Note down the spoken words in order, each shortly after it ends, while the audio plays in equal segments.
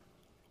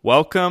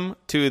Welcome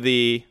to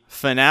the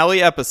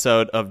finale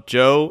episode of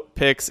Joe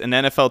Picks an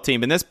NFL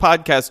Team. In this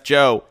podcast,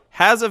 Joe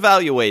has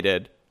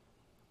evaluated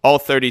all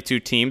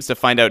 32 teams to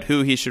find out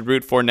who he should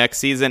root for next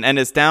season and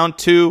is down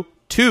to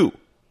two.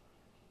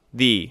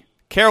 The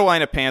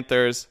Carolina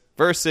Panthers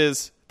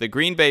versus the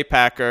Green Bay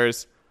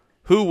Packers.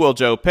 Who will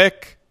Joe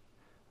pick?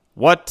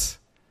 What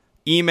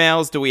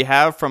emails do we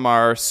have from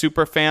our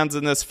super fans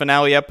in this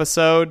finale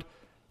episode?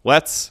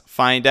 Let's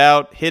find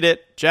out. Hit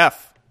it,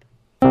 Jeff.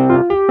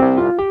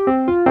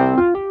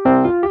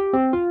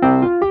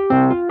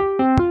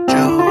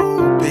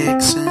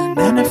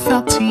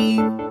 NFL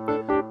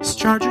team. His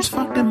Chargers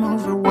fucked him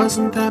over,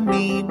 wasn't that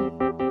mean?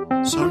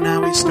 So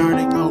now he's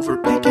starting over,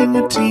 picking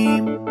a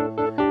team.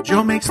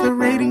 Joe makes the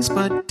ratings,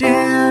 but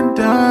Dan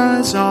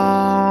does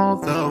all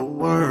the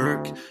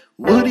work.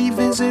 Would he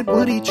visit,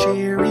 would he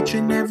cheer each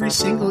and every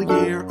single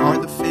year? Are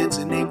the fans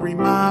an angry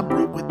mob?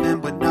 Root with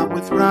them, but not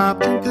with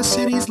Rob. Drink the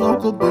city's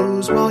local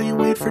booze while you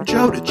wait for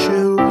Joe to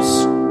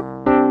choose.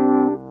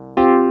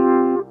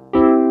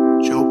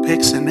 Joe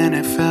picks an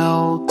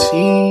NFL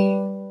team.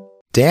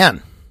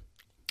 Dan,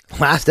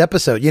 last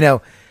episode,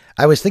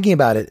 I was thinking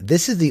about it.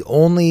 This is the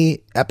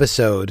only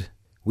episode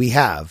we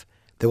have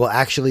that will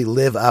actually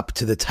live up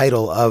to the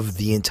title of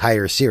the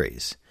entire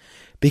series,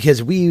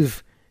 because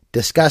we've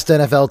discussed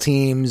NFL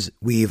teams,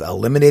 we've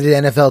eliminated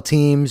NFL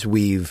teams,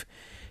 we've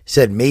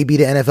said maybe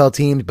to NFL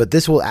teams, but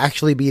this will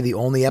actually be the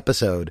only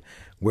episode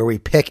where we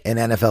pick an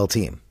NFL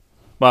team.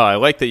 Well, I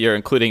like that you're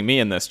including me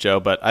in this, Joe,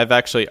 but I've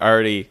actually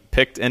already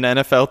picked an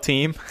NFL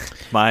team,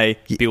 my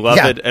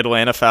beloved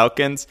Atlanta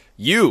Falcons.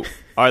 You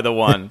are the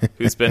one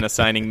who's been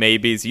assigning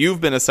maybes.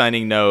 You've been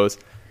assigning no's.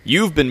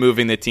 You've been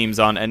moving the teams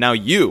on, and now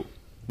you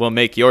will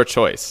make your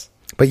choice.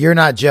 But you're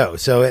not Joe,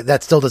 so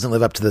that still doesn't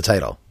live up to the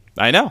title.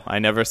 I know. I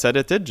never said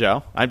it did,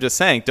 Joe. I'm just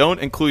saying, don't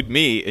include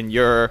me in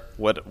your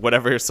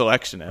whatever your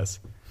selection is.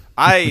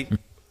 I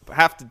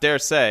have to dare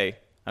say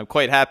I'm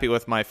quite happy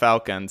with my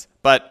Falcons,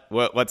 but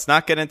let's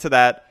not get into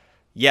that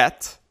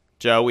yet,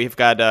 Joe. We've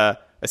got a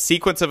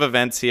sequence of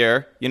events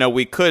here.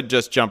 We could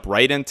just jump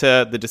right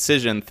into the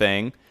decision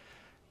thing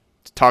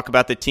to talk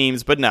about the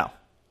teams, but no.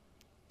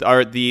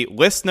 The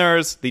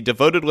listeners, the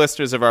devoted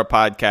listeners of our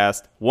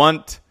podcast,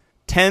 want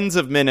tens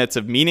of minutes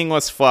of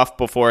meaningless fluff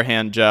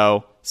beforehand,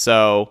 Joe.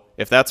 So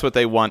if that's what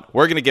they want,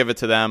 we're going to give it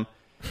to them.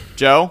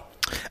 Joe?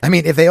 I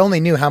mean, if they only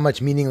knew how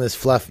much meaningless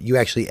fluff you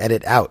actually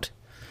edit out.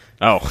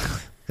 Oh.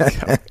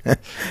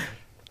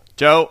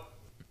 Joe,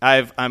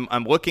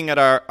 I'm looking at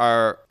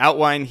our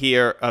outline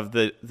here of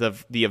the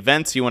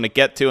events you want to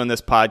get to in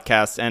this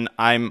podcast, and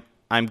I'm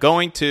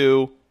going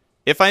to,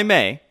 if I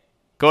may,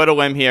 go out a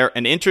limb here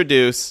and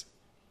introduce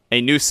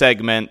a new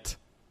segment.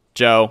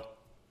 Joe,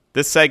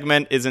 this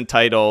segment is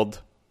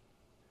entitled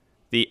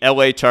 "The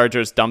LA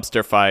Chargers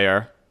Dumpster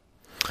Fire."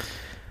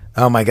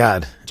 Oh my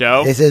God,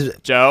 Joe!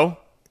 Joe!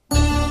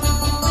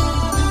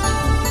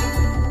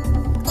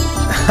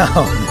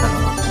 Oh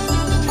no!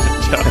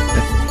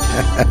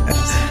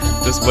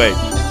 Just wait.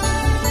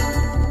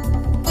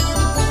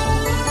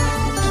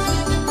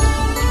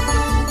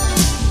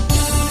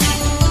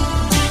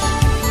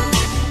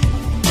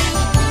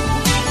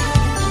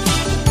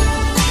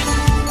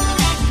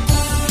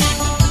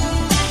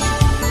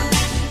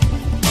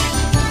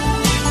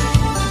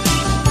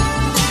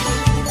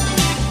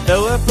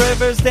 Phillip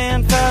Rivers,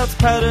 Dan Fouts,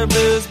 Powder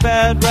Blues,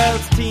 Bad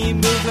Routes, Team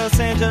Move, Los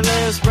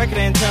Angeles, Record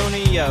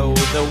Antonio.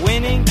 The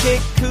winning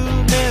kick who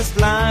missed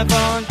live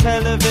on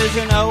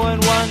television, 0-1,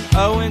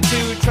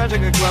 0-2,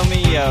 tragic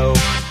Romeo.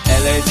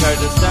 LA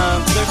Chargers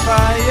dumpster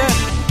fire.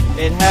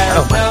 It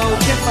has no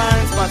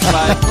confined spots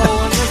by pole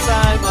on the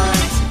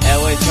sidelines.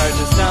 LA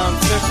Chargers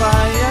dumpster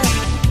fire.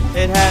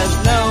 It has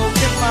no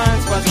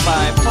confined spots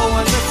by pole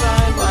on the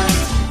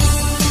sidelines.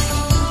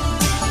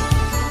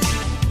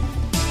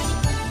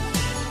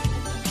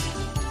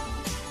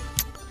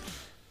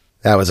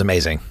 That was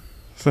amazing.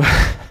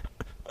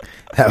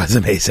 That was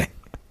amazing.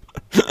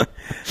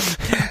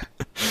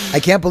 I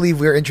can't believe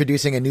we're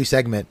introducing a new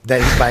segment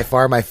that is by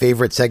far my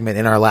favorite segment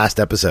in our last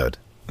episode.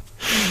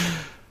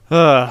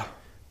 I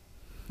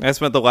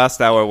spent the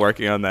last hour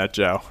working on that,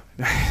 Joe.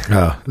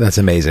 Oh, that's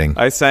amazing.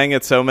 I sang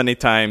it so many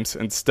times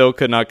and still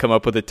could not come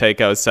up with a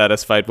take I was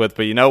satisfied with.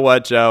 But you know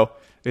what, Joe?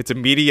 It's a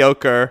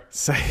mediocre.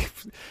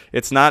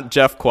 It's not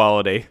Jeff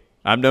quality.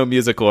 I'm no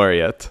music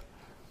laureate.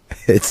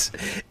 It's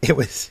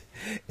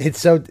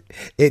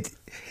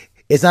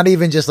not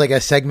even just like a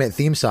segment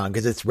theme song,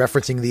 because it's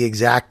referencing the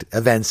exact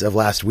events of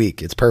last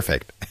week. It's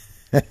perfect.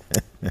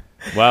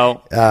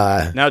 Well,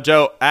 now,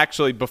 Joe,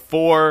 actually,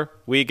 before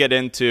we get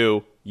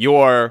into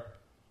you're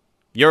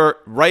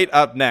right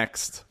up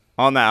next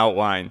on the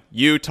outline,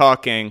 you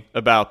talking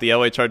about the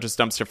LA Chargers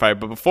dumpster fire.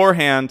 But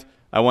beforehand,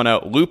 I want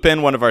to loop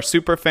in one of our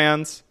super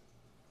fans,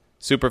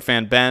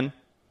 Superfan Ben,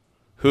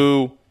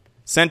 who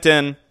sent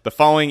in the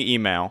following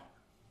email.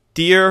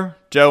 Dear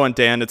Joe and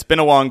Dan, it's been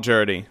a long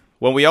journey.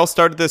 When we all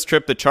started this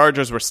trip, the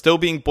Chargers were still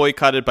being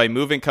boycotted by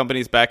moving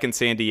companies back in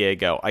San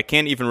Diego. I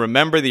can't even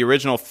remember the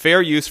original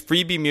fair use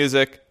freebie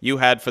music you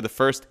had for the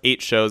first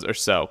 8 shows or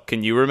so.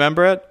 Can you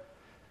remember it?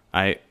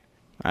 I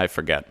I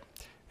forget.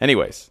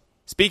 Anyways,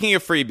 speaking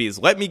of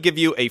freebies, let me give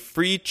you a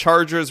free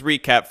Chargers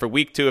recap for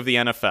Week 2 of the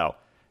NFL.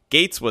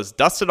 Gates was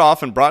dusted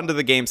off and brought into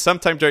the game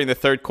sometime during the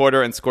third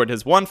quarter and scored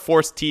his one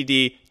forced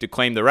TD to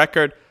claim the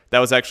record. That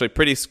was actually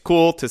pretty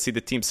cool to see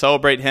the team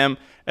celebrate him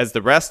as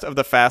the rest of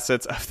the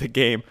facets of the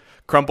game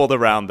crumbled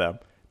around them.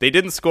 They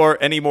didn't score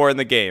any more in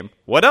the game.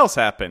 What else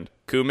happened?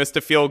 Koo missed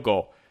a field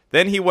goal.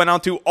 Then he went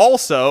on to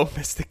also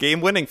miss the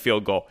game-winning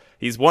field goal.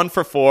 He's 1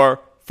 for 4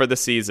 for the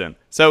season,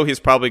 so he's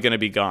probably going to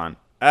be gone.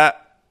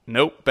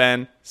 Nope,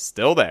 Ben,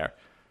 still there.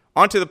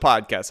 On to the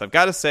podcast. I've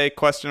got to say,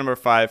 question number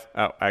 5.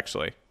 Oh,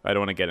 actually, I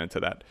don't want to get into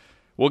that.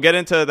 We'll get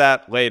into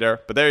that later,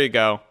 but there you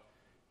go.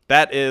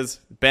 That is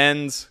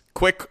Ben's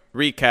quick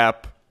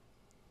recap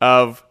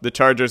of the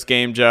Chargers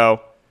game,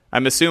 Joe.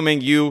 I'm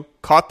assuming you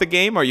caught the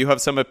game or you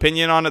have some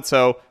opinion on it,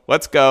 so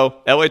let's go.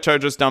 LA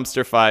Chargers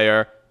dumpster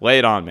fire. Lay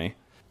it on me.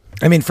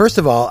 I mean, first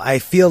of all, I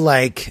feel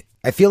like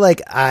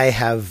I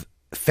have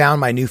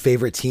found my new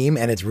favorite team,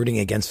 and it's rooting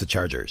against the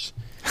Chargers.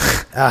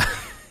 That's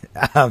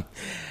going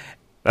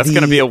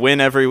to be a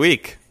win every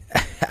week.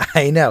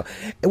 I know.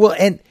 Well,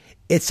 and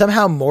it's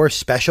somehow more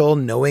special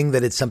knowing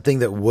that it's something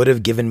that would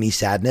have given me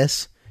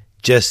sadness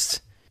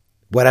just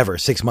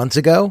 6 months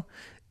ago.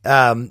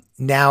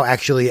 Now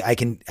actually I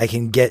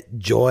can get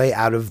joy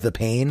out of the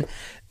pain.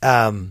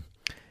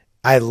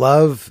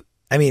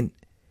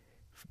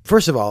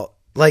 First of all,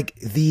 like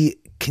the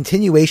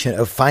continuation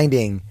of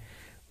finding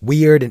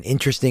weird and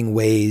interesting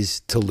ways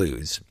to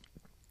lose.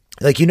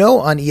 Like,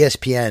 on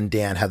ESPN,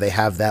 Dan, how they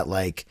have that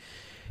like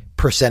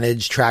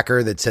percentage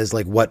tracker that says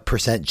like what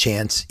 %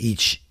 chance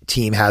each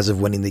team has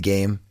of winning the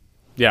game.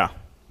 Yeah.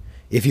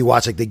 If you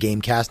watch like the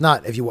game cast,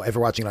 not if you're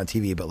watching it on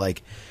TV, but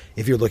like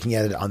if you're looking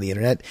at it on the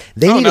internet,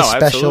 they need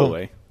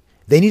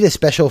a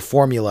special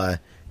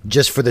formula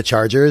just for the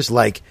Chargers.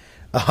 Like,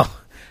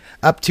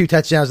 up 2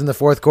 touchdowns in the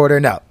fourth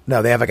quarter. No,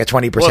 they have like a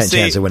 20%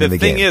 chance of winning the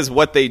game. The thing is,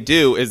 what they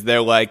do is they're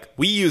like,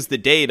 we use the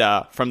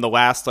data from the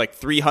last like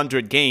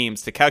 300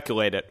 games to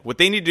calculate it. What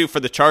they need to do for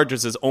the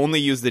Chargers is only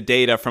use the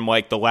data from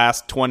like the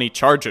last 20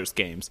 Chargers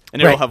games,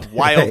 and it'll have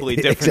wildly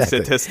different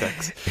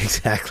statistics.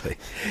 Exactly.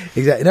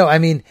 No, I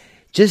mean,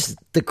 just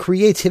the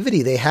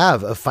creativity they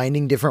have of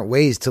finding different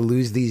ways to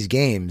lose these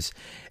games.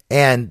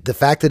 And the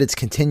fact that it's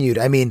continued,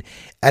 I mean,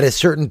 at a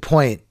certain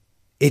point,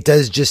 it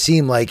does just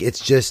seem like it's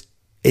just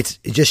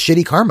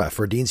shitty karma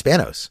for Dean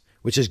Spanos,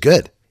 which is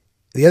good.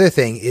 The other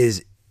thing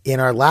is, in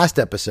our last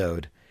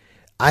episode,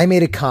 I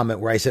made a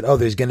comment where I said,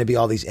 there's going to be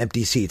all these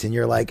empty seats. And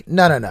you're like,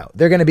 no.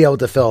 They're going to be able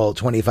to fill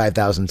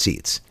 25,000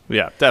 seats.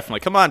 Yeah,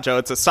 definitely. Come on, Joe.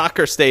 It's a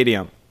soccer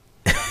stadium.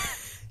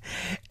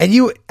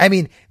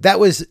 And that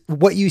was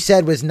what you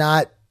said was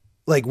not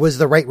like, was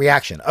the right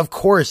reaction. Of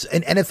course,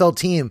 an NFL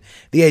team,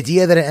 the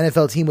idea that an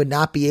NFL team would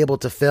not be able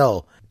to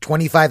fill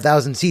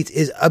 25,000 seats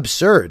is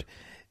absurd.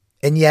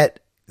 And yet,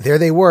 there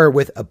they were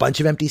with a bunch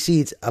of empty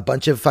seats, a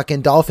bunch of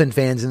fucking Dolphin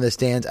fans in the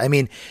stands. I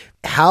mean,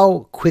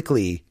 how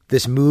quickly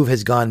this move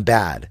has gone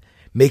bad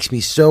makes me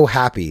so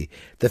happy.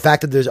 The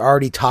fact that there's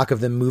already talk of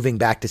them moving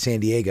back to San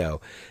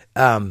Diego,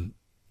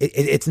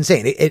 it's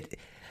insane.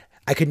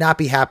 I could not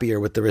be happier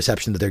with the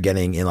reception that they're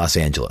getting in Los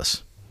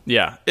Angeles.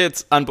 Yeah,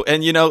 it's and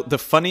the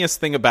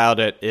funniest thing about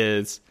it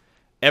is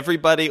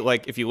everybody,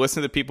 like if you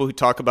listen to people who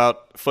talk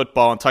about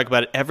football and talk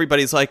about it,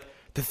 everybody's like,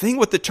 the thing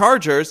with the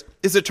Chargers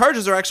is the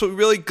Chargers are actually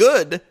really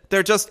good.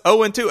 They're just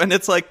 0-2. And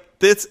it's like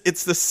this.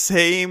 It's the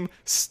same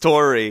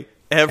story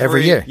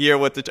every year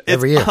with the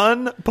Chargers. It's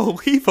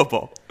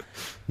unbelievable.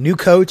 New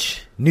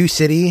coach, new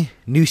city,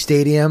 new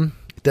stadium.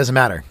 It doesn't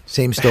matter.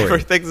 Same story.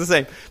 Everything's the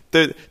same.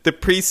 The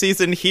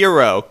preseason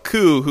hero,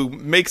 Koo, who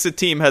makes a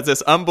team, has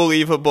this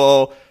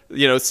unbelievable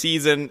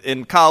season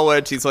in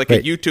college. He's like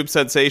a YouTube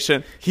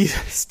sensation.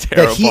 He's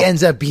terrible. That he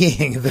ends up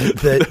being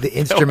the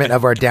instrument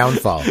of our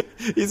downfall.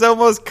 He's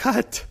almost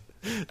cut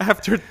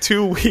after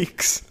 2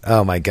 weeks.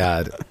 Oh my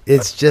God.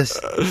 It's just,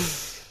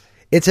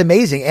 it's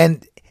amazing.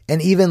 And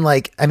even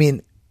like, I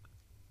mean,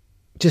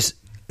 just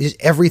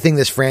everything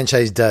this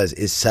franchise does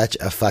is such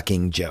a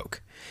fucking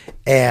joke.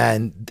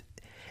 And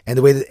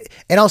the way that,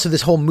 and also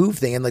this whole move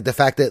thing, and like the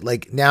fact that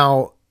like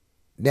now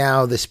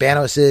the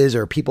Spanoses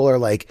or people are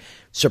like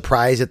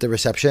surprised at the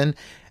reception.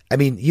 I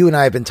mean, you and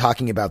I have been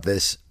talking about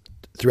this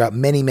throughout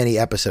many, many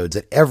episodes,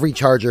 that every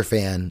Charger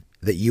fan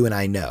that you and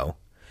I know,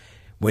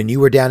 when you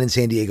were down in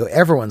San Diego,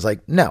 everyone's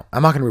like, no,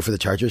 I'm not going to root for the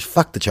Chargers.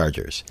 Fuck the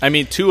Chargers. I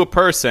mean, to a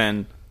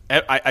person,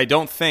 I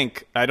don't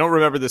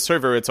remember the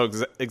survey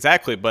results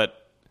exactly, but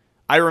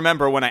I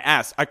remember when I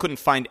asked, I couldn't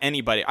find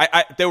anybody.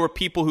 There were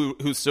people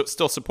who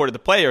still supported the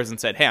players and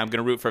said, hey, I'm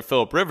going to root for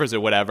Phillip Rivers or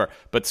whatever,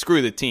 but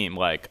screw the team.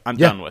 Like, I'm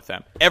done with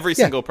them. Every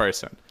single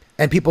person.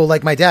 And people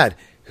like my dad,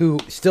 who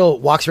still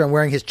walks around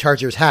wearing his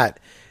Chargers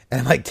hat.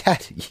 And I'm like,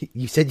 Dad,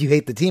 you said you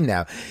hate the team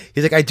now.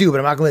 He's like, I do, but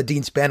I'm not going to let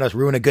Dean Spanos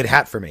ruin a good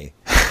hat for me.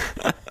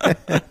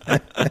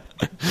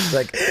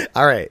 Like,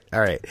 all right.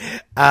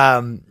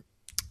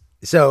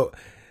 So,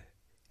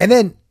 and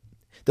then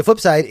the flip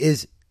side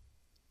is,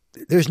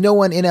 there's no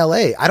one in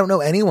LA. I don't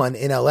know anyone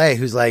in LA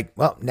who's like,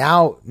 well,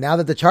 now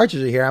that the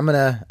Chargers are here, I'm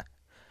gonna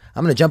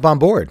jump on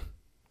board.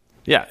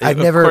 Yeah, I've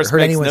of never course heard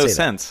makes anyone no say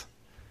sense.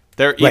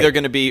 They're either Right.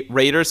 going to be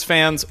Raiders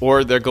fans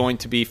or they're going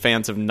to be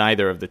fans of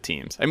neither of the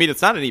teams. I mean,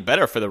 it's not any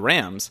better for the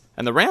Rams,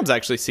 and the Rams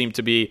actually seem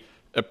to be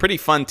a pretty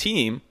fun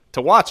team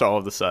to watch all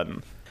of a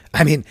sudden.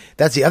 I mean,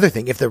 that's the other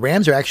thing. If the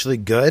Rams are actually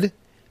good,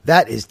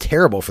 that is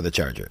terrible for the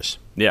Chargers.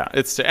 Yeah,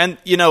 it's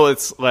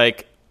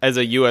like as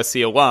a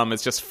USC alum,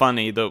 it's just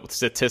funny the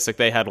statistic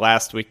they had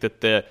last week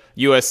that the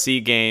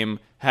USC game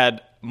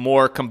had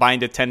more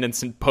combined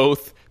attendance in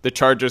both the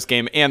Chargers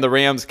game and the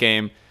Rams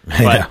game.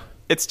 I But know.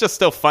 it's just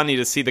still funny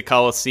to see the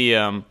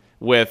Coliseum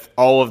with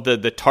all of the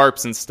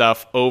tarps and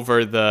stuff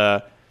over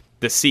the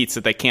seats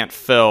that they can't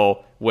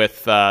fill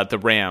with the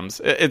Rams.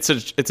 It's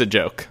a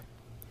joke.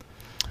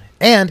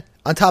 And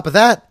on top of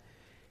that,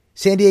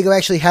 San Diego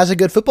actually has a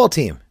good football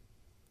team.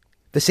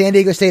 The San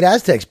Diego State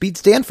Aztecs beat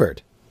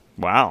Stanford.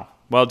 Wow.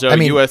 Well, Joe, I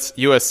mean-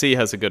 USC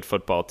has a good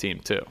football team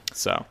too.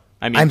 So,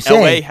 I mean, I'm LA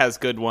saying- has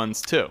good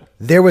ones too.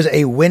 There was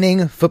a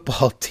winning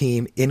football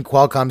team in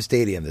Qualcomm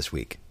Stadium this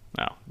week.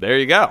 Wow. There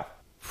you go.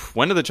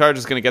 When are the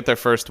Chargers going to get their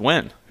first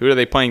win? Who are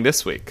they playing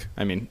this week?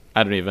 I mean,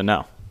 I don't even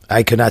know.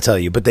 I could not tell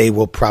you, but they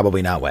will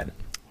probably not win.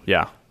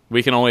 Yeah.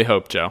 We can only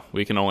hope, Joe.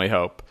 We can only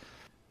hope.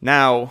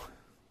 Now,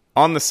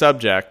 on the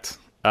subject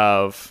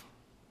of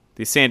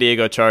the San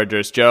Diego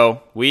Chargers,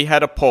 Joe, we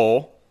had a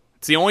poll.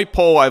 It's the only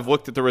poll I've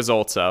looked at the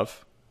results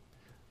of.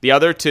 The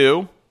other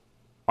two,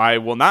 I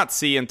will not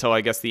see until,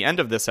 I guess, the end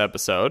of this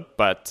episode.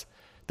 But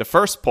the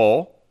first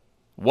poll,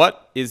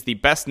 what is the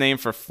best name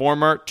for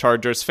former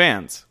Chargers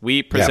fans?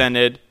 We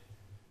presented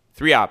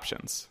three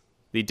options.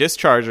 The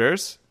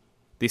Dischargers,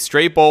 the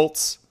Stray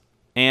Bolts,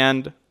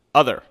 and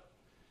other.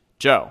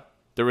 Joe,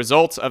 the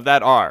results of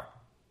that are,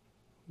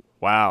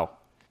 wow,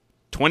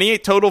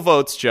 28 total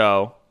votes,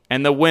 Joe,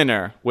 and the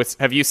winner,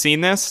 have you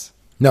seen this?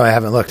 No, I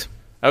haven't looked.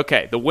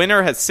 Okay, the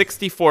winner has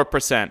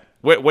 64%.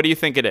 What do you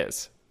think it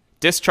is?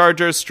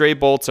 Dischargers, Stray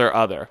Bolts, or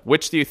other?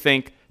 Which do you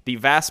think the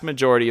vast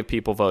majority of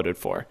people voted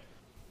for?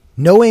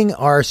 Knowing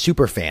our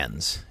super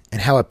fans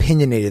and how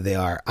opinionated they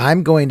are,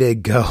 I'm going to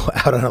go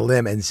out on a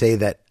limb and say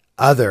that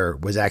other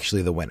was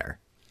actually the winner.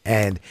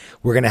 And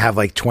we're going to have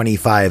like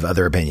 25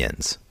 other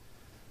opinions.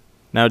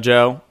 Now,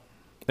 Joe,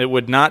 it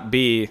would not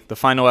be the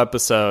final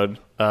episode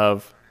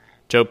of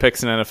Joe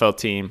Picks an NFL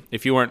Team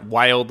if you weren't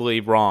wildly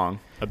wrong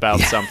about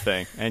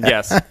something. And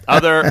yes,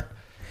 other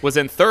was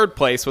in third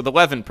place with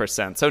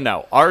 11%. So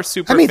no, our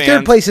super fans.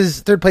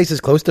 third place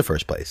is close to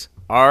first place.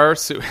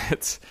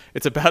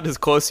 It's about as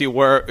close you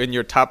were in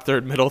your top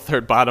third, middle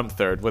third, bottom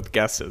third with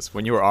guesses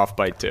when you were off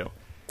by 2.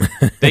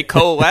 They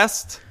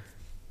coalesced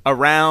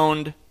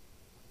around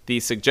the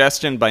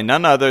suggestion by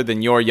none other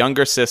than your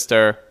younger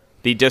sister,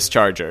 the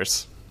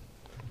Dischargers.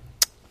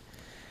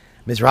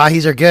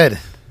 Mizrahis are good.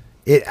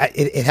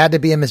 It had to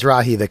be a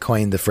Mizrahi that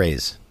coined the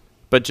phrase.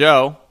 But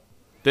Joe,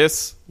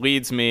 this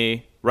leads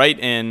me right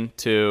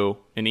into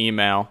an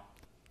email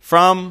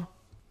from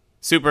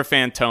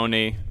Superfan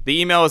Tony. The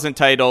email is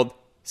entitled,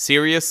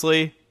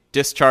 Seriously,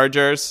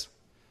 Dischargers?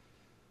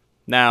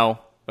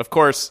 Now, of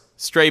course,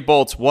 Stray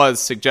Bolts was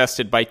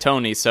suggested by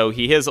Tony, so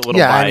he is a little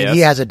biased. I mean,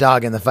 he has a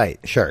dog in the fight,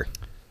 sure.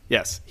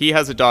 Yes, he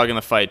has a dog in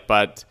the fight,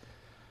 but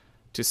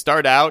to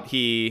start out,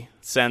 he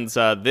sends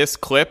this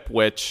clip,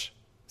 which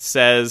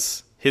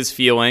says his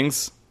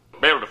feelings.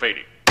 Bill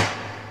defeating.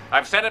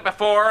 I've said it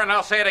before, and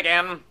I'll say it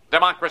again.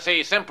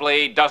 Democracy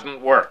simply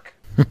doesn't work.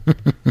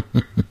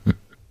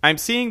 I'm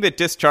seeing that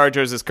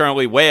Dischargers is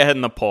currently way ahead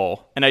in the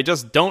poll, and I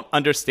just don't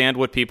understand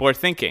what people are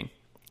thinking.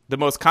 The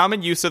most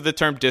common use of the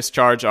term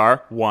discharge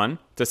are 1,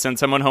 to send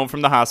someone home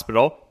from the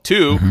hospital,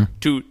 2,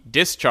 to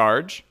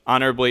discharge,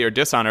 honorably or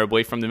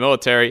dishonorably, from the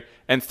military,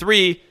 and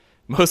 3,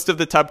 most of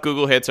the top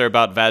Google hits are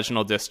about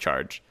vaginal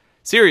discharge.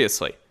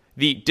 Seriously,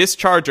 the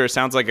discharger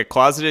sounds like a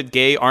closeted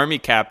gay army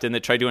captain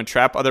that tried to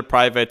entrap other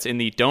privates in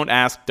the don't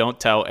ask, don't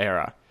tell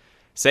era.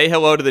 Say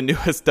hello to the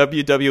newest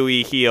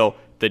WWE heel,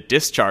 the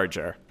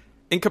discharger.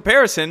 In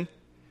comparison,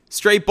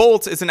 stray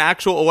bolts is an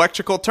actual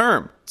electrical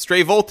term,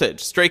 stray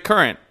voltage, stray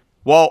current,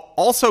 while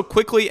also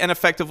quickly and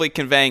effectively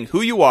conveying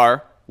who you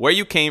are, where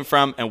you came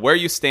from, and where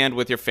you stand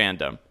with your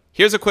fandom.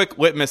 Here's a quick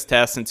litmus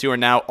test since you are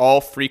now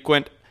all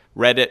frequent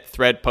Reddit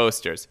thread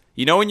posters.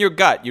 You know in your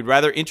gut you'd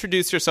rather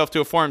introduce yourself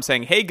to a forum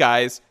saying, hey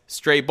guys,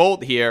 Stray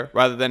Bolt here,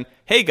 rather than,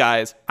 hey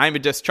guys, I'm a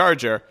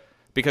discharger,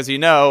 because you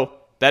know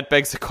that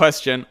begs the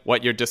question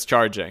what you're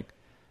discharging.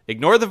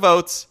 Ignore the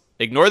votes,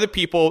 ignore the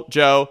people,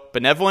 Joe,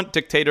 benevolent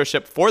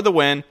dictatorship for the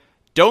win.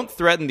 Don't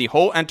threaten the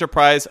whole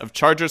enterprise of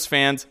Chargers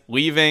fans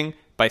leaving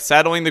by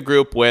saddling the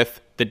group with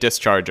the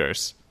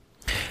dischargers.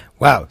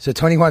 Wow, so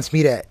Tony wants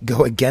me to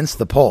go against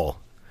the poll.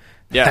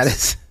 Yes. That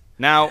is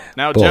Now,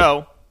 bold.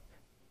 Joe,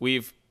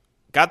 we've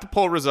got the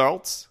poll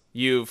results.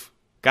 You've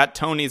got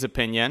Tony's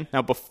opinion.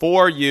 Now,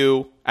 before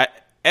you,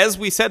 as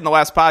we said in the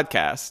last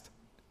podcast,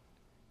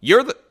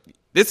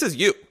 this is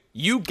you.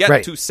 You get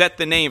Right. to set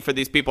the name for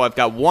these people. I've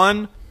got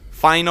one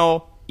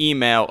final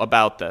email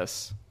about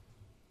this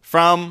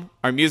from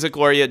our music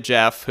laureate,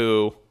 Jeff,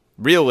 who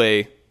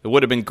really, it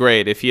would have been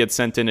great if he had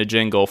sent in a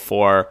jingle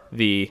for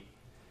the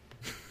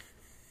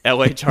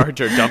LA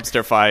Charger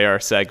dumpster fire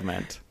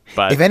segment.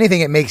 But if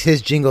anything, it makes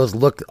his jingles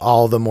look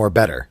all the more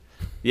better.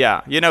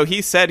 yeah,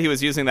 he said he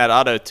was using that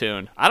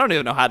auto-tune. I don't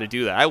even know how to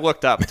do that. I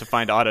looked up to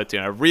find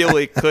auto-tune. I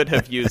really could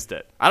have used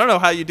it. I don't know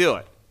how you do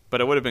it,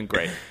 but it would have been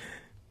great.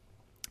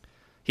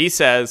 He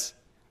says,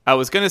 I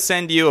was going to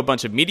send you a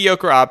bunch of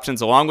mediocre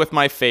options along with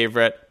my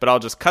favorite, but I'll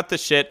just cut the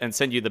shit and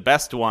send you the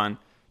best one.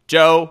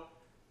 Joe,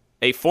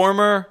 a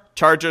former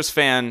Chargers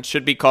fan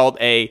should be called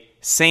a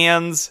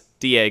Sans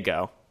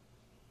Diego.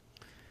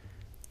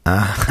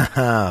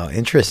 Oh,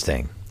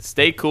 interesting.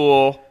 Stay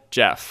cool,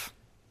 Jeff.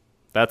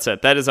 That's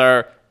it. That is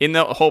in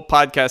the whole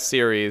podcast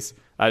series.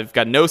 I've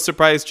got no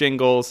surprise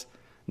jingles,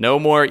 no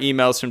more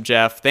emails from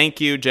Jeff. Thank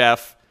you,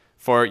 Jeff,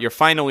 for your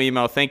final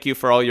email. Thank you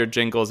for all your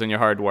jingles and your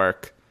hard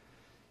work.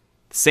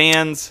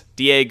 Sans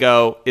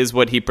Diego is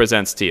what he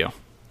presents to you.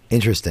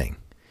 Interesting.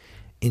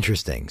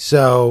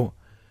 So,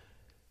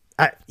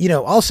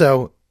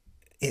 also,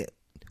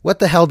 what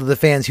the hell did the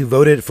fans who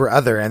voted for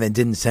other and then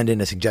didn't send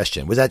in a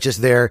suggestion? Was that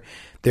just their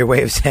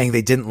way of saying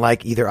they didn't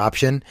like either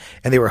option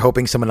and they were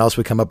hoping someone else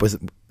would come up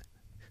with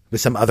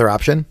some other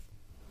option?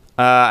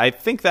 I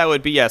think that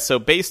would be, yeah. So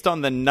based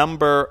on the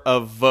number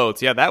of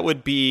votes, yeah, that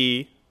would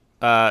be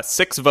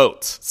 6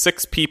 votes.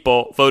 6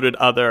 people voted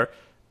other.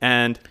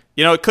 And,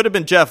 it could have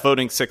been Jeff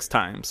voting 6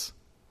 times.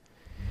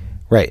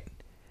 Right.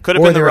 Could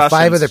have or been there the were Russians.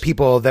 5 other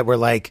people that were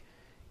like,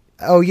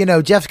 oh,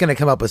 Jeff's going to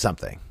come up with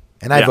something.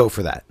 And I vote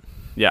for that.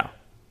 Yeah.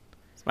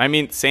 I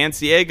mean, Sans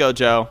Diego,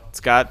 Joe. It's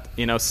got,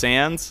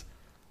 Sans,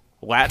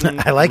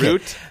 Latin I like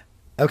root. it.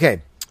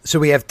 Okay. So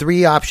we have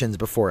 3 options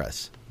before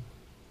us.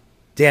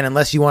 Dan,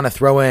 unless you want to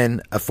throw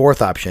in a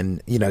 4th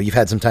option, you've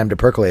had some time to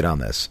percolate on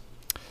this.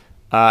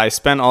 I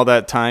spent all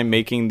that time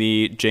making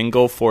the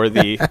jingle for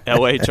the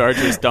LA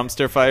Chargers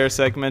dumpster fire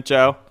segment,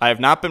 Joe. I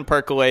have not been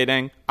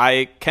percolating.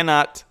 I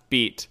cannot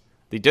beat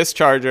the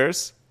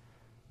Dischargers,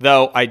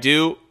 though I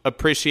do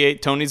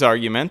appreciate Tony's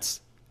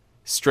arguments.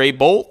 Stray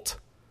Bolt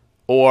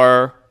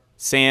or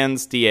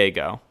Sans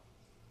Diego?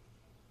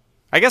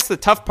 I guess the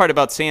tough part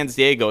about Sans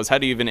Diego is how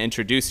do you even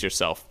introduce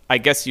yourself? I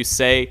guess you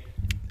say...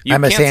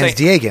 I'm a Sans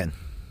Diegan.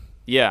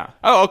 Yeah.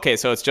 Oh, okay,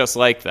 so it's just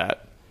like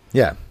that.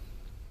 Yeah.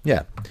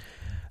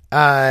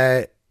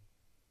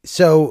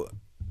 So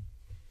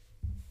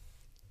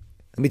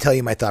let me tell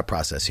you my thought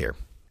process here.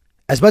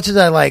 As much as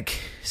I like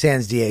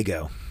Sans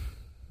Diego,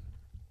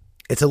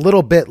 it's a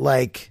little bit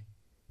like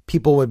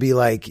people would be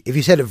like, if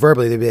you said it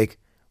verbally, they'd be like,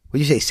 would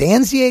you say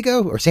Sans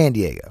Diego or San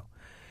Diego?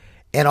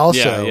 And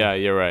also, yeah,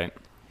 you're right.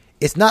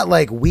 It's not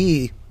like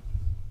we,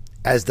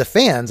 as the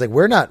fans, like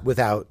we're not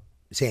without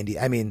San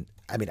Diego. I mean,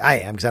 I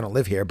am because I don't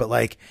live here, but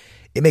like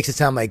it makes it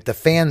sound like the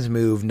fans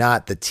move,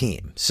 not the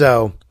team.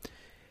 So,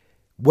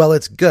 well,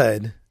 it's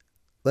good.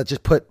 Let's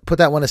just put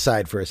that one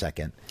aside for a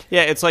second.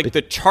 Yeah, it's like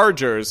the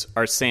Chargers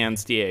are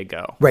Sans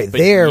Diego. Right. But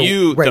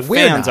the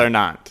fans are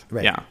not.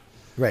 Right. Yeah.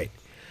 Right.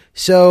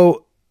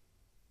 So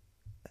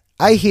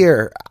I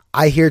hear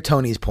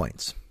Tony's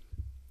points,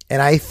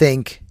 and I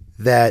think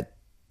that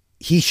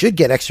he should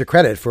get extra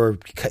credit for,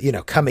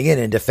 coming in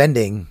and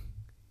defending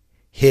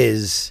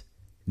his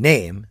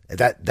name.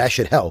 That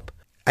should help.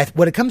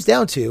 What it comes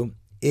down to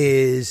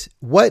is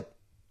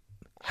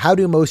how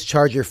do most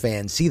Charger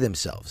fans see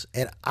themselves?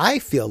 And I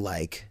feel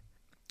like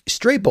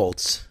Stray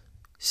Bolts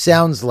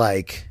sounds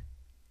like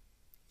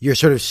you're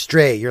sort of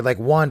stray. You're like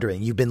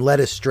wandering. You've been led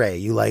astray.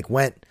 You're like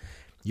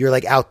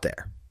out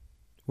there,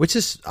 which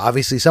is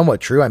obviously somewhat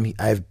true.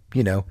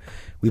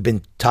 We've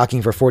been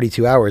talking for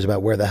 42 hours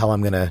about where the hell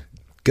I'm going to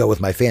go with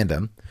my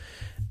fandom.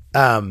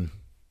 On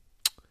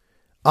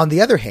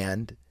the other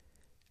hand,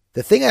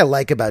 the thing I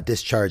like about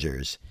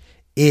Dischargers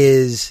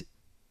is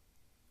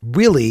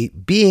really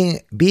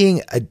being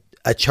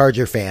a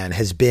Charger fan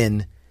has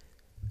been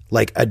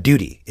like a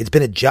duty. It's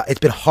been it's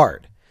been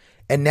hard.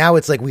 And now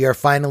it's like we are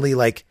finally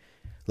like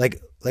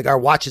our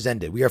watch has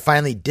ended. We are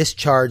finally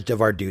discharged of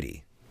our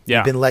duty. Yeah.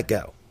 We've been let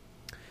go.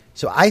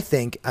 So I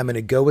think I'm going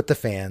to go with the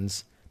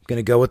fans. I'm going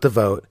to go with the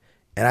vote.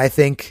 And I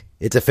think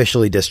it's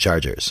officially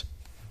Dischargers.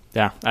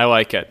 Yeah, I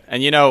like it.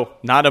 And,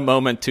 not a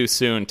moment too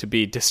soon to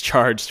be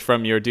discharged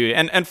from your duty.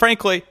 And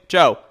frankly,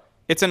 Joe,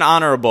 it's an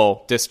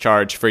honorable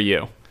discharge for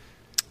you.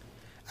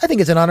 I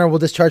think it's an honorable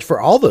discharge for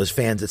all those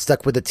fans that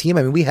stuck with the team.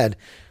 I mean, we had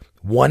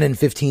 1 in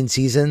 15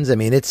 seasons. I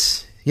mean,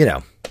 it's, we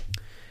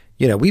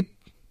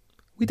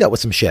dealt with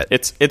some shit.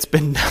 It's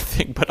been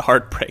nothing but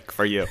heartbreak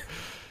for you.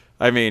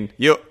 I mean,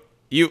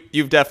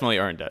 you've definitely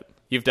earned it.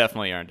 You've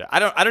definitely earned it. I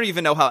don't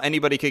even know how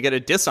anybody could get a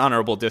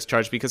dishonorable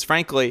discharge because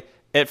frankly,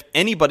 if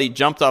anybody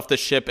jumped off the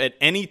ship at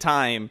any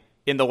time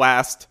in the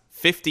last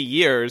 50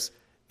 years,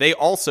 they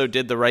also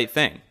did the right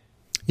thing.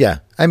 Yeah.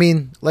 I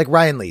mean, like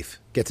Ryan Leaf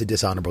gets a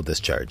dishonorable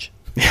discharge.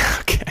 Yeah,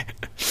 okay.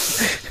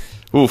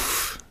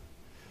 Oof.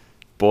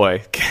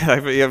 Boy, I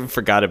haven't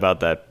forgot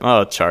about that.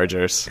 Oh,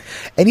 Chargers.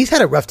 And he's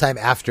had a rough time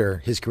after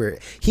his career.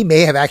 He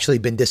may have actually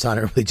been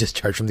dishonorably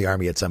discharged from the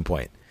Army at some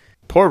point.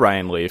 Poor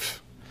Ryan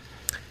Leaf.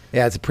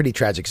 Yeah, it's a pretty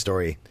tragic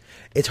story.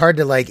 It's hard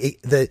to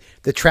the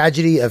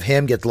tragedy of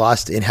him gets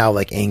lost in how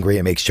angry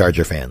it makes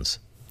Charger fans.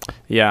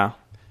 Yeah.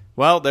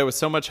 Well, there was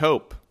so much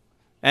hope.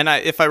 And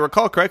if I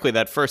recall correctly,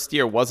 that first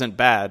year wasn't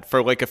bad.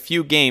 For like a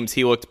few games,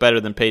 he looked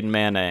better than Peyton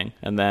Manning.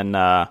 And then,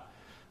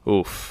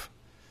 oof.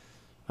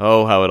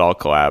 Oh, how it all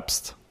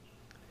collapsed.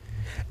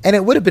 And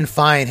it would have been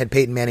fine had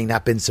Peyton Manning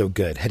not been so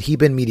good. Had he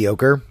been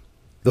mediocre,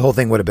 the whole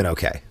thing would have been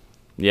okay.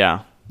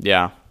 Yeah.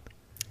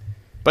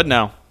 But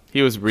no,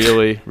 he was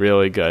really,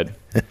 really good.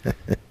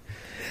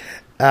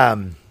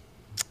 So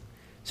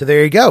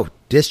there you go.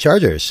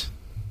 Dischargers.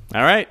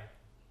 All right.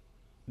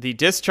 The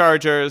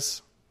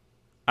Dischargers.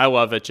 I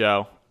love it,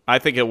 Joe. I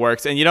think it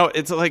works. And,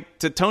 it's like,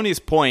 to Tony's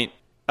point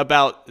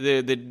about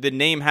the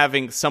name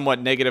having somewhat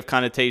negative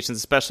connotations,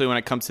 especially when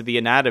it comes to the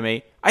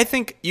anatomy, I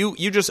think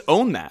you just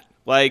own that.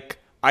 Like,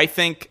 I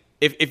think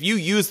if you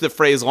use the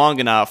phrase long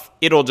enough,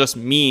 it'll just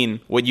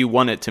mean what you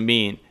want it to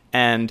mean.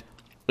 And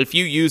if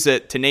you use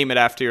it to name it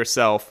after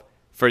yourself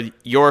for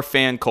your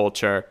fan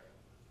culture,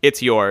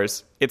 it's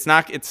yours. It's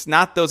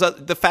not those.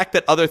 The fact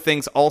that other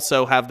things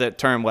also have that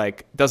term,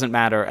 like, doesn't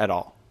matter at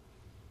all.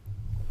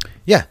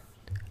 Yeah.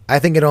 I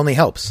think it only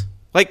helps.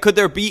 Like, could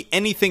there be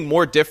anything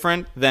more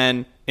different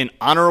than an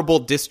honorable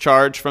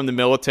discharge from the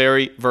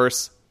military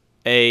versus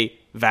a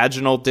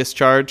vaginal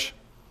discharge?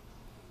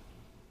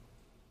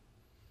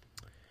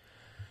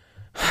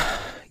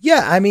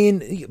 Yeah, I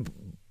mean,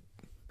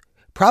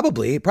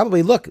 probably.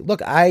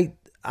 Look, I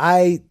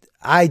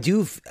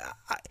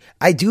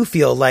do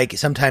feel like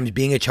sometimes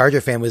being a Charger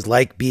fan was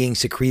like being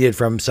secreted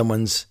from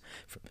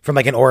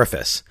like an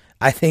orifice.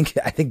 I think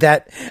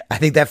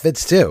that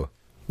fits too.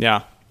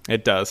 Yeah,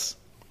 it does.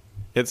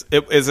 Is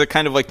it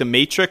kind of like the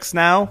Matrix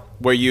now,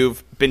 where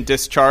you've been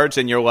discharged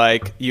and you're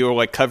like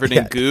covered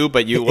in goo,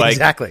 but you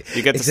exactly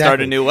you get to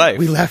start a new life.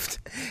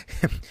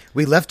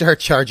 We left our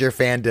Charger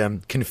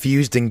fandom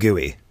confused and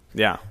gooey.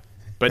 Yeah,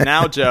 but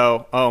now,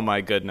 Joe, oh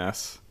my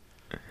goodness,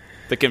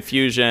 the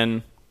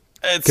confusion.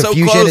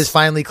 Confusion so close. is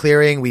finally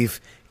clearing.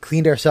 We've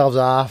cleaned ourselves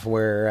off.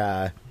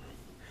 We're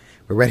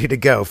ready to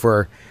go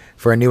for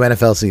a new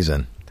NFL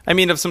season. I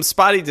mean, of some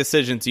spotty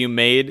decisions you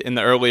made in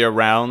the earlier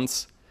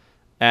rounds,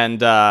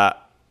 and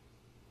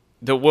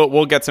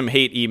we'll get some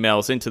hate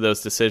emails into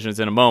those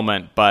decisions in a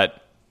moment,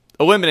 but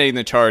eliminating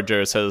the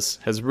Chargers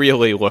has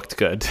really looked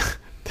good.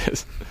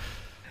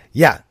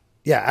 Yeah,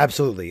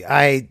 absolutely.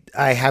 I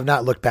have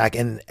not looked back,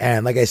 and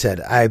like I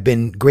said, I've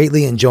been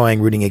greatly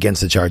enjoying rooting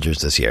against the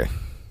Chargers this year.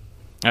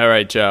 All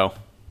right, Joe.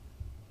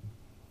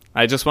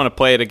 I just want to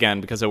play it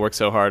again because I worked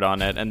so hard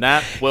on it, and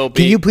that will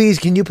be.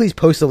 Can you please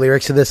post the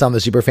lyrics to this on the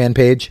Superfan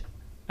page?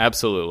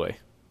 Absolutely.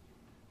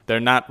 They're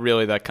not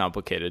really that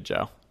complicated,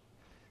 Joe.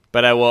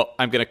 But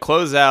I'm going to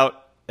close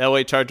out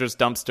LA Chargers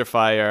Dumpster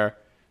Fire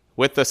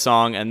with the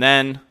song, and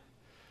then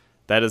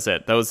that is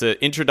it. That was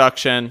the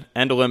introduction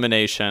and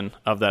elimination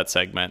of that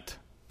segment.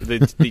 The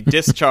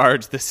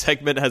discharge. The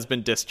segment has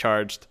been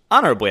discharged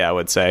honorably, I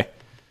would say.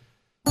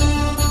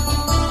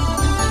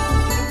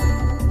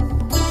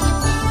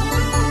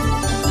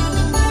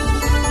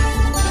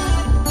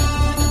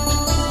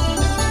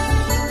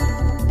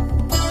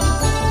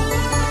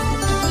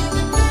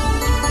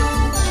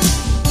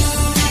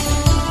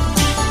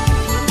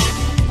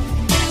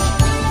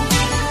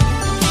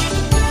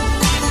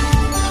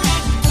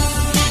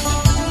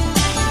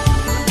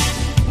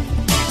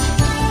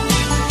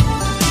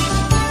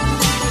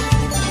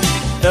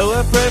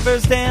 Phillip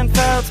Rivers, Dan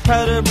Fouts,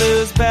 Powder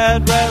Blues,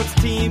 Bad Routes,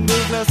 Team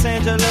Move, Los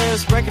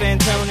Angeles, Record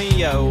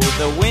Antonio.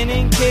 The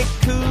winning kick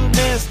who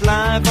missed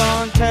live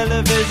on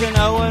television,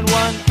 0-1,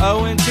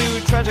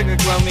 0-2, tragic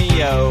like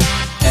Romeo.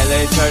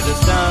 LA Chargers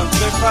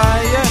dumpster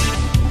fire.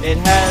 It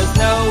has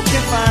no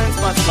confines,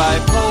 sponsored by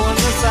Pole on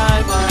the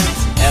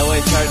sidelines. LA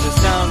Chargers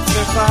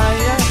dumpster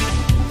fire.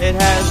 It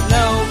has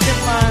no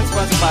confines,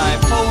 sponsored by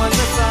Pole on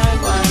the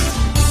sidelines.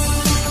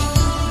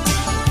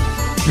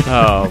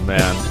 Oh,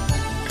 man.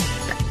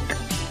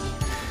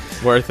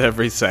 Worth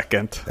every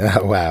second.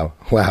 Wow.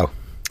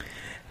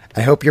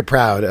 I hope you're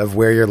proud of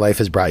where your life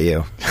has brought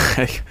you.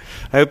 I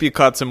hope you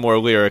caught some more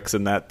lyrics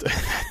in that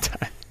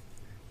time.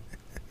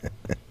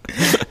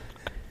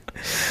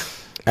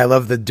 I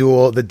love the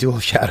dual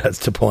shout-outs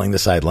to Pulling the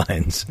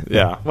Sidelines.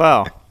 Yeah,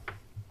 well,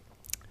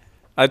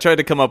 I tried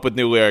to come up with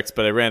new lyrics,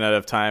 but I ran out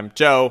of time.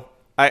 Joe,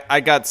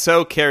 I got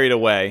so carried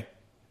away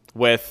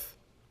with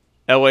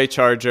LA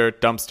Charger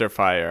Dumpster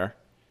Fire.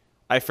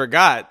 I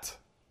forgot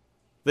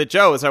that,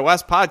 Joe, as our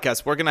last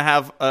podcast, we're going to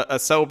have a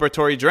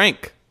celebratory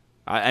drink.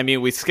 I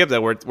mean, we skipped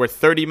that. We're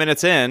 30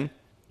 minutes in.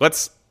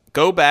 Let's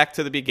go back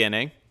to the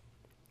beginning,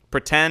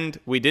 pretend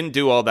we didn't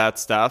do all that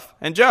stuff.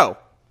 And, Joe,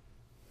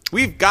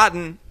 we've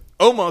gotten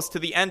almost to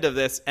the end of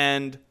this,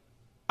 and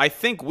I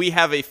think we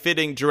have a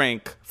fitting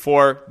drink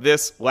for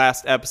this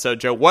last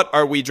episode. Joe, what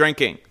are we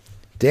drinking?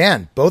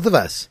 Dan, both of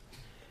us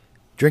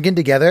drinking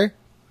together,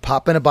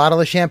 popping a bottle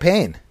of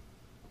champagne.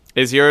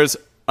 Is yours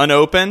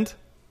unopened?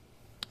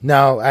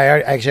 No,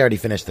 I actually already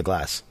finished the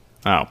glass.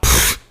 Oh.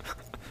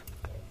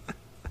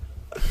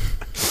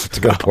 To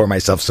go pour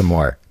myself some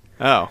more.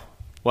 Oh.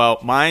 Well,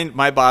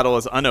 my bottle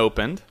is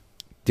unopened.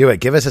 Do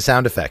it. Give us a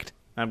sound effect.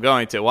 I'm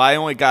going to. Well, I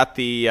only got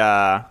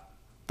the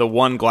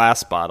one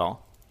glass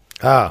bottle.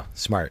 Oh,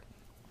 smart.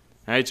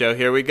 All right, Joe,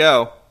 here we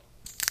go.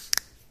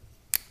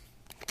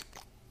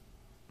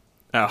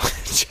 Oh,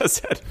 it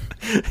just had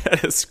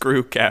a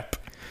screw cap.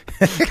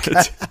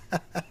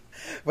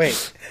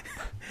 Wait,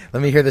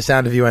 let me hear the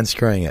sound of you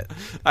unscrewing it.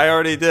 I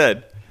already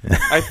did.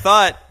 I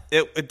thought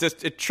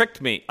it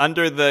tricked me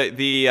under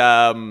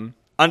the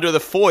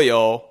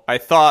foil. I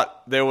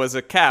thought there was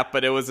a cap,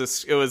 but it was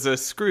a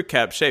screw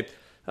cap shaped.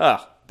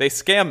 Ugh, they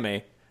scammed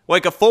me.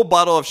 Like a full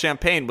bottle of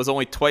champagne was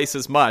only twice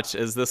as much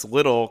as this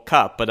little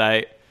cup,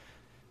 but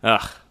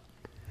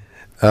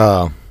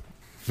Oh,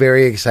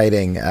 very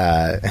exciting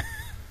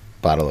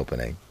bottle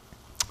opening.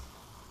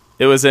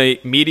 It was a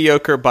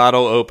mediocre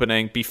bottle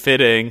opening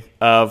befitting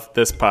of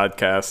this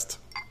podcast.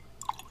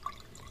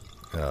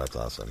 Oh, that's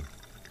awesome.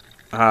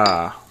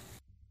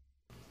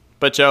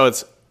 But Joe,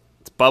 it's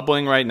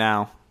bubbling right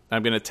now.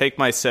 I'm going to take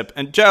my sip.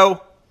 And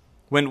Joe,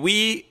 when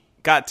we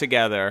got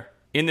together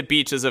in the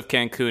beaches of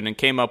Cancun and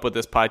came up with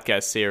this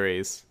podcast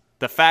series,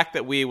 the fact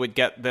that we would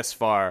get this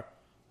far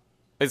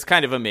is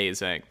kind of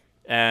amazing.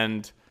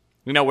 And,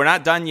 we're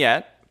not done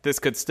yet. This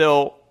could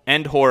still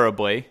end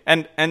horribly.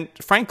 And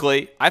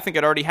frankly, I think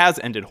it already has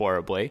ended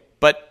horribly.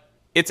 But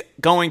it's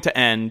going to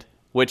end,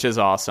 which is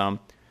awesome.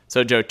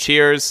 So, Joe,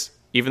 cheers,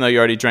 even though you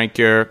already drank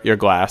your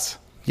glass.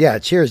 Yeah,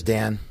 cheers,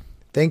 Dan.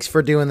 Thanks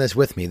for doing this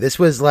with me. This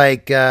was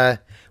like,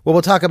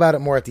 we'll talk about it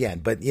more at the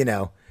end. But,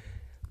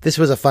 this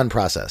was a fun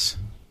process.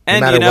 No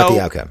matter what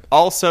the outcome.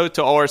 Also,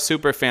 to all our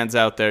super fans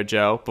out there,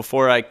 Joe,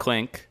 before I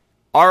clink,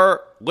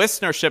 our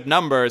listenership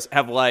numbers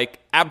have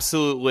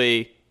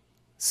absolutely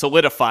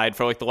solidified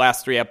for the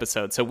last 3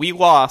 episodes. So we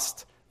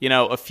lost,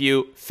 a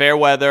few fair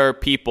weather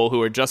people who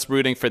were just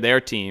rooting for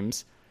their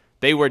teams.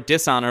 They were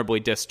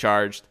dishonorably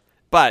discharged.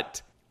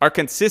 But our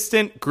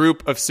consistent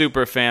group of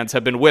super fans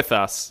have been with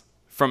us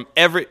from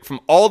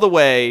all the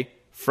way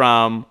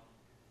from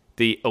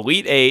the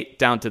Elite 8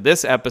 down to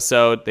this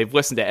episode. They've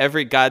listened to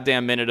every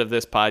goddamn minute of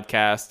this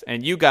podcast.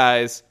 And you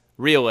guys,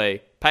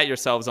 really, pat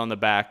yourselves on the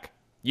back.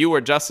 You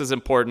were just as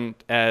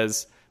important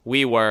as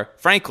we were.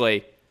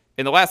 Frankly,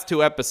 in the last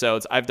 2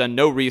 episodes, I've done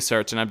no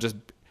research, and I'm just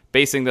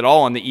basing it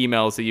all on the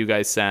emails that you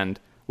guys send,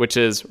 which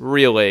is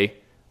really,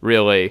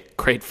 really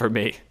great for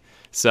me.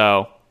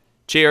 So,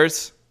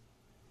 cheers.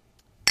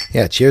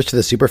 Yeah, cheers to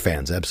the super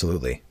fans.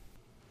 Absolutely.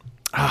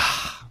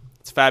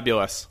 It's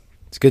fabulous.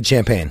 It's good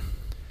champagne.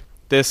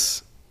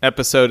 This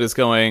episode is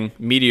going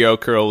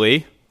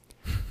mediocrely,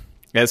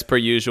 as per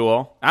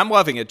usual. I'm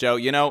loving it, Joe.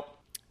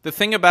 The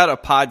thing about a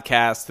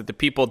podcast that the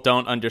people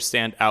don't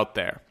understand out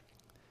there,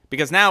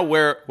 because now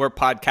we're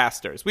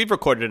podcasters. We've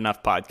recorded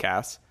enough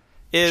podcasts.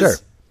 Sure.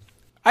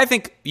 I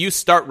think you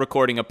start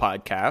recording a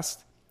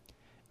podcast,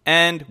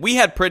 and we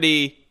had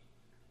pretty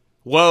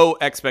low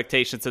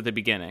expectations at the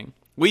beginning.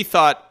 We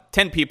thought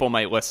 10 people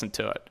might listen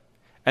to it,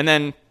 and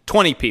then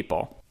 20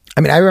 people.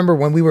 I mean, I remember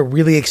when we were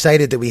really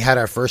excited that we had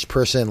our first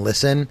person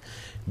listen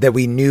that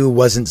we knew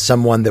wasn't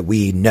someone that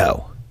we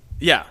know.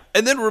 Yeah.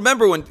 And then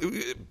remember when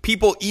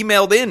people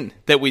emailed in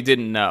that we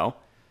didn't know,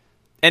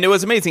 and it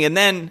was amazing. And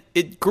then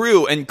it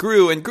grew and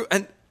grew and grew.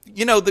 And,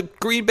 the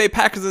Green Bay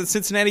Packers and the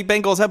Cincinnati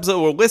Bengals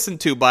episode were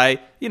listened to by,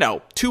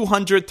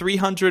 200,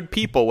 300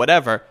 people,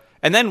 whatever.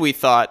 And then we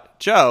thought,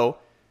 Joe,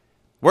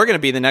 we're going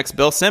to be the next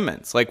Bill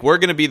Simmons. We're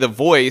going to be the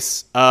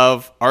voice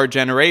of our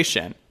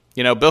generation.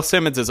 Bill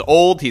Simmons is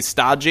old. He's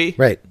stodgy.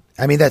 Right.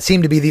 I mean, that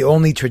seemed to be the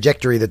only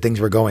trajectory that things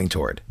were going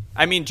toward.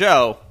 I mean,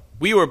 Joe,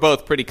 we were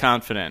both pretty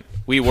confident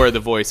we were the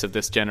voice of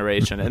this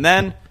generation. And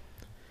then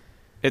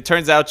it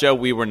turns out, Joe,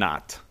 we were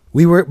not.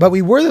 But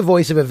we were the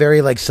voice of a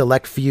very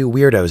select few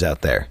weirdos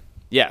out there.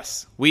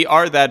 Yes, we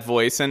are that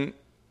voice, and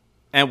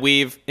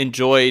we've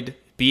enjoyed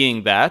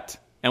being that.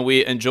 And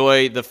we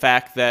enjoy the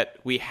fact that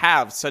we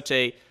have such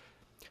a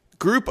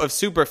group of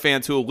super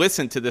fans who will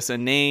listen to this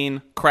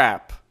inane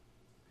crap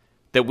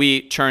that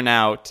we churn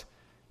out.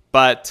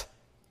 But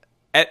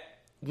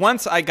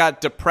once I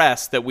got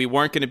depressed that we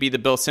weren't going to be the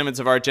Bill Simmons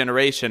of our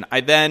generation,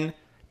 I then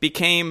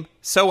became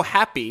so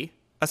happy,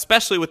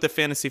 especially with the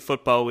Fantasy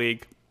Football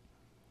League,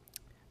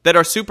 that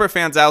our super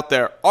fans out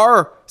there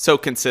are so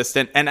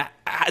consistent and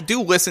I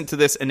do listen to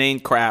this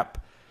inane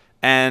crap.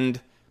 And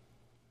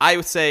I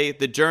would say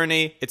the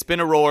journey, it's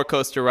been a roller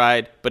coaster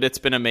ride, but it's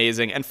been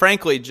amazing. And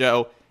frankly,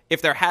 Joe,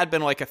 if there had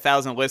been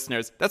 1,000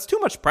 listeners, that's too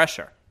much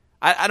pressure.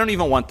 I don't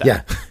even want that.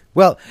 Yeah.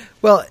 Well,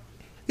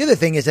 the other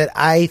thing is that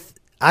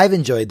I've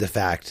enjoyed the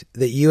fact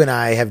that you and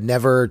I have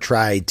never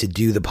tried to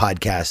do the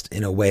podcast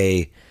in a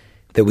way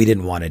that we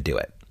didn't want to do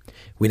it.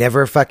 We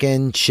never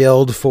fucking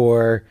chilled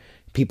for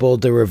people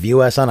to review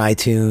us on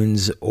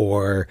iTunes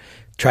or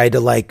tried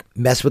to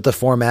mess with the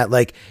format.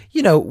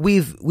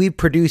 We've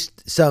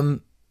produced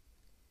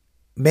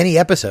many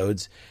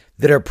episodes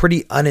that are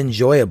pretty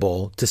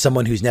unenjoyable to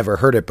someone who's never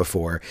heard it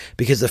before,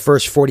 because the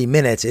first 40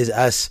 minutes is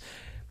us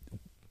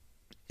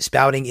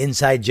spouting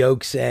inside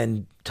jokes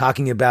and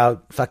talking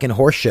about fucking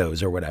horse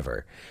shows or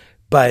whatever.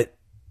 But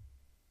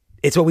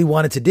it's what we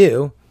wanted to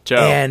do. Joe,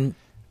 and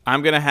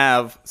I'm going to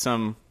have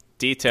some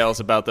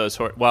details about those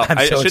horse. Well,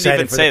 I shouldn't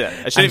even say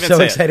that. I'm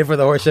so excited for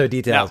the horse show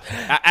details.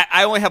 No,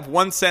 I only have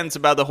one sentence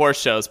about the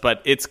horse shows,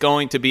 but it's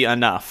going to be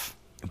enough.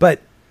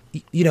 But,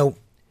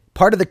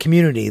 part of the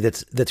community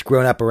that's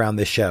grown up around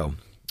this show,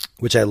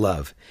 which I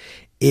love,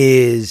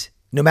 is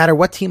no matter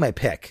what team I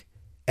pick,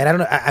 and I don't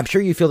know, I'm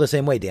sure you feel the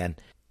same way, Dan.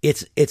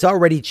 It's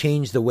already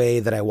changed the way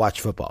that I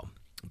watch football,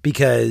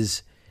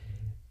 because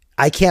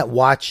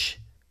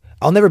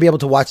I'll never be able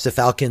to watch the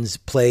Falcons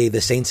play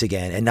the Saints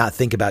again and not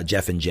think about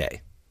Jeff and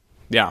Jay.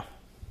 Yeah.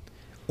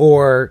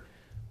 Or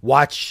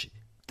watch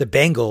the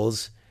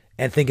Bengals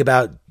and think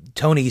about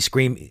Tony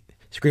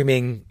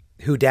screaming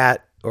who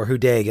dat or who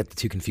day, get the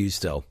two confused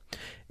still.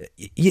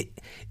 I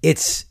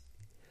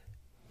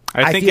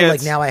think feel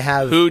like now I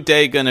have who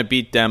day gonna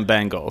beat them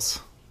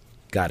Bengals.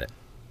 Got it.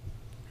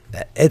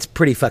 It's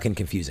pretty fucking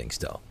confusing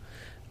still.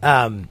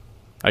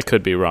 I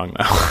could be wrong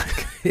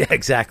though. Yeah,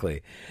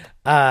 exactly.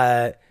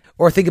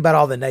 Or think about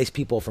all the nice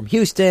people from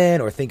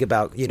Houston, or think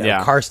about,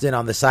 Karsten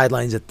on the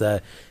sidelines at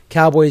the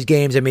Cowboys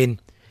games. I mean,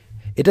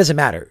 it doesn't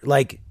matter.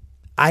 Like,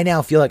 I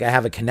now feel like I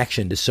have a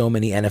connection to so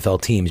many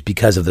NFL teams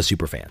because of the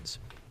superfans.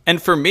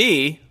 And for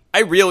me,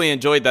 I really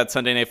enjoyed that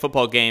Sunday Night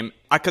Football game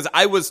because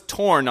I was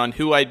torn on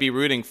who I'd be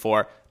rooting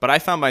for, but I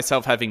found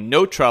myself having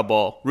no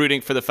trouble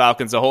rooting for the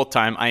Falcons the whole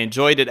time. I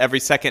enjoyed it every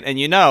second. And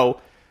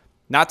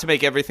not to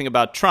make everything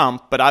about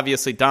Trump, but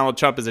obviously Donald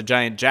Trump is a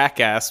giant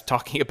jackass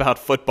talking about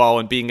football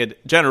and being a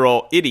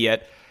general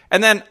idiot.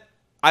 And then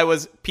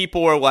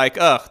people were like,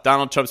 ugh,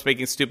 Donald Trump's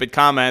making stupid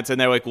comments. And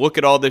they're like, look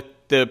at all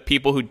the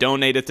people who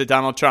donated to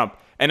Donald Trump.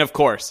 And of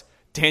course,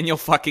 Daniel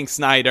fucking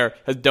Snyder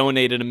has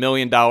donated $1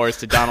 million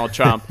to Donald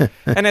Trump.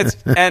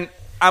 and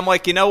I'm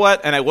like, you know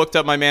what? And I looked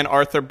up my man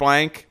Arthur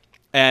Blank,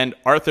 and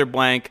Arthur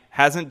Blank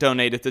hasn't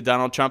donated to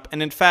Donald Trump.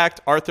 And in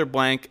fact, Arthur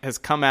Blank has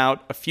come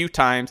out a few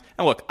times.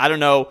 And look, I don't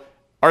know.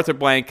 Arthur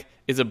Blank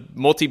is a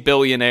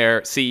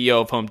multi-billionaire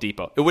CEO of Home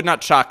Depot. It would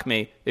not shock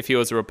me if he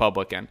was a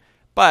Republican.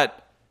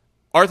 But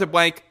Arthur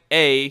Blank,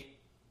 A,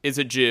 is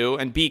a Jew,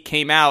 and B,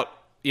 came out,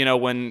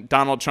 when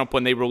Donald Trump,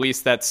 when they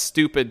released that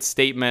stupid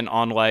statement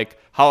on, like,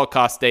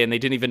 Holocaust Day, and they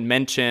didn't even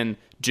mention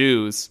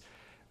Jews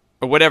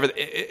or whatever.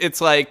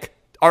 It's like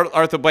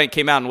Arthur Blank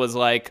came out and was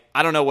like,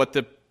 I don't know what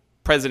the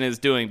president is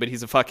doing, but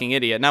he's a fucking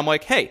idiot. And I'm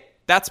like, hey,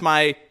 that's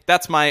my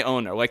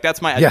owner. Like,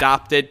 that's my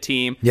adopted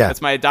team. Yeah.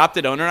 That's my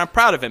adopted owner, and I'm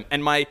proud of him.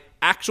 And my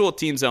actual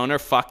team's owner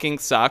fucking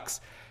sucks.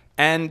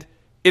 And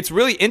it's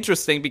really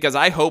interesting because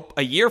I hope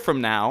a year from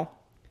now,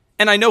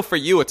 and I know for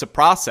you it's a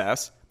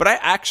process, but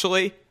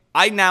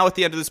I now at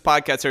the end of this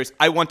podcast series,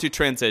 I want to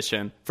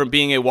transition from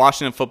being a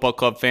Washington Football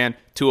Club fan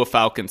to a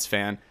Falcons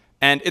fan.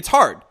 And it's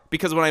hard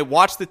because when I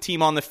watch the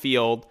team on the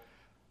field,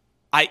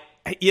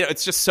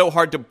 it's just so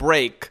hard to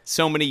break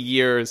so many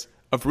years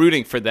of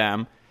rooting for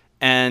them.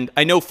 And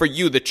I know for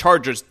you, the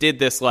Chargers did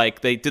this,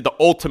 like, they did the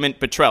ultimate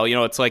betrayal.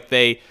 It's like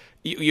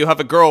you have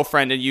a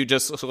girlfriend and you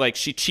just, like,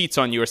 she cheats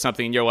on you or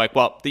something, and you're like,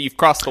 well, you've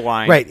crossed the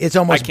line. Right. It's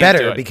almost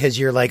better because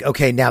you're like,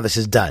 okay, now this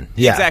is done.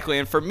 Yeah. Exactly.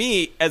 And for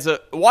me, as a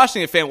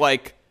Washington fan,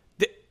 like,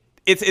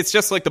 it's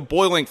just like the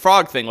boiling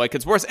frog thing. Like,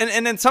 it's worse.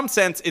 And in some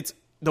sense, it's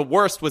the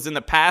worst was in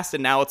the past,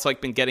 and now it's,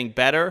 like, been getting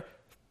better.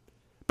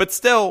 But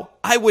still,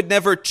 I would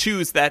never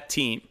choose that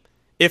team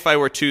if I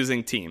were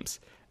choosing teams.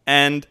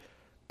 And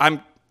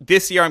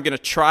this year, I'm going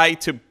to try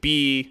to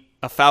be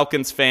a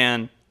Falcons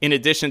fan in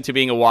addition to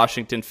being a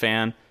Washington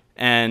fan.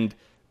 And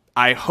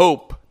I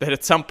hope that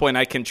at some point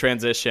I can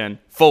transition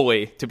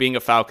fully to being a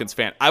Falcons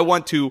fan. I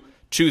want to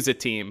choose a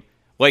team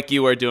like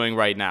you are doing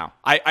right now.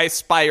 I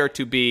aspire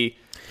to be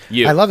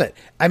you. I love it.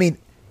 I mean,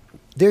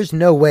 there's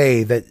no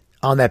way that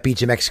on that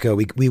beach in Mexico,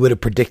 we would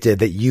have predicted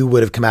that you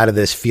would have come out of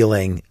this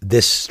feeling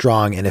this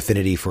strong an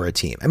affinity for a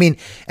team. I mean,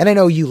 and I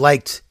know you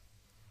liked,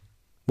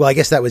 well, I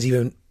guess that was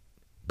even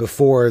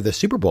before the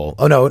Super Bowl.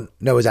 Oh, no,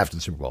 it was after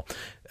the Super Bowl.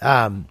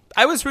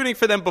 I was rooting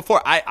for them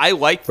before. I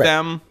liked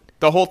them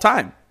the whole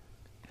time.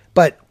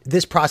 But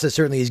this process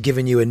certainly has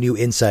given you a new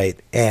insight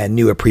and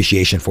new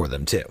appreciation for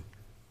them too.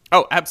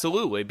 Oh,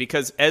 absolutely.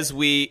 Because as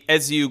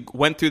you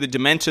went through the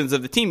dimensions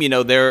of the team,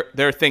 there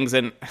are things,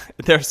 and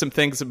there are some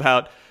things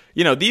about,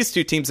 these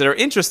two teams that are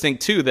interesting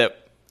too,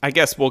 that I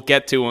guess we'll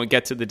get to when we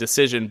get to the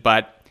decision.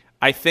 But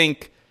I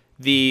think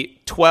the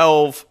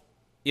 12,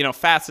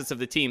 facets of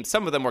the team,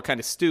 some of them were kind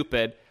of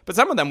stupid, but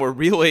some of them were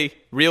really,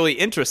 really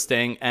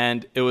interesting.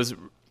 And it was,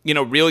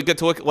 really good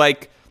to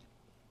look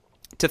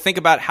to think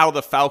about how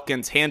the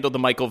Falcons handled the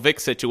Michael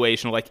Vick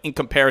situation, like in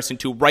comparison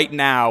to right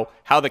now,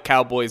 how the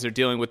Cowboys are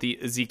dealing with the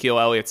Ezekiel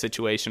Elliott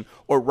situation,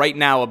 or right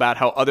now about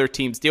how other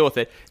teams deal with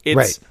it.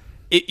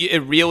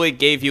 It really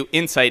gave you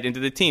insight into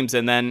the teams.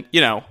 And then,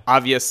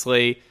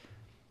 obviously,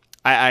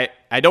 I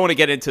don't want to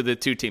get into the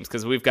two teams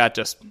because we've got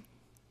just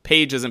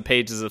pages and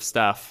pages of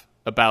stuff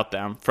about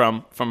them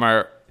from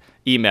our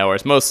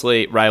emailers,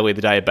 mostly Riley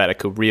the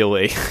diabetic, who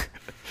really,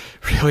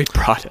 really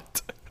brought it.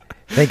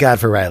 Thank God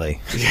for Riley.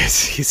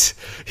 Yes,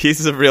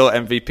 he's the real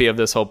MVP of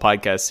this whole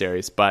podcast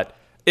series. But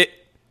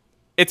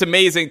it's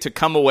amazing to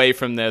come away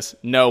from this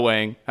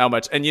knowing how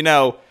much. And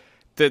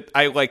that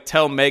I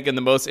tell Megan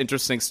the most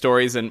interesting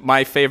stories. And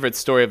my favorite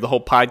story of the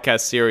whole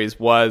podcast series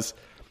was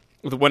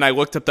when I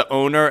looked at the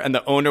owner, and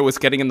the owner was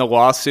getting in the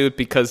lawsuit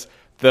because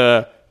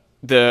the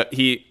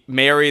he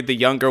married the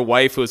younger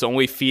wife who was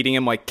only feeding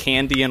him like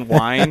candy and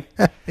wine.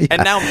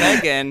 And now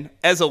Meghan,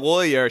 as a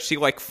lawyer, she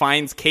like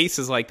finds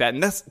cases like that.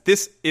 And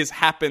this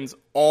happens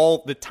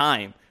all the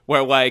time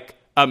where like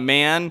a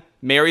man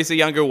marries a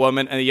younger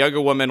woman and the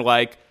younger woman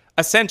like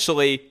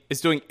essentially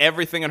is doing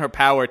everything in her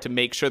power to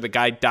make sure the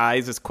guy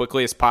dies as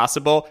quickly as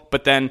possible,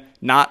 but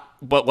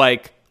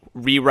like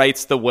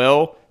rewrites the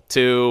will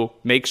to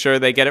make sure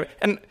they get it.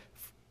 And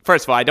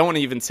first of all, I don't want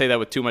to even say that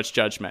with too much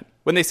judgment.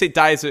 When they say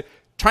dies,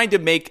 trying to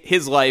make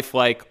his life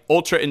like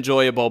ultra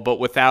enjoyable, but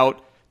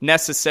without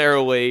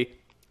necessarily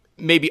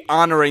maybe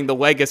honoring the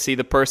legacy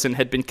the person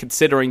had been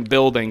considering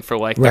building for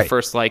like the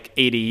first like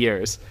 80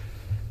 years.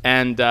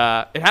 And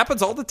it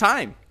happens all the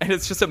time. And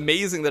it's just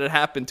amazing that it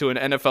happened to an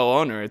NFL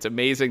owner. It's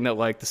amazing that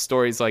like the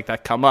stories like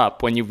that come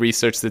up when you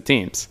research the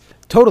teams.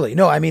 Totally.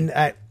 No, I mean,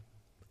 I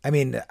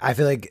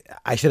feel like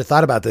I should have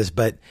thought about this,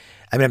 but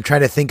I mean, I'm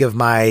trying to think of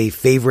my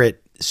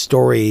favorite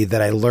story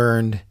that I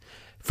learned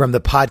from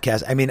the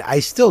podcast. I mean,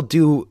 I still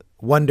do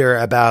wonder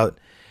about,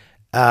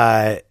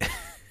 I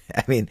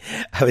mean,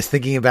 I was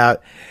thinking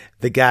about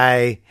the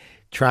guy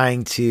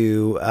trying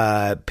to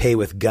pay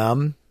with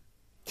gum.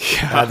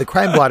 Yeah. The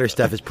crime blotter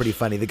stuff is pretty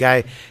funny. The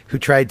guy who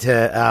tried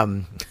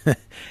to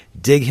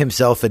dig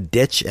himself a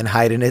ditch and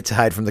hide in it to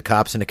hide from the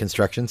cops in a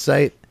construction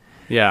site.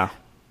 Yeah.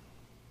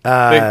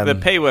 The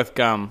pay with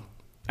gum.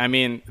 I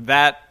mean,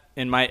 that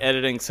in my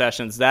editing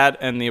sessions, that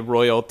and the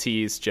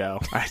royalties, Joe.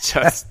 I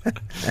just...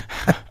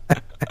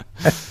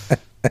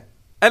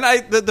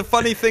 And the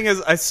funny thing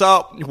is, I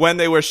saw when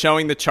they were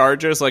showing the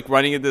Chargers like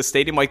running into the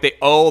stadium, like they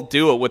all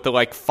do it with the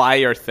like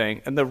fire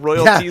thing, and the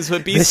royalties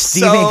would be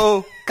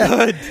so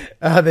good.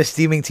 The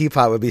steaming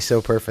teapot would be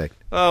so perfect.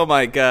 Oh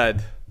my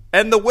god!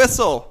 And the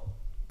whistle.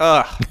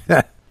 Ugh.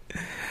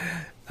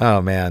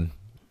 Oh man,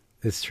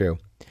 it's true.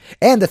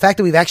 And the fact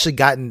that we've actually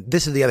gotten,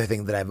 this is the other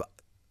thing that I've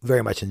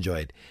very much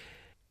enjoyed.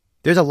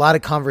 There's a lot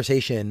of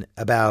conversation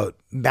about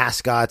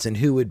mascots and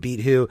who would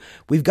beat who.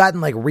 We've gotten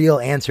like real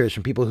answers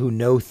from people who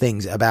know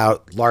things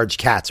about large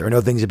cats or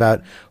know things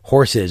about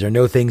horses or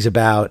know things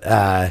about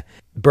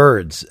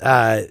birds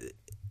that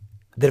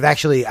have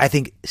actually, I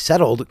think,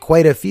 settled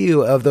quite a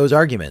few of those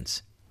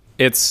arguments.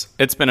 It's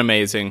been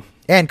amazing.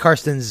 And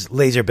Karsten's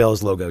Laser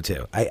Bills logo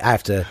too. I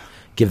have to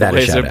give that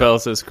a shout out. Laser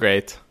Bills is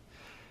great.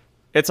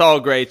 It's all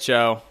great,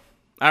 Joe.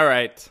 All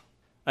right.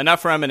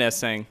 Enough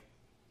reminiscing.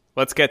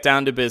 Let's get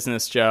down to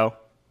business, Joe.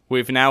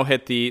 We've now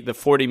hit the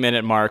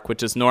 40-minute mark,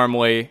 which is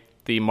normally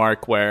the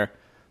mark where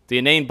the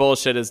inane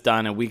bullshit is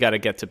done and we got to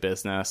get to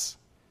business.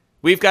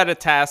 We've got a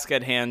task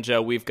at hand,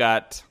 Joe. We've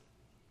got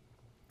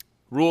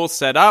rules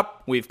set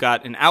up. We've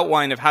got an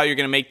outline of how you're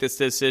going to make this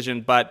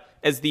decision. But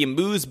as the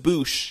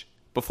amuse-bouche,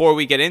 before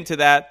we get into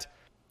that,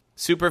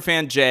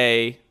 Superfan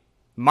Jay,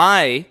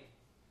 my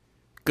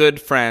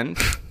good friend,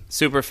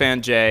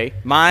 Superfan Jay,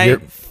 my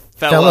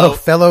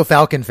fellow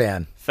Falcon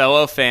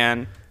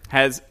fan,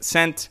 has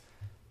sent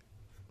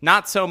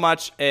not so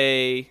much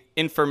a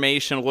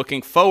information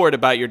looking forward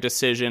about your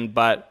decision,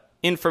 but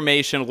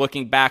information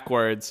looking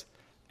backwards.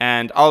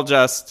 And I'll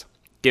just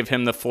give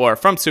him the floor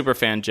from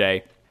Superfan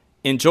Jay.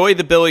 Enjoy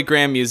the Billy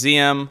Graham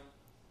Museum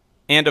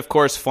and, of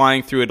course,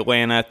 flying through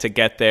Atlanta to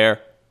get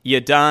there. You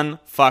done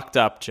fucked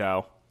up,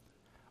 Joe.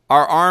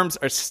 Our arms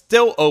are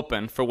still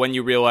open for when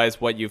you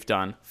realize what you've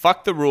done.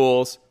 Fuck the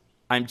rules.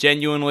 I'm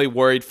genuinely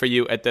worried for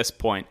you at this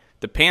point.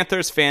 The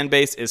Panthers fan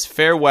base is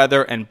fair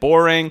weather and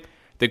boring.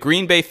 The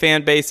Green Bay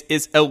fan base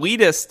is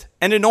elitist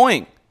and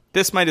annoying.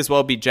 This might as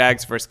well be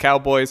Jags versus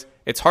Cowboys.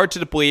 It's hard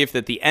to believe that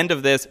at the end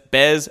of this,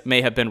 Bez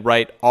may have been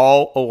right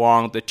all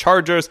along. The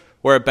Chargers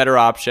were a better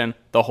option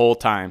the whole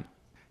time.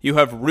 You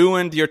have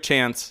ruined your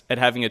chance at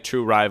having a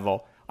true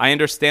rival. I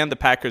understand the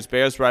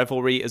Packers-Bears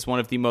rivalry is one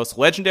of the most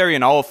legendary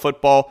in all of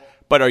football,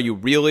 but are you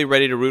really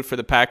ready to root for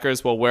the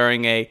Packers while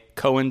wearing a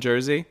Cohen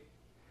jersey?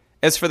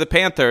 As for the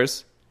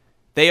Panthers,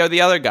 they are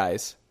the other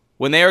guys.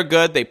 When they are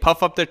good, they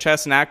puff up their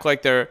chests and act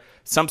like they're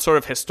some sort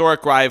of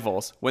historic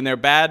rivals. When they're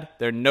bad,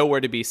 they're nowhere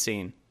to be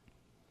seen.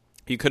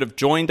 You could have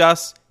joined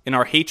us in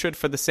our hatred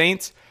for the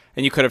Saints,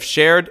 and you could have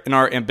shared in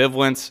our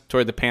ambivalence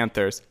toward the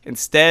Panthers.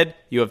 Instead,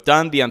 you have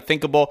done the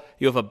unthinkable.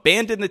 You have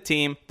abandoned the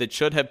team that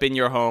should have been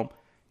your home,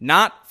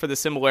 not for the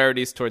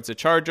similarities towards the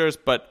Chargers,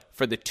 but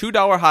for the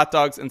 $2 hot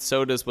dogs and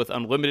sodas with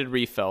unlimited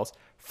refills,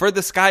 for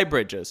the sky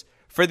bridges,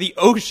 for the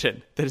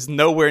ocean that is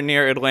nowhere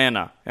near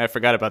Atlanta. I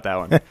forgot about that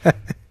one.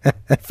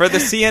 For the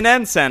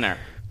CNN Center,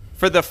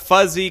 for the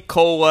fuzzy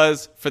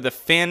colas, for the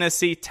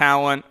fantasy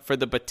talent, for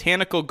the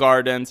botanical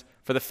gardens,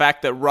 for the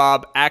fact that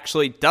Rob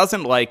actually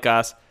doesn't like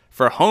us,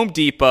 for Home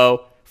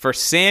Depot, for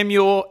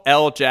Samuel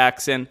L.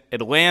 Jackson.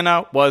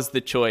 Atlanta was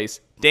the choice.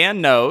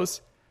 Dan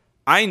knows.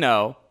 I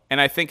know.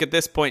 And I think at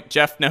this point,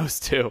 Jeff knows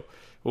too.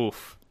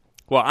 Oof.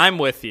 Well, I'm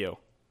with you,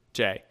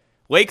 Jay.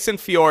 Lakes and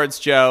fjords,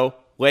 Joe.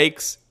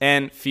 Lakes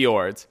and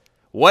fjords.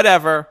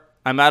 Whatever.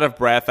 I'm out of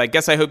breath. I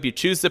guess I hope you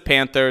choose the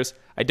Panthers.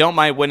 I don't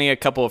mind winning a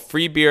couple of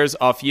free beers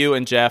off you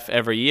and Jeff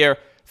every year.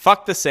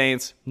 Fuck the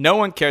Saints. No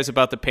one cares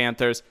about the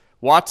Panthers.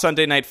 watch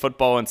Sunday Night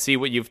Football and see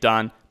what you've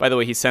done. By the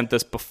way, he sent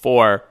this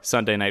before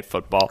Sunday Night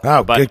Football.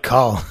 Oh, but good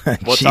call.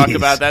 We'll talk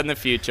about that in the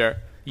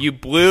future. You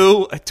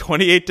blew a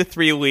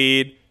 28-3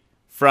 lead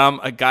from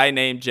a guy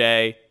named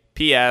Jay.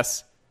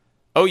 P.S.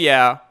 Oh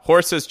yeah,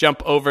 horses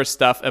jump over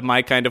stuff at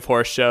my kind of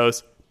horse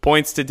shows.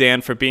 Points to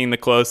Dan for being the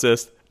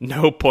closest.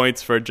 No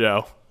points for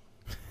Joe.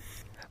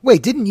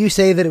 Wait, didn't you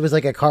say that it was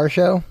like a car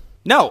show?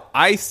 No,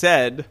 I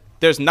said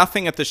there's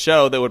nothing at the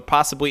show that would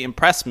possibly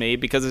impress me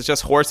because it's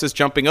just horses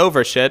jumping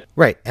over shit.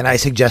 Right, and I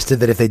suggested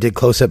that if they did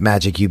close-up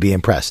magic, you'd be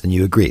impressed, and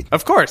you agreed.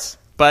 Of course,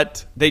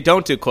 but they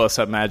don't do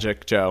close-up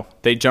magic, Joe.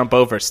 They jump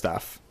over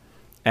stuff.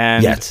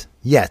 And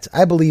Yet.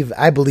 I believe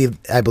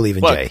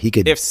in look, Jay. He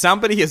could. If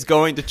somebody is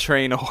going to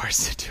train a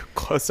horse to do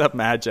close-up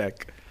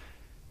magic,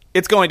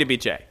 it's going to be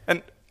Jay.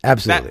 And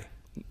Absolutely.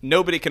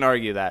 Nobody can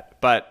argue that.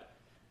 But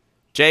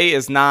Jay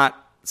is not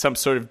some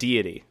sort of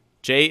deity.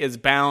 Jay is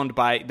bound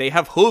by... They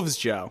have hooves,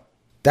 Joe.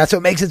 That's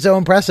what makes it so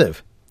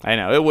impressive. I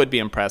know. It would be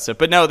impressive.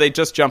 But no, they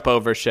just jump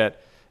over shit.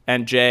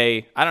 And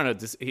Jay, I don't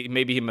know,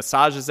 maybe he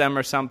massages them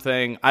or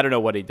something. I don't know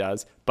what he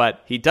does.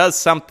 But he does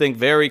something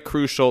very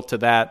crucial to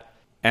that.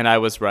 And I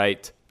was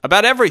right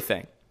about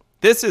everything.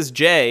 This is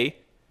Jay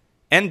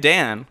and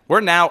Dan.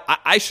 We're now...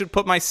 I should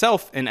put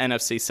myself in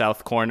NFC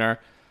South corner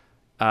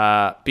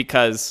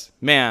because,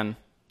 man,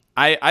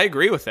 I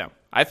agree with him.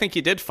 I think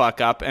he did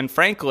fuck up. And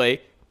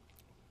frankly,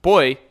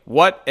 boy,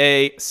 what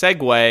a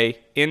segue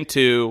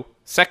into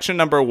section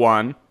number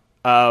 1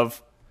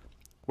 of...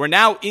 We're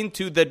now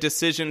into the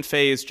decision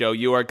phase, Joe.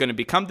 You are going to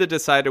become the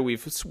decider.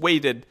 We've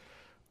waited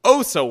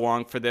oh so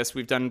long for this.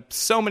 We've done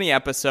so many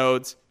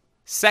episodes.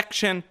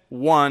 Section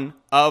 1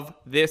 of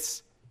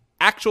this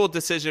actual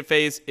decision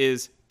phase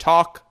is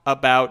talk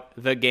about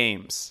the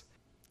games.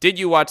 Did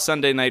you watch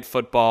Sunday Night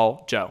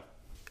Football, Joe?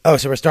 Oh,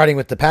 so we're starting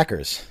with the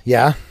Packers.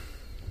 Yeah.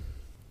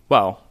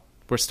 Well,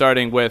 we're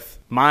starting with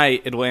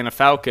my Atlanta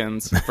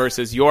Falcons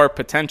versus your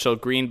potential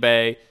Green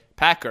Bay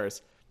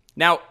Packers.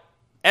 Now,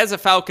 as a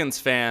Falcons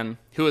fan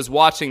who is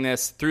watching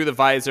this through the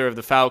visor of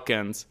the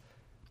Falcons,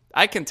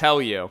 I can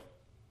tell you,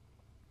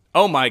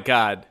 oh my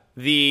God,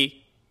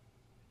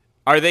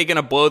 are they going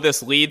to blow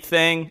this lead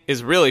thing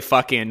is really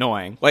fucking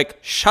annoying. Like,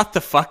 shut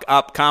the fuck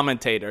up,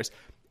 commentators.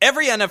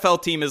 Every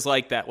NFL team is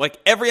like that. Like,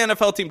 every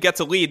NFL team gets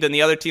a lead, then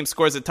the other team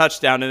scores a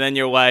touchdown, and then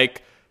you're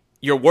like,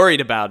 you're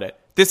worried about it.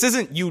 This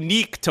isn't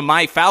unique to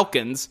my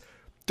Falcons.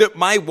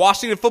 My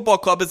Washington Football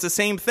Club is the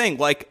same thing.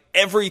 Like,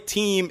 every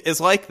team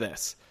is like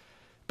this.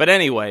 But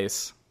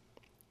anyways,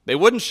 they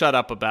wouldn't shut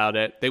up about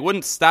it. They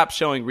wouldn't stop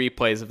showing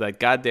replays of that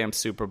goddamn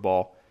Super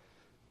Bowl.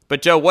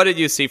 But, Joe, what did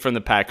you see from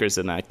the Packers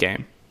in that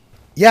game?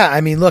 Yeah,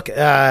 I mean, look,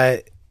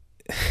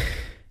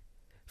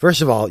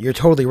 first of all, you're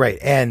totally right.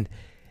 And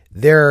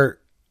there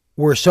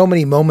were so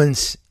many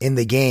moments in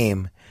the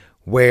game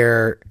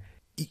where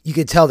you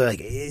could tell they're like,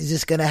 is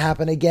this going to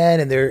happen again?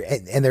 And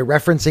they're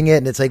referencing it.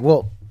 And it's like,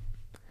 well,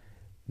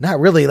 not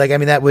really. Like, I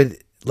mean, that would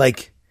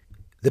like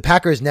the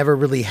Packers never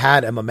really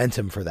had a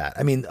momentum for that.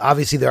 I mean,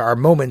 obviously there are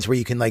moments where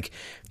you can like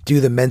do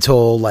the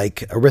mental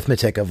like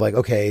arithmetic of like,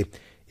 okay,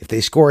 if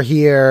they score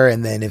here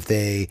and then if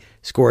they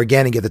score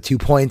again and get the 2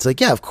 points, like,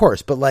 yeah, of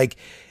course. But like,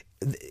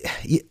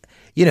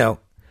 you know,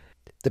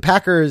 the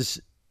Packers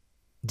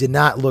did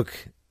not look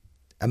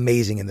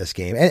amazing in this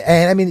game.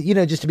 And I mean, you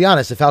know, just to be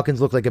honest, the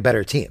Falcons looked like a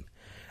better team.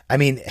 I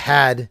mean,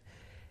 had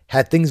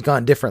things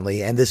gone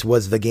differently and this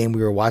was the game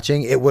we were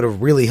watching, it would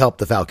have really helped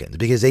the Falcons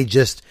because they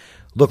just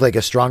looked like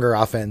a stronger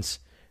offense,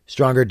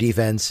 stronger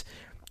defense.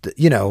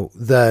 You know,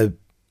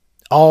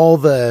 all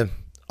the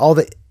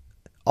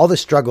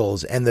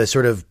struggles and the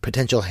sort of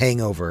potential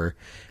hangover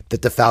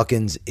that the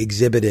Falcons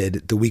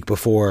exhibited the week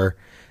before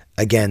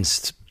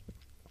against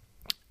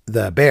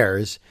the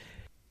Bears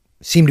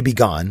seemed to be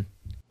gone.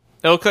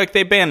 It looked like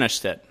they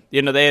banished it.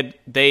 You know,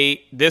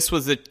 this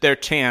was their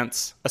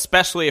chance,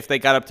 especially if they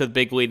got up to the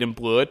big lead and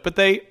blew it, but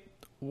they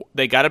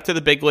got up to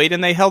the big lead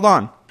and they held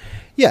on.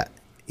 Yeah.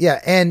 Yeah.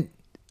 And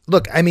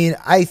look, I mean,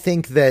 I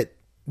think that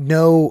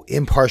no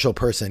impartial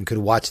person could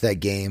watch that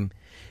game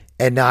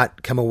and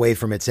not come away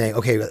from it saying,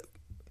 okay,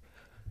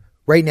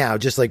 right now,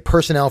 just like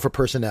personnel for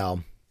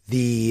personnel,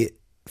 the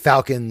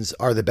Falcons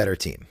are the better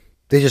team.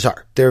 They just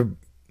are. They're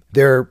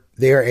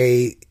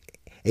a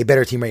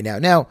better team right now.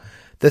 Now,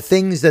 the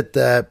things that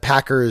the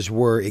Packers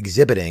were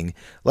exhibiting,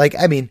 like,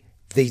 I mean,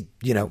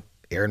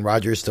 Aaron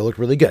Rodgers still looked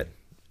really good.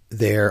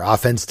 Their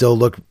offense still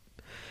looked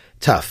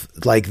tough.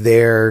 Like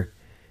their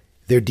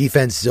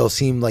defense still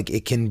seemed like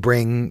it can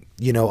bring,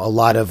 a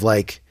lot of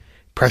like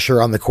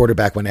pressure on the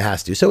quarterback when it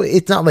has to. So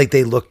it's not like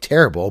they look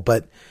terrible,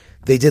 but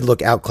they did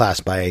look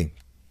outclassed by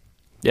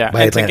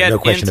Atlanta, to get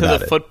into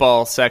the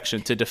football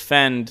section to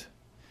defend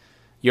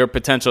your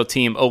potential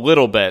team a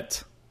little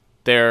bit,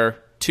 their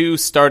 2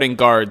 starting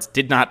guards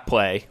did not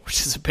play,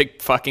 which is a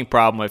big fucking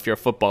problem if you're a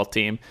football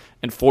team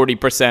and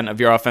 40% of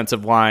your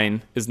offensive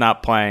line is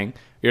not playing,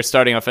 your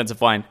starting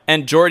offensive line.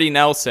 And Jordy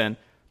Nelson,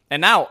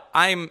 and now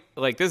I'm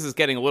like, this is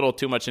getting a little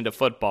too much into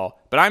football,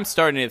 but I'm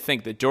starting to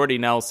think that Jordy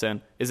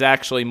Nelson is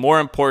actually more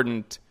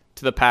important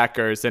to the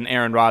Packers than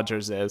Aaron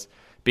Rodgers is,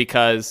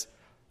 because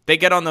they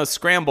get on those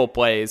scramble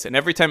plays, and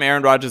every time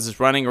Aaron Rodgers is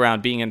running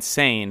around being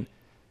insane,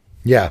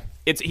 Yeah.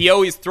 he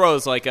always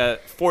throws like a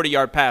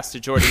 40-yard pass to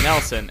Jordy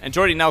Nelson, and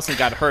Jordy Nelson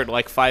got hurt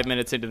like 5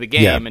 minutes into the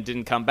game and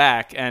didn't come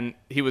back, and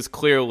he was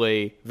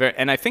clearly very.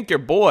 And I think your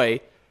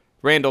boy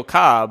Randall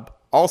Cobb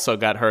also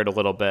got hurt a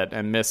little bit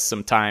and missed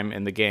some time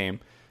in the game.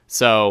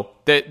 So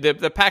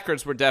the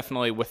Packers were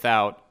definitely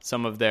without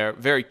some of their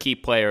very key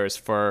players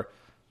for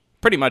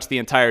pretty much the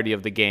entirety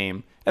of the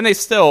game, and they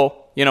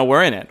still,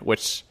 were in it,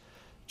 which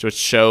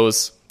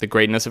shows the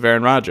greatness of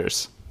Aaron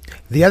Rodgers.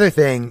 The other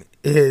thing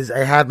is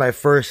I had my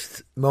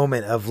first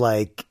moment of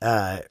like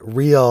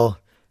real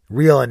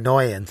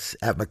annoyance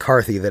at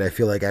McCarthy that I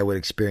feel like I would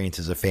experience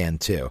as a fan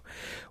too,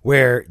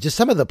 where just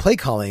some of the play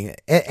calling,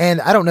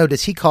 and I don't know,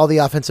 does he call the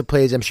offensive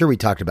plays? I'm sure we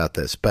talked about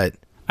this, but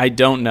I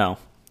don't know.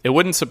 It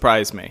wouldn't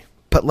surprise me.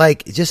 But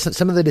like just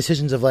some of the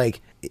decisions of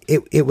like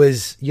it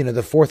was,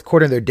 the fourth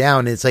quarter they're down,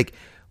 and it's like,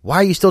 why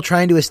are you still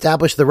trying to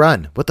establish the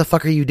run? What the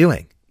fuck are you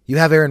doing? You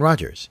have Aaron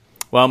Rodgers.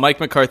 Well, Mike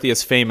McCarthy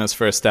is famous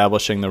for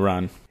establishing the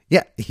run.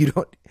 Yeah, you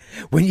don't.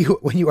 When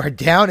you are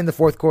down in the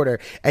fourth quarter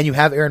and you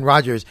have Aaron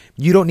Rodgers,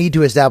 you don't need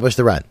to establish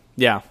the run.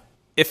 Yeah.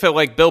 If it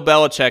like Bill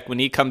Belichick, when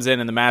he comes in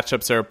and the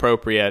matchups are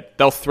appropriate,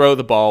 they'll throw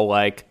the ball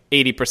like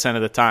 80%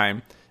 of the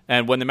time.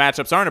 And when the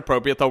matchups aren't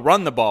appropriate, they'll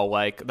run the ball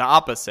like the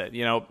opposite,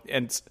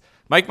 And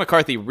Mike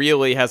McCarthy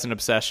really has an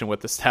obsession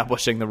with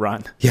establishing the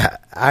run. Yeah,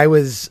 I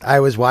was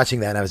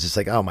watching that and I was just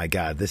like, oh my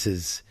God,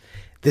 this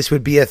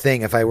would be a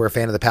thing if I were a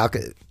fan of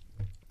the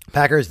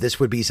Packers. This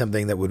would be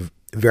something that would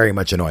very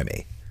much annoy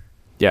me.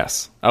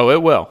 Yes. Oh,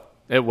 it will.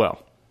 It will.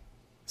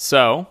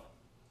 So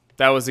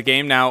that was the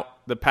game. Now,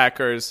 the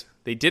Packers,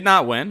 they did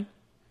not win.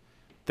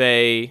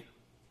 They,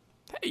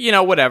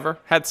 whatever,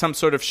 had some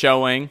sort of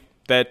showing,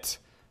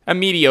 a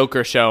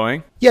mediocre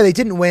showing. Yeah, they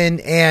didn't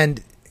win.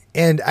 And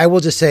I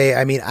will just say,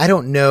 I mean, I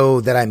don't know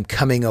that I'm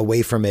coming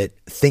away from it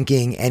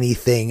thinking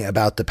anything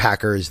about the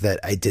Packers that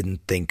I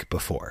didn't think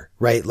before,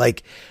 right?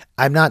 Like,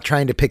 I'm not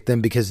trying to pick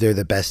them because they're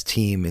the best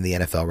team in the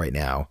NFL right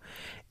now.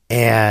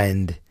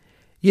 And,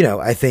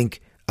 I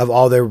think of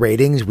all their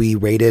ratings, we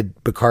rated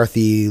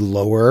McCarthy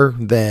lower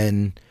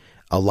than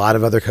a lot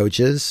of other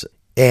coaches.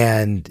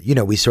 And,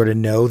 we sort of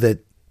know that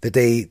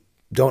they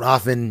don't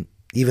often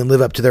even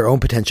live up to their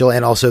own potential,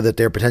 and also that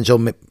their potential,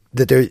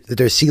 that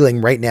their ceiling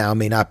right now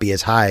may not be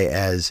as high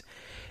as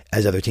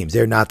other teams.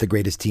 They're not the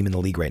greatest team in the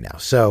league right now.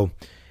 So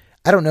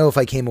I don't know if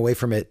I came away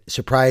from it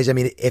surprised. I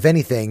mean, if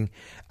anything,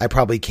 I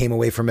probably came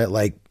away from it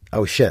like,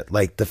 oh shit,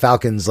 like the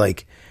Falcons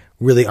like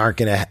really aren't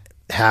going to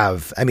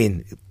have, I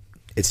mean,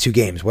 it's 2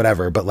 games,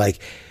 whatever, but like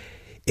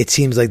it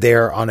seems like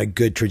they're on a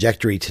good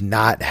trajectory to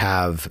not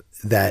have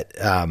that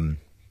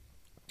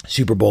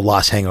Super Bowl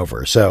loss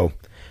hangover. So,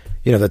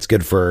 that's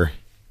good for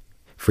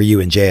you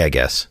and Jay, I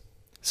guess.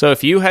 So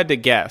if you had to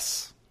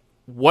guess,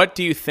 what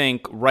do you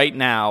think right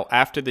now,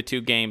 after the 2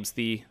 games,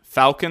 the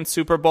Falcons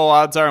Super Bowl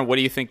odds are, and what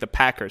do you think the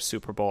Packers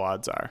Super Bowl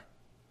odds are?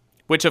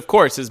 Which, of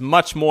course, is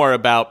much more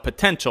about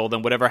potential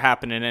than whatever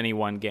happened in any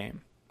one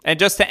game. And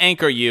just to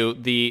anchor you,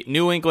 the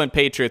New England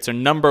Patriots are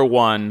number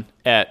 1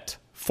 at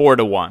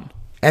 4-1.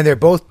 And they're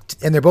both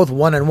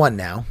 1-1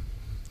 now.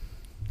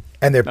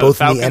 And they're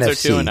both in the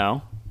NFC. Falcons are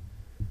 2-0.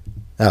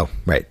 Oh,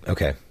 right.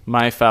 Okay.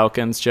 My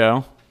Falcons,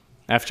 Joe.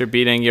 After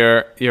beating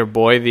your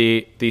boy,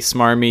 the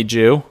smarmy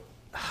Jew.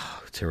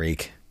 Oh,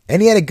 Tariq.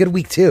 And he had a good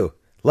week, too.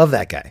 Love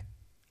that guy.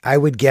 I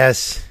would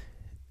guess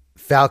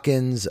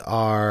Falcons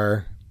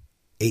are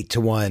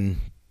 8-1.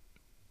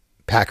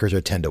 Packers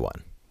are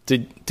 10-1.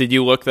 Did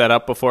you look that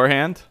up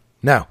beforehand?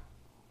 No.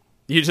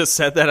 You just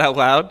said that out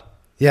loud?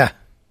 Yeah.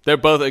 They're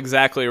both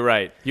exactly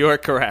right. You are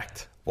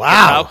correct. Wow.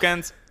 The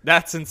Falcons,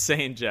 that's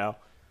insane, Joe.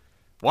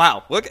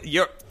 Wow. Look,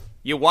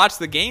 you watch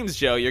the games,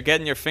 Joe. You're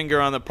getting your finger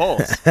on the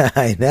pulse.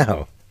 I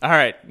know. All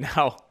right.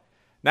 Now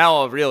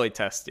I'll really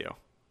test you.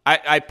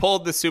 I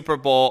pulled the Super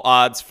Bowl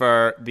odds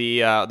for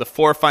the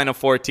 4 Final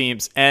Four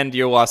teams and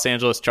your Los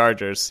Angeles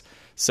Chargers.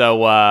 So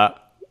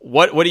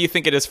what do you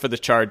think it is for the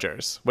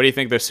Chargers? What do you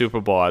think their Super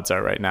Bowl odds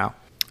are right now?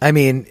 I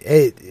mean,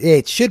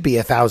 it should be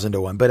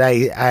 1,000-1, but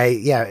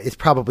yeah, it's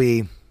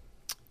probably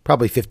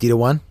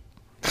 50-1.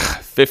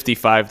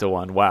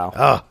 55-1. Wow.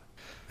 Oh,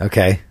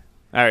 okay.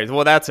 All right.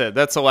 Well, that's it.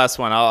 That's the last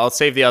one. I'll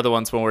save the other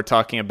ones when we're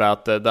talking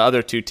about the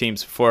other 2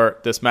 teams for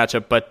this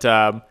matchup. But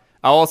I'll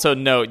also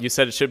note, you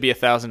said it should be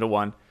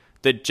 1,000-1.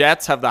 The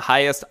Jets have the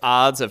highest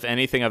odds of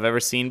anything I've ever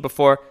seen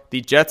before.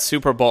 The Jets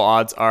Super Bowl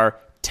odds are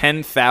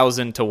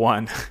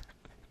 10,000-1.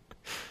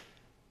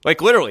 Like,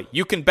 literally,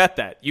 you can bet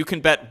that. You can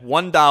bet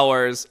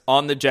 $1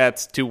 on the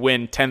Jets to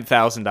win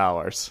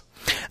 $10,000.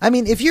 I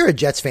mean, if you're a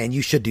Jets fan,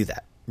 you should do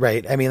that,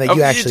 right? I mean, like,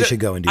 you actually should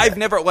go and do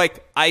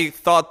that. I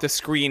thought the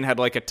screen had,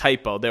 like, a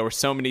typo. There were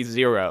so many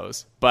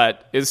zeros,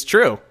 but it's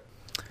true.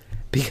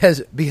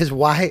 Because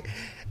why?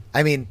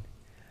 I mean,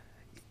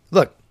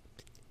 look,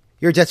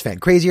 you're a Jets fan.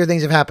 Crazier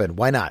things have happened.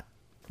 Why not?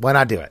 Why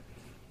not do it?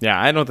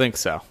 Yeah, I don't think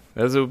so.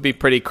 Those would be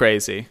pretty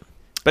crazy.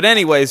 But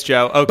anyways,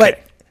 Joe, okay.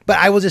 But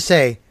I will just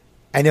say,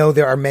 I know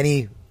there are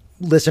many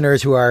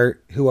listeners who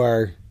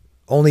are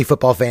only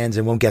football fans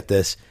and won't get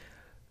this.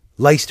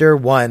 Leicester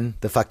won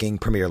the fucking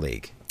Premier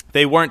League.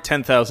 They weren't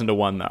 10,000 to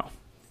 1 though.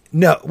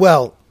 No,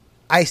 well,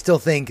 I still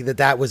think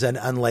that was an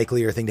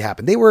unlikelier thing to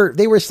happen. They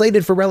were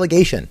slated for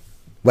relegation.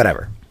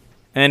 Whatever.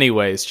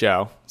 Anyways,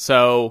 Joe.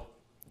 So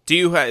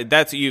you've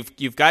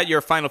got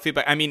your final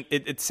feedback. I mean,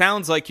 it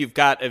sounds like you've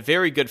got a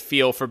very good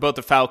feel for both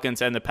the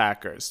Falcons and the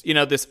Packers.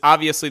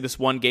 This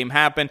one game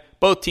happened.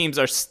 Both teams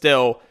are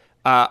still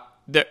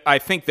I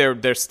think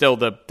they're still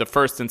the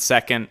first and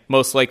second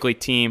most likely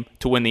team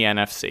to win the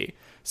NFC.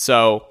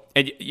 So,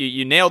 and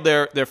you nailed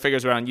their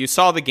figures around. You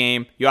saw the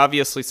game. You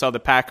obviously saw the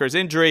Packers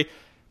injury.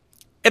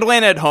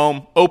 Atlanta at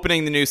home,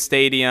 opening the new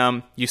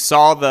stadium. You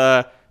saw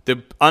the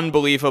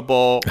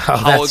unbelievable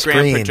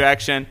hologram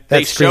projection.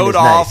 They showed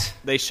off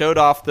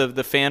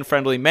the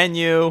fan-friendly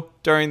menu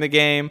during the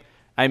game.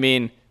 I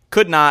mean,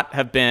 could not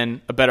have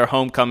been a better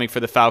homecoming for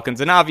the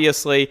Falcons. And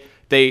obviously,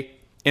 they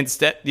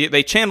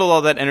channeled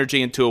all that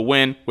energy into a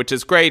win, which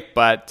is great,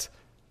 but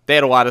they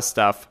had a lot of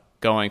stuff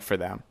going for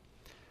them.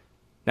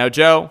 Now,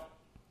 Joe,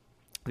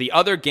 the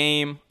other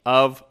game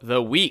of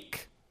the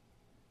week,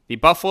 the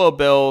Buffalo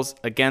Bills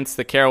against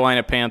the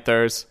Carolina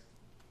Panthers.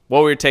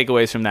 What were your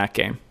takeaways from that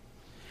game?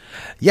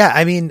 Yeah,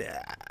 I mean,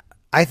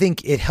 I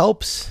think it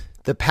helps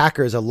the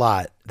Packers a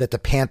lot that the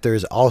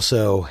Panthers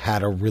also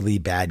had a really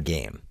bad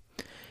game.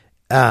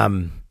 I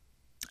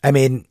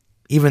mean,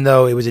 even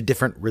though it was a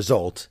different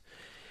result,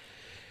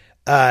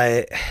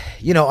 on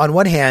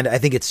one hand, I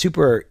think it's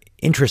super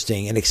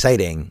interesting and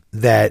exciting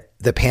that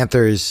the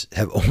Panthers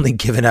have only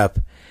given up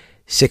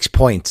 6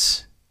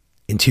 points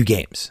in 2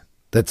 games.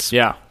 That's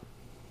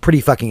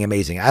pretty fucking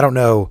amazing. I don't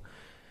know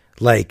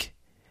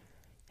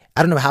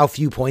how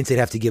few points they'd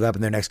have to give up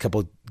in their next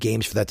couple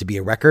games for that to be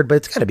a record, but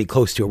it's got to be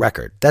close to a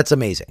record. That's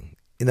amazing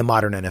in the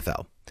modern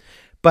NFL.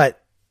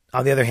 But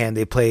on the other hand,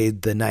 they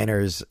played the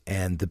Niners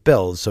and the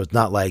Bills, so it's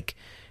not like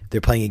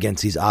they're playing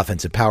against these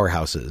offensive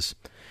powerhouses.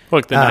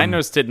 Look, the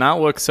Niners did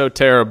not look so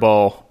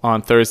terrible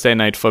on Thursday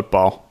Night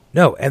Football.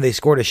 No, and they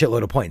scored a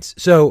shitload of points.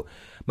 So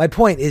my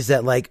point is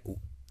that,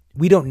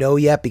 we don't know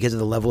yet because of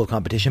the level of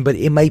competition, but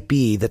it might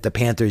be that the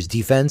Panthers'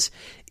 defense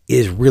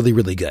is really,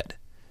 really good.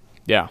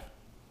 Yeah.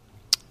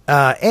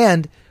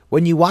 And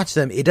when you watch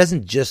them, it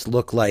doesn't just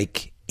look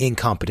like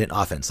incompetent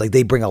offense.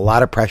 They bring a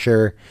lot of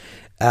pressure.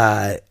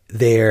 They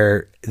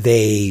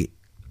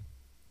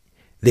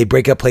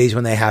break up plays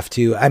when they have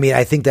to. I mean,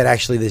 I think that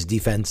actually this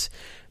defense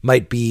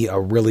might be a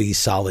really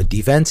solid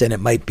defense, and it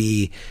might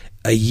be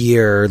a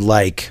year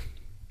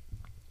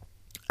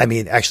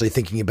actually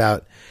thinking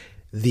about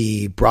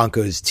the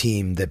Broncos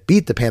team that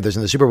beat the Panthers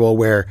in the Super Bowl,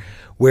 where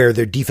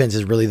their defense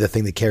is really the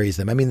thing that carries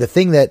them. I mean, the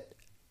thing that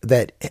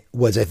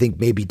was, I think,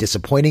 maybe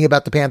disappointing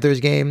about the Panthers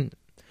game,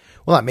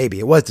 well, not maybe,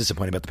 it was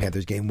disappointing about the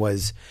Panthers game,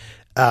 was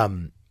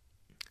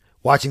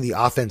watching the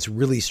offense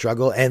really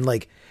struggle, and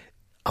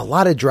a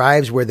lot of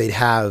drives where they'd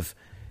have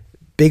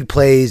big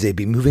plays, they'd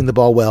be moving the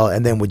ball well,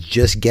 and then would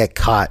just get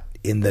caught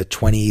in the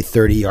 20,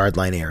 30-yard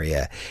line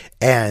area.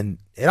 And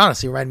it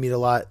honestly reminded me a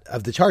lot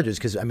of the Chargers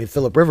because, I mean,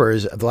 Phillip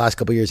Rivers the last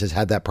couple of years has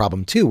had that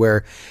problem too,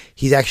 where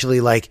he's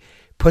actually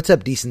puts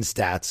up decent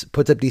stats,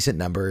 puts up decent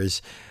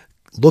numbers,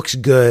 looks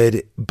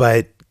good,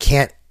 but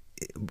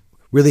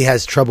really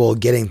has trouble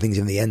getting things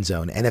in the end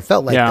zone. And it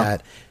felt like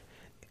that.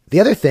 The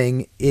other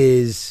thing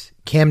is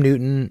Cam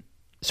Newton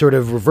sort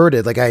of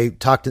reverted. I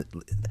talked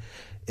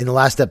in the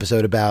last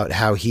episode about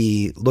how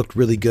he looked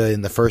really good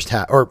in the first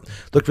half, or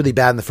looked really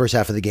bad in the first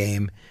half of the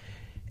game,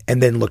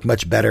 and then looked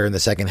much better in the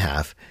second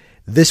half.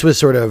 This was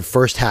sort of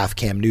first half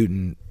Cam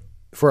Newton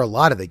for a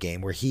lot of the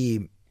game, where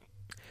he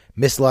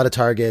missed a lot of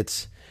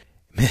targets,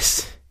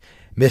 missed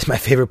my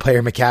favorite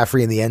player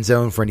McCaffrey in the end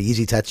zone for an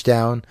easy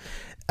touchdown.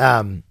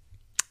 And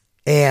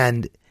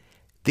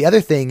the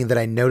other thing that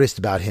I noticed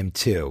about him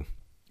too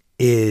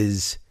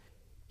is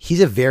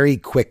he's a very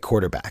quick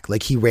quarterback.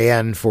 He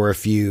ran for a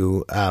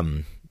few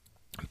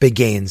big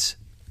gains,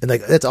 and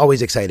that's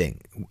always exciting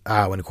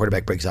when a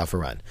quarterback breaks off a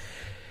run.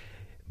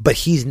 But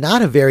he's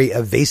not a very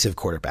evasive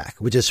quarterback,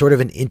 which is sort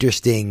of an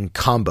interesting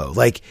combo.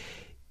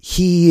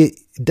 He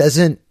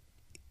doesn't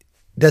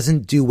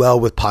do well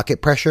with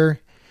pocket pressure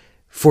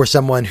for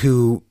someone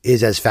who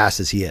is as fast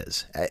as he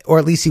is, or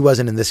at least he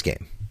wasn't in this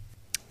game.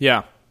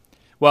 Yeah.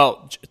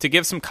 Well, to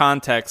give some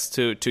context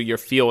to your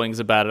feelings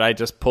about it, I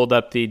just pulled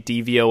up the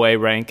DVOA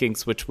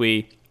rankings, which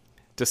we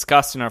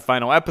discussed in our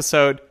final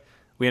episode.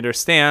 We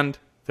understand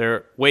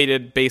they're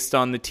weighted based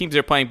on the teams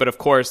they're playing, but of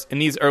course, in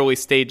these early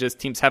stages,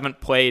 teams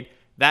haven't played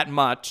that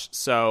much,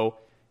 so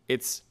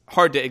it's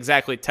hard to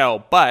exactly tell.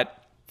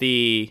 But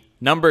the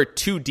number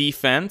 2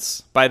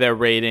 defense by their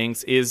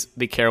ratings is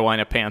the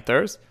Carolina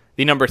Panthers.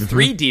 The number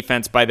 3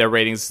 defense by their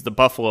ratings is the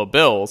Buffalo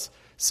Bills.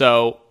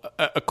 So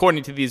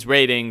according to these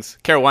ratings,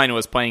 Carolina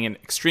was playing an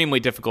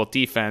extremely difficult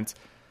defense.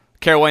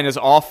 Carolina's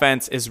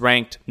offense is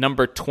ranked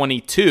number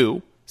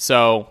 22,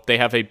 so they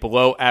have a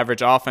below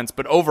average offense.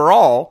 But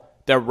overall,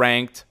 they're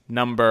ranked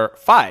number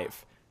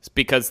 5. It's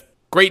because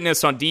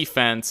greatness on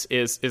defense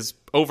is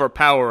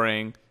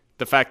overpowering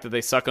the fact that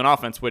they suck on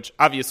offense, which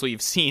obviously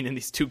you've seen in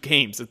these 2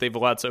 games that they've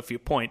allowed so few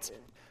points.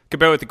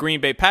 Compared with the Green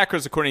Bay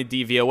Packers, according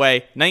to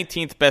DVOA,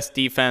 19th best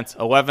defense,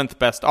 11th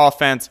best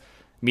offense,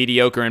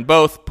 mediocre in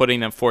both, putting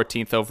them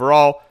 14th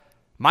overall.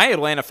 My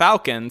Atlanta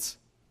Falcons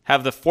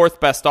have the 4th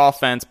best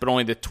offense, but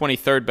only the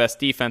 23rd best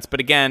defense. But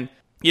again,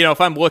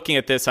 if I'm looking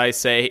at this, I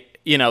say,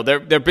 there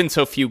have been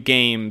so few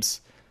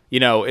games,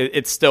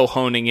 it's still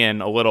honing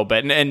in a little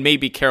bit. And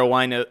maybe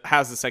Carolina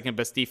has the 2nd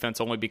best defense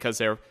only because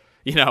they're,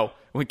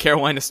 when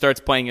Carolina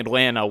starts playing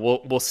Atlanta,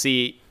 we'll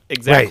see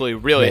exactly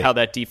how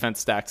that defense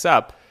stacks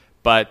up.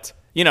 But,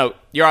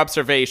 your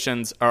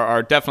observations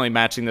are definitely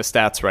matching the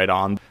stats right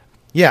on.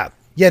 Yeah.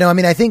 Yeah, no, I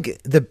mean, I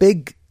think the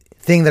big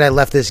thing that I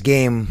left this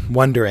game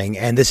wondering,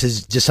 and this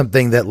is just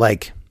something that,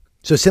 like,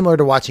 so similar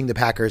to watching the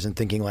Packers and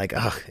thinking, like,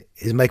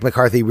 is Mike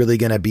McCarthy really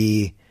going to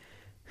be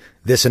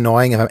this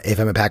annoying if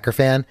I'm a Packer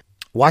fan?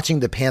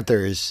 Watching the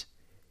Panthers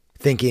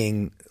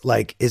thinking,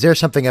 like, is there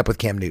something up with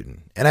Cam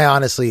Newton? And I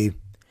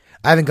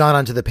haven't gone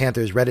onto the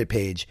Panthers Reddit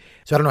page,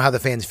 so I don't know how the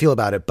fans feel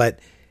about it, but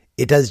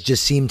it does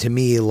just seem to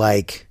me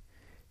like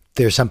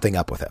there's something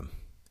up with him.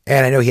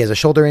 And I know he has a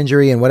shoulder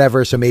injury and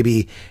whatever, so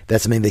maybe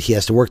that's something that he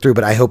has to work through,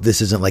 but I hope this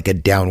isn't like a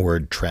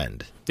downward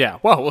trend. Yeah,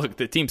 well, look,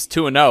 the team's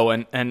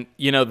 2-0, and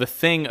the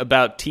thing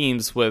about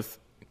teams with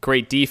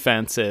great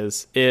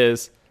defenses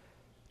is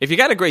if you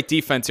got a great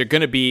defense, you're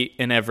going to be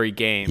in every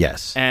game.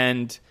 Yes.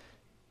 And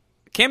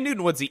Cam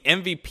Newton was the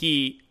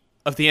MVP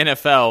of the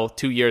NFL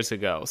 2 years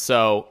ago.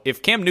 So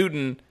if Cam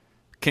Newton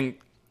can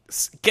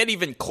get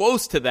even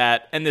close to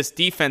that, and this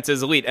defense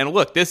is elite. And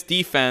look, this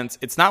defense,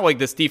 it's not like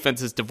this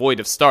defense is devoid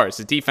of stars.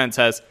 The defense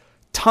has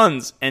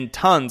tons and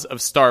tons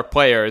of star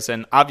players.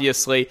 And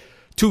obviously,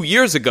 2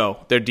 years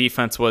ago, their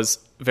defense was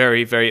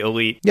very, very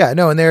elite. Yeah,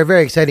 no, and they're a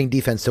very exciting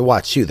defense to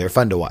watch, too. They're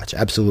fun to watch.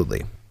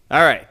 Absolutely.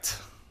 All right.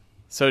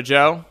 So,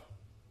 Joe,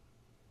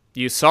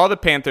 you saw the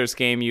Panthers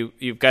game.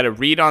 You've got a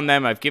read on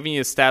them. I've given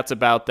you stats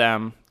about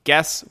them.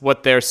 Guess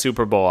what their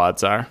Super Bowl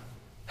odds are.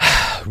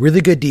 Really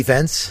good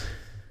defense.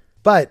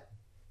 But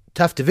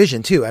tough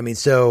division, too. I mean,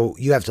 so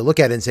you have to look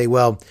at it and say,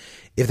 well,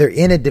 if they're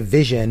in a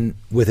division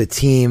with a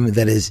team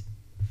that is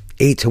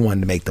 8-1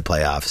 to make the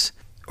playoffs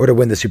or to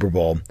win the Super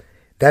Bowl,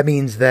 that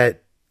means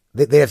that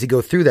they have to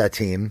go through that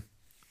team,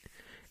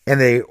 and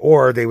they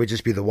would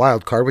just be the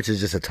wild card, which is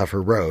just a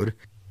tougher road.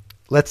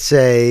 Let's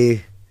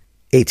say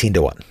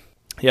 18-1.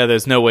 Yeah,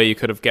 there's no way you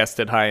could have guessed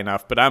it high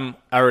enough, but I'm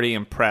already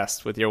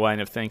impressed with your line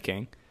of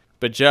thinking.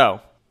 But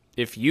Joe,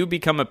 if you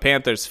become a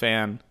Panthers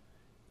fan,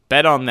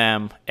 bet on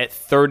them at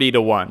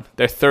 30-1.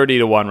 They're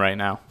 30-1 right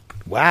now.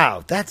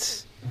 Wow, that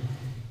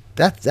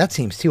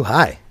seems too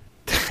high.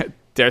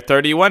 They're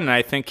 31, and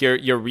I think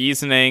your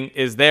reasoning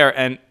is there.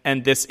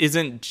 And this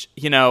isn't,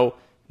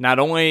 not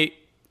only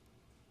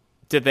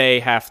did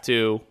they have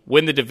to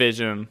win the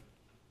division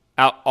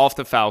off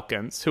the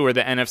Falcons, who are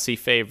the NFC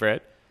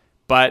favorite,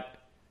 but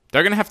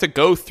they're going to have to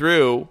go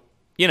through,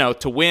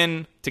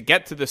 to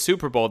get to the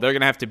Super Bowl, they're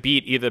going to have to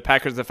beat either the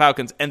Packers or the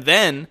Falcons, and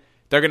then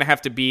they're going to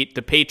have to beat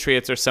the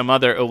Patriots or some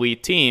other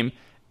elite team.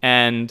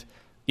 And,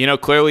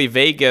 clearly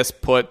Vegas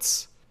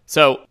puts...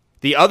 So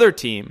the other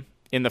team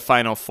in the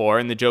Final Four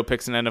in the Joe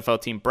Pixon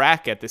NFL team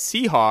bracket, the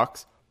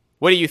Seahawks,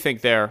 what do you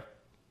think their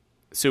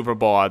Super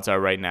Bowl odds are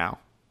right now?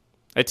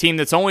 A team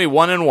that's only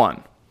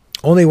 1-1.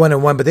 Only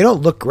 1-1, but they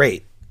don't look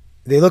great.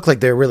 They look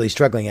like they're really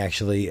struggling,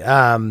 actually.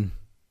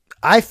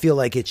 I feel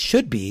like it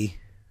should be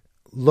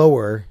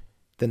lower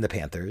than the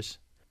Panthers,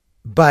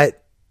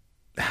 but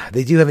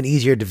they do have an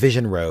easier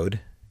division road.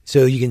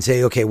 So you can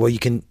say, okay, well, you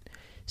can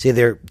say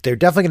they're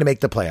definitely going to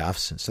make the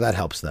playoffs, so that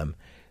helps them.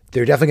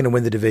 They're definitely going to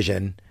win the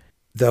division,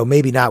 though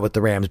maybe not with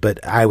the Rams,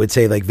 but I would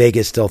say like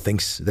Vegas still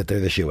thinks that they're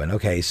the shoo-in.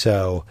 Okay,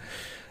 so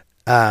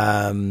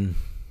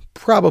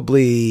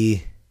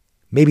probably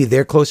maybe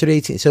they're closer to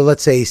 18. So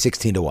let's say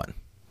 16-1.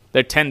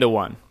 They're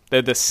 10-1.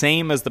 They're the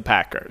same as the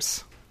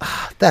Packers.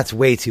 That's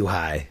way too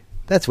high.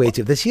 The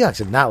Seahawks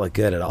have not looked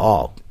good at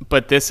all.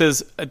 But this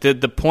is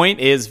the point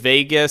is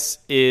Vegas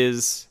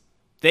is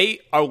they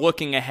are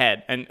looking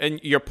ahead, and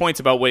your points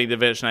about winning the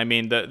division. I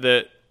mean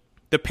the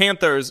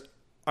Panthers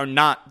are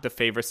not the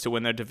favorites to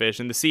win their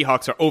division. The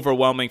Seahawks are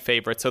overwhelming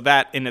favorites, so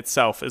that in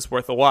itself is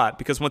worth a lot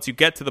because once you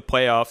get to the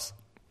playoffs,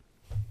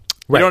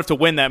 you don't have to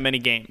win that many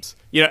games,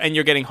 and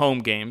you're getting home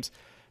games.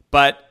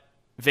 But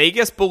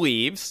Vegas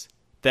believes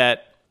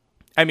that.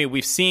 I mean,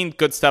 we've seen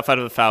good stuff out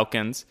of the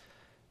Falcons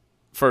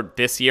for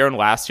this year and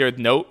last year,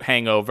 no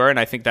hangover, and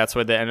I think that's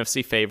why the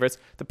NFC favorites.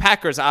 The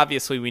Packers,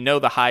 obviously, we know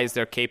the highs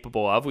they're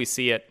capable of. We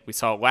see it. We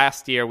saw it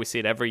last year. We see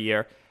it every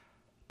year.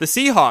 The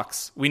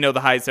Seahawks, we know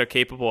the highs they're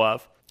capable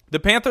of. The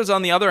Panthers,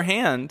 on the other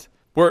hand,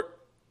 were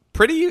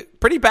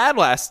pretty bad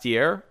last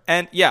year,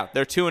 and yeah,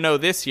 they're 2-0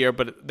 this year,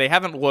 but they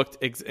haven't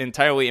looked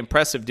entirely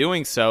impressive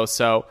doing so.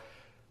 So,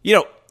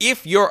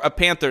 if you're a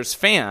Panthers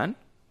fan,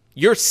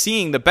 you're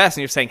seeing the best,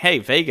 and you're saying, hey,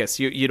 Vegas,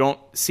 you don't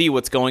see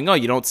what's going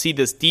on. You don't see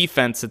this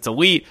defense that's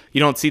elite. You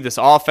don't see this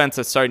offense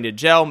that's starting to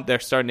gel. They're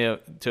starting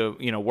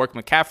to work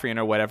McCaffrey in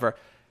or whatever.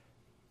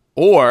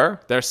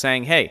 Or they're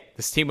saying, hey,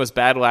 this team was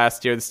bad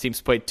last year. This team's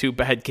played 2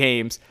 bad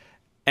games.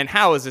 And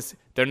how is this?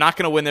 They're not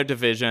going to win their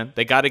division.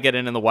 They got to get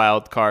in the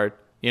wild card,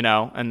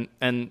 and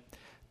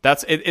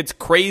It's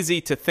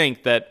crazy to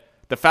think that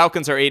the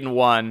Falcons are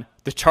 8-1,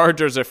 the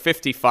Chargers are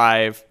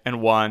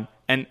 55-1,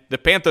 and the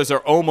Panthers are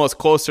almost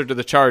closer to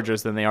the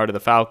Chargers than they are to the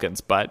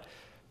Falcons. But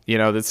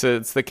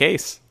it's the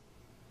case.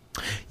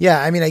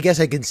 Yeah, I mean, I guess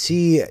I could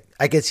see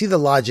the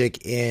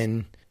logic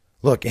in,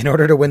 look, in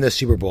order to win the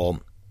Super Bowl,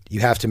 you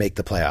have to make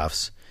the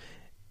playoffs.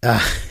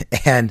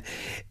 And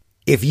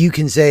if you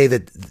can say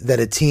that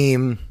a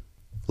team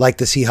like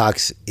the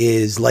Seahawks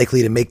is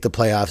likely to make the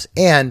playoffs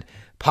and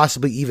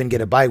possibly even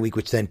get a bye week,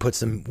 which then puts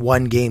them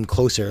one game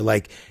closer,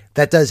 like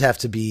that does have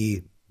to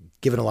be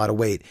given a lot of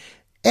weight.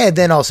 And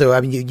then also,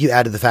 I mean, you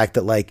added the fact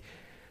that, like,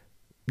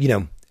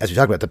 as we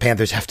talked about, the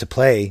Panthers have to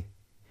play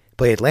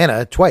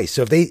Atlanta twice.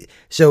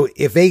 So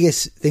if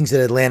Vegas thinks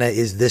that Atlanta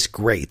is this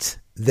great,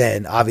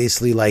 then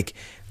obviously, like,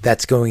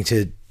 that's going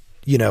to,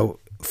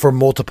 for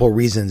multiple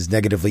reasons,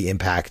 negatively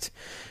impact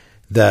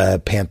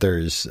the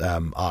Panthers'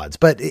 odds.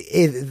 But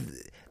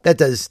that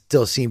does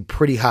still seem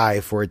pretty high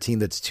for a team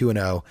that's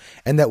 2-0,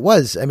 and that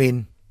was, I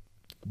mean,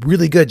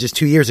 really good just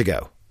 2 years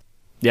ago.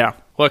 Yeah,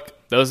 look,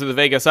 those are the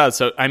Vegas odds.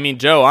 So, I mean,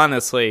 Joe,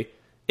 honestly,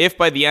 if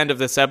by the end of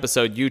this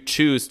episode you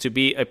choose to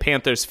be a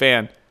Panthers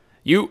fan,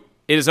 it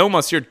is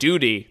almost your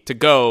duty to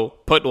go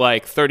put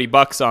like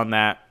 $30 on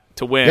that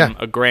to win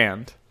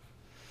 $1,000.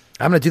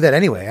 I'm going to do that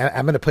anyway.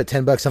 I'm going to put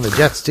 $10 on the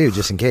Jets too,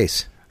 just in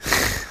case.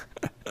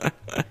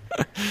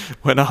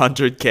 Win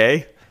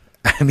 $100K?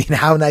 I mean,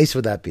 how nice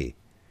would that be?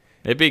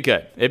 It'd be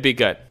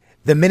good.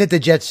 The minute the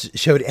Jets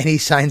showed any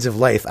signs of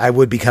life, I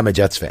would become a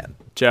Jets fan.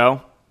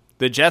 Joe,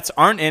 the Jets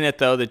aren't in it,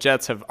 though. The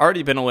Jets have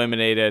already been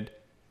eliminated.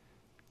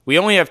 We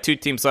only have 2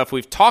 teams left.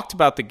 We've talked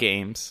about the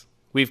games.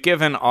 We've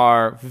given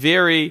our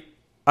very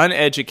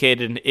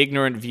uneducated and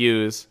ignorant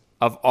views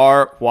of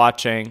our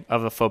watching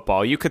of a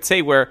football. You could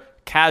say we're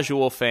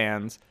casual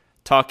fans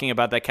talking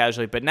about that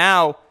casually, but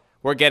now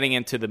we're getting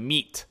into the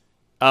meat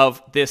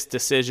of this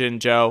decision,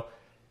 Joe.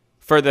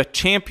 For the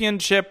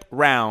championship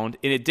round,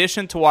 in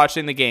addition to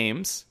watching the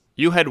games,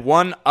 you had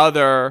one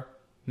other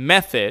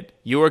method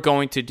you were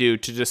going to do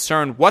to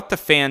discern what the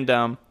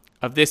fandom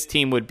of this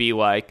team would be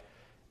like.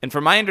 And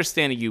from my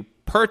understanding, you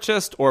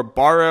purchased or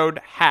borrowed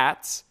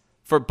hats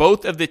for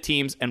both of the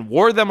teams and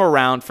wore them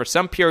around for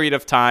some period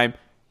of time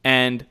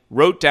and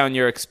wrote down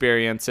your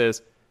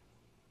experiences.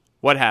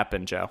 What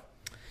happened, Joe?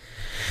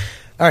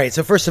 All right,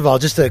 so first of all,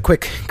 just a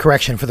quick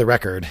correction for the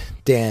record,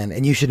 Dan,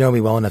 and you should know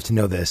me well enough to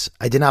know this.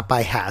 I did not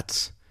buy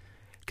hats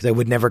because I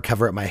would never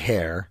cover up my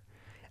hair.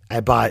 I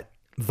bought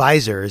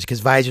visors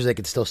because visors I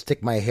could still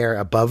stick my hair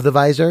above the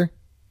visor.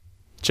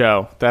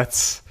 Joe,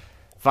 that's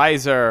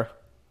visor.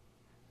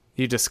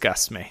 You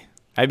disgust me.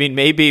 I mean,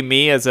 maybe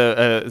me as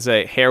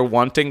a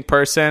hair-wanting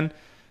person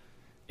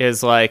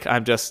is like,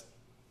 I'm just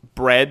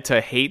bred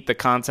to hate the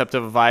concept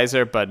of a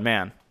visor, but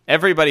man,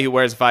 everybody who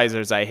wears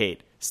visors I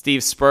hate.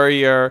 Steve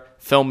Spurrier,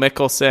 Phil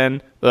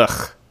Mickelson,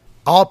 ugh.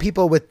 All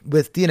people with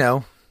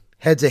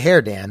heads of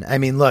hair, Dan. I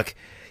mean, look,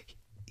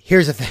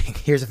 here's the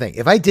thing.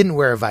 If I didn't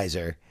wear a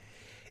visor,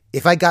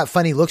 if I got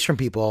funny looks from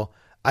people,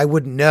 I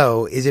wouldn't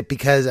know, is it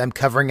because I'm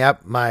covering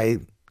up my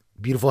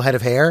beautiful head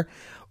of hair,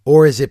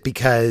 or is it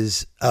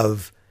because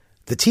of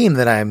the team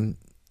that I'm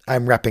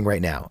repping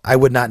right now? I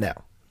would not know.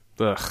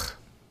 Ugh.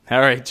 All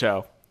right,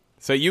 Joe.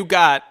 So you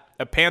got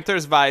a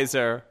Panthers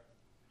visor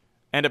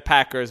and a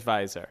Packers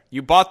visor.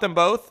 You bought them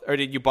both, or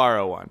did you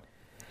borrow one?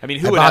 I mean,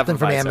 who would have them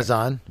from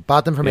Amazon?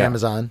 Bought them from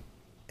Amazon,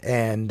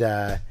 and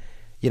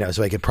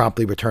so I could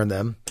promptly return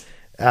them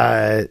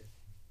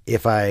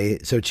if I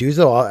so choose.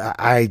 Though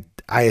I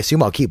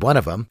assume I'll keep one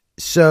of them.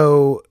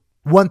 So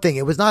one thing,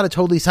 it was not a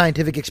totally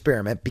scientific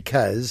experiment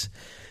because,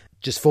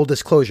 just full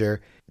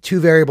disclosure, 2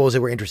 variables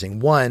that were interesting.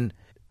 One,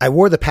 I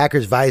wore the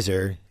Packers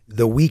visor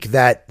the week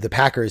that the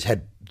Packers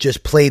had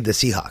just played the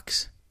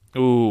Seahawks.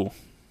 Ooh.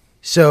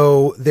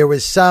 So there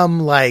was some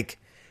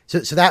so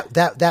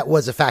that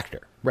was a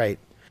factor, right?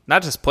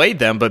 Not just played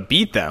them, but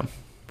beat them.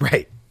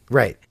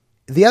 Right.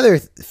 The other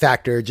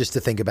factor just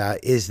to think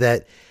about is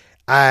that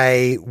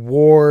I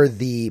wore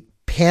the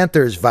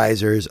Panthers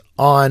visors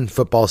on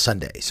football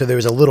Sunday. So there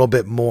was a little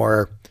bit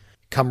more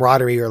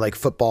camaraderie or like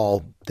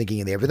football thinking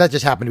in there, but that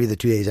just happened to be the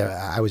 2 days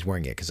I was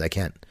wearing it because I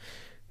can't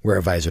wear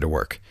a visor to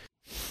work.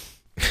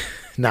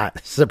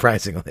 Not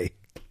surprisingly.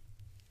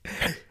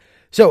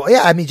 So,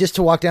 yeah, I mean, just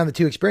to walk down the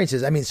 2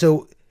 experiences, I mean,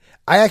 so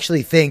I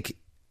actually think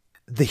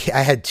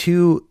I had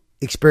 2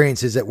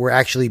 experiences that were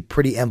actually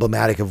pretty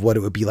emblematic of what it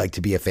would be like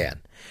to be a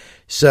fan.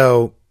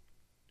 So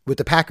with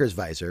the Packers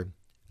visor,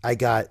 I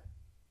got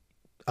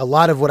a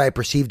lot of what I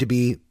perceived to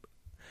be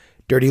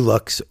dirty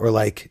looks or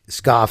like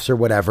scoffs or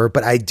whatever,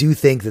 but I do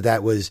think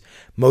that was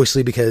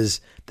mostly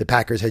because the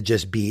Packers had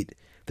just beat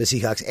the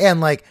Seahawks,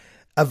 and like,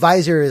 a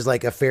visor is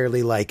like a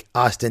fairly like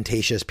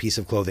ostentatious piece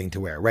of clothing to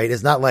wear, right?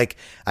 It's not like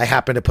I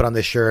happen to put on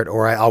this shirt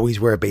or I always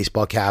wear a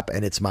baseball cap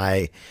and it's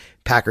my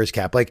Packers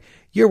cap. Like,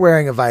 you're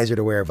wearing a visor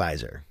to wear a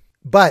visor.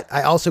 But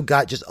I also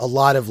got just a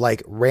lot of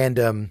like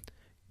random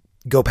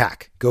go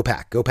pack, go.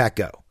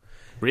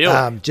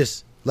 Really?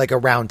 Just like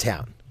around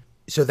town.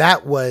 So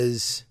that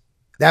was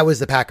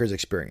the Packers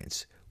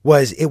experience.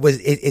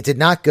 it did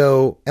not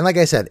go. And like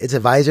I said, it's a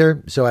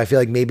visor. So I feel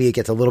like maybe it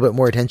gets a little bit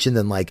more attention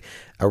than like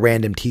a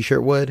random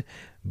t-shirt would,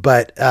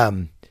 but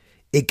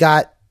it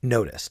got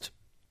noticed.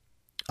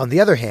 On the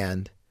other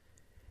hand,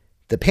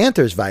 the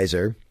Panthers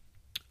visor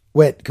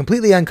went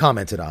completely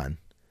uncommented on.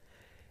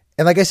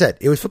 And like I said,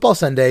 it was football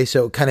Sunday,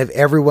 so kind of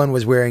everyone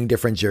was wearing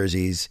different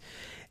jerseys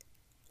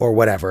or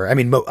whatever. I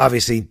mean,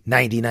 obviously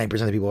 99%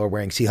 of the people are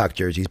wearing Seahawks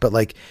jerseys, but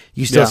like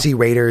you still see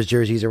Raiders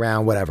jerseys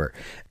around, whatever.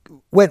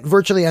 Went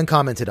virtually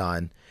uncommented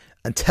on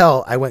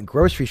until I went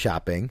grocery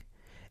shopping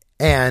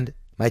and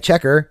my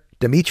checker,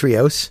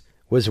 Demetrios,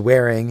 was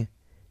wearing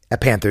a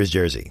Panthers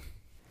jersey.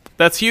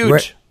 That's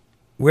huge.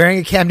 Wearing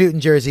a Cam Newton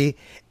jersey,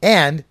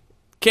 and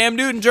Cam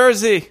Newton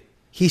jersey.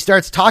 He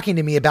starts talking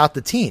to me about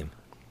the team.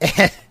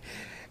 And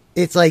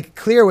it's like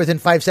clear within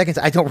 5 seconds,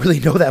 I don't really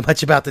know that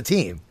much about the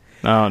team.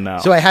 Oh no.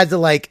 So I had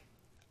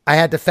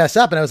to fess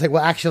up, and I was like,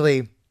 well,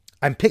 actually,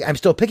 I'm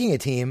still picking a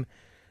team.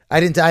 I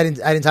didn't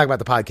talk about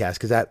the podcast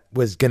because that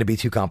was going to be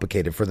too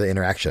complicated for the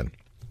interaction.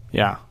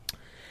 Yeah.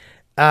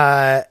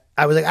 I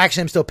was like,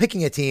 actually, I'm still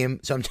picking a team,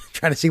 so I'm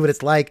trying to see what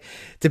it's like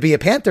to be a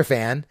Panther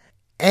fan.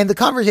 And the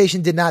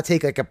conversation did not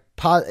take like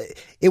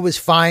it was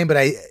fine, but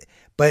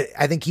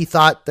I think he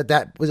thought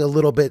that was a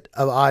little bit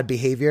of odd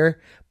behavior.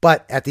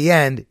 But at the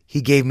end,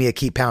 he gave me a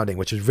keep pounding,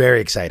 which was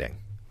very exciting.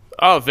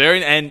 Oh,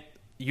 and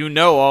you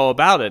know all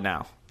about it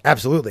now.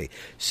 Absolutely.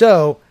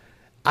 So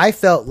I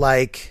felt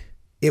like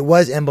it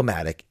was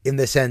emblematic in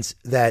the sense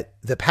that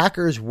the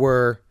Packers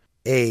were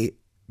a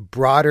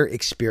broader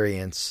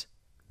experience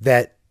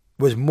that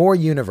was more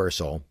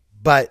universal,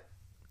 but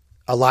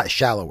a lot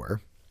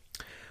shallower,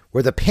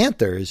 where the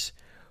Panthers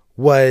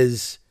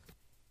was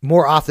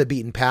more off the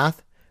beaten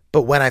path.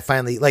 But when I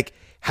finally, like,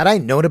 had I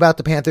known about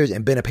the Panthers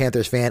and been a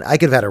Panthers fan, I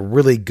could have had a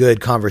really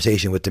good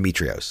conversation with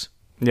Demetrios.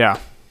 Yeah.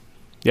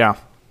 Yeah.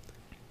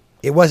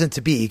 It wasn't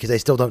to be because I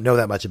still don't know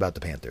that much about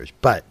the Panthers,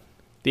 but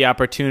the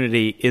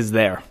opportunity is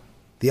there.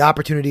 The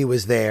opportunity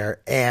was there.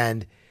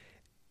 And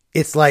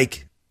it's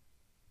like,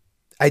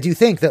 I do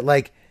think that,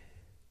 like,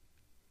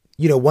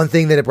 you know, one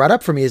thing that it brought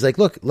up for me is like,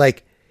 look,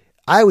 like,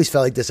 I always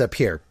felt like this up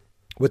here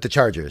with the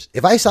Chargers.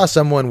 If I saw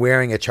someone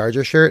wearing a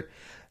Charger shirt,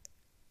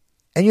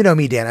 and you know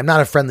me, Dan, I'm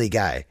not a friendly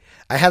guy.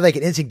 I had like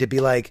an instinct to be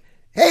like,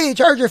 hey,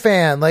 Charger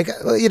fan, like,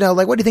 you know,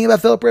 like, what do you think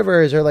about Phillip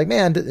Rivers? Or like,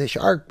 man,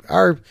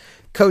 our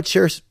coach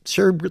sure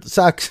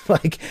sucks.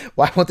 Like,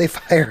 why won't they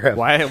fire him?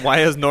 Why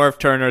is Norv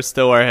Turner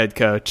still our head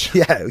coach?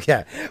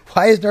 Yeah.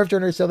 Why is Norv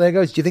Turner still the head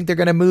coach? Do you think they're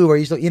going to move? Or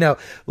you still, you know,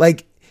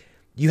 like,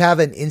 you have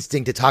an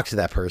instinct to talk to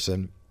that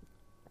person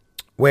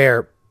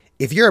where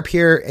if you're up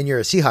here and you're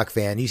a Seahawk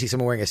fan, you see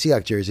someone wearing a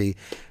Seahawk jersey,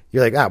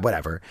 you're like,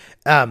 whatever.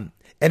 And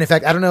in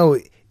fact, I don't know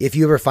if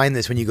you ever find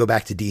this when you go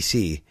back to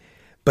DC,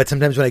 but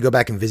sometimes when I go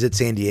back and visit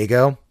San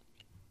Diego,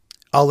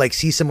 I'll like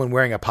see someone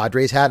wearing a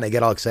Padres hat and I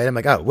get all excited. I'm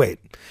like, oh, wait,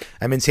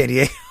 I'm in San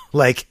Diego.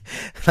 like,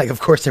 of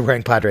course they're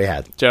wearing Padre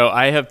hats. Joe,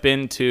 I have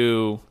been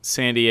to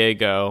San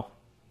Diego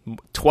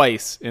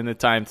twice in the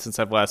time since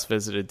I've last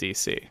visited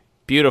DC.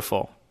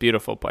 Beautiful,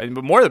 beautiful place.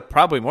 But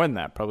probably more than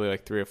that, probably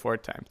like 3 or 4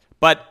 times.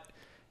 But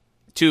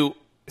to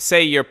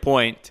say your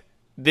point,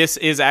 this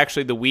is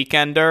actually the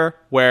weekender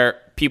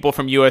where people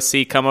from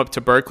USC come up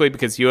to Berkeley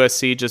because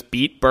USC just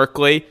beat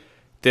Berkeley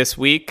this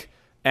week.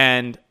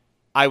 And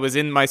I was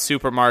in my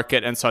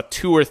supermarket and saw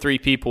 2 or 3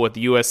 people with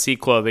USC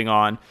clothing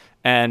on.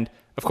 And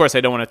of course,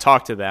 I don't want to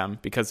talk to them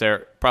because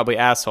they're probably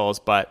assholes.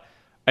 But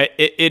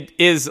it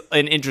is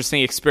an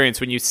interesting experience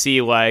when you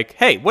see like,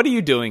 hey, what are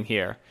you doing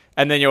here?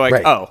 And then you're like,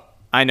 right. Oh,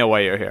 I know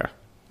why you're here.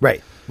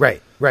 Right.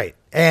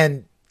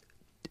 And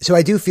so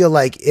I do feel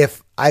like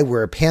if I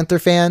were a Panther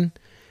fan,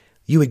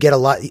 you would get a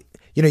lot,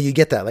 you know, you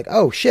get that like,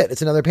 oh shit,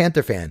 it's another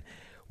Panther fan.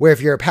 Where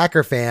if you're a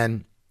Packer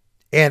fan,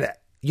 and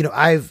you know,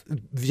 I've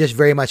just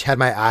very much had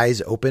my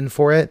eyes open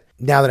for it.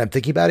 Now that I'm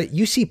thinking about it,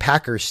 you see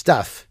Packer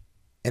stuff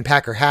and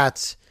Packer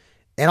hats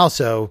and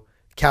also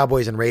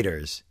Cowboys and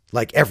Raiders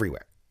like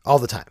everywhere, all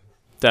the time.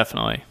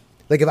 Definitely.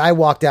 Like if I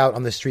walked out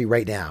on the street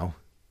right now,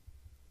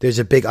 there's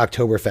a big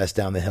Oktoberfest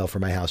down the hill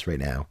from my house right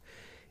now.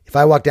 If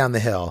I walk down the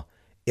hill,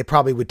 it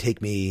probably would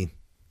take me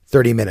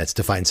 30 minutes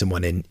to find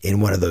someone in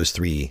one of those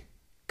 3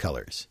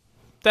 colors.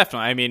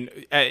 Definitely. I mean,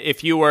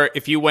 if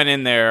you went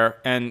in there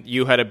and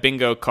you had a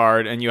bingo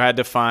card and you had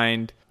to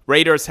find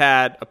Raiders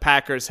hat, a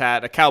Packers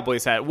hat, a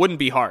Cowboys hat, it wouldn't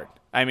be hard.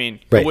 I mean,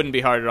 It wouldn't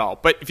be hard at all.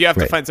 But if you have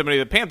to find somebody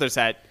with a Panthers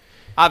hat,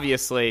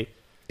 obviously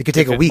it could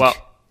take a week.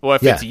 Well,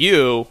 if it's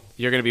you're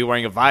going to be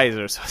wearing a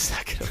visor, so it's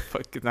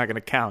not going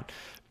to count.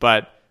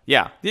 But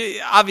yeah,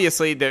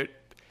 obviously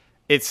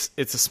it's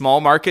a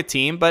small market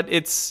team, but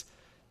it's,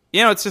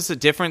 you know, it's just a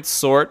different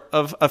sort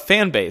of a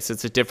fan base.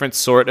 It's a different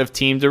sort of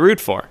team to root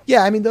for.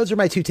 Yeah, I mean, those are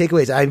my 2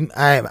 takeaways.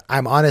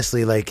 I'm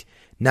honestly like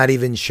not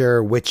even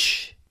sure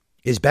which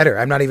is better.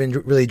 I'm not even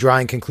really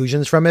drawing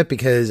conclusions from it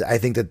because I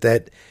think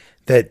that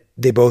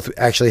they both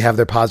actually have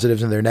their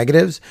positives and their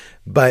negatives.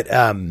 But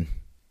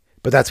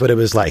that's what it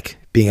was like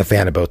being a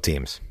fan of both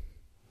teams.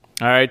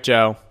 All right,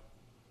 Joe.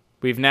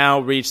 We've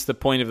now reached the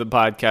point of the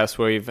podcast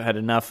where we've had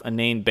enough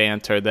inane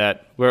banter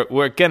that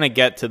we're going to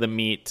get to the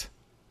meat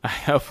I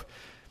hope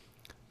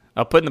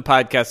I'll put in the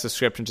podcast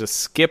description, just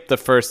skip the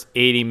first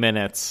 80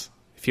 minutes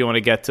if you want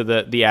to get to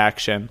the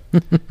action.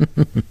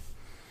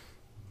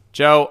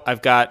 Joe,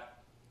 I've got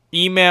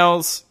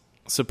emails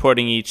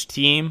supporting each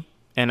team,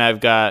 and I've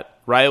got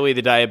Riley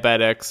the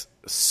Diabetic's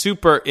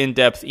super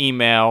in-depth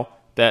email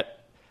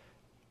that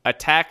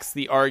attacks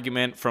the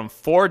argument from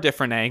 4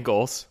 different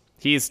angles.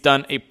 He's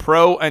done a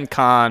pro and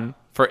con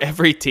for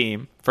every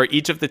team, for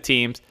each of the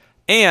teams,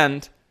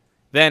 and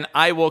then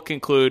I will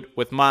conclude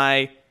with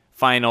my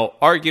final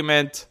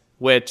argument,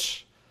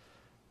 which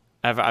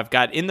I've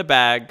got in the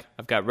bag.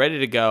 I've got ready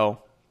to go.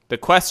 The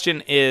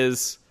question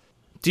is,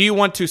 do you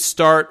want to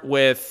start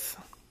with...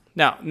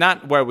 No,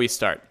 not where we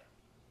start.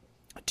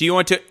 Do you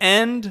want to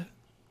end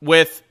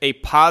with a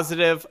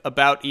positive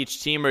about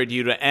each team, or do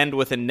you end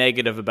with a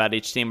negative about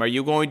each team? Are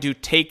you going to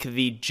take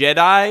the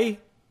Jedi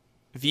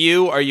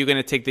view, or are you going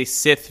to take the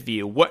Sith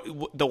view? What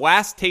the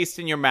last taste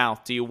in your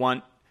mouth, do you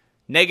want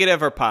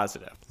negative or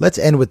positive? Let's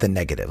end with the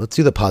negative. Let's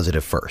do the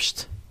positive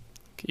first.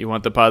 You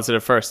want the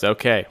positive first.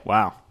 Okay,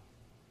 wow.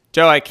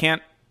 Joe, I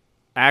can't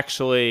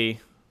actually...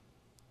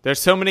 There's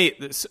so many...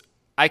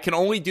 I can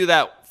only do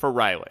that for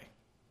Riley.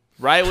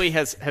 Riley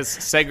has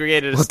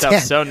segregated his stuff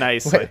Dan, so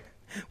nicely.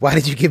 Why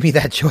did you give me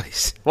that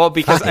choice? Well,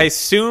 because Fine. I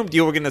assumed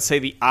you were going to say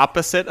the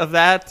opposite of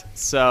that,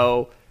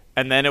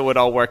 and then it would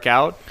all work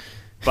out.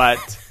 But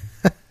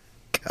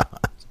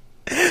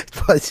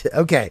But,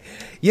 okay.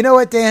 You know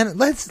what, Dan?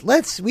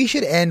 We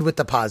should end with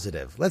the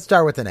positive. Let's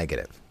start with the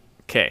negative.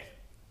 okay,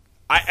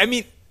 I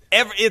mean,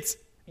 it's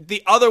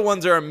the other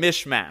ones are a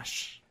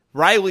mishmash.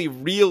 Riley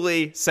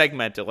really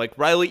segmented. Like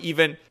Riley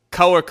even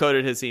color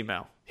coded his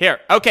email. Here,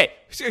 okay.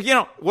 So,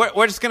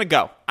 we're just gonna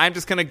go. I'm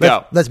just gonna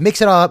go. Let's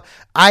mix it all up.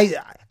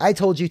 I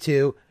told you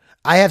to.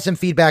 I have some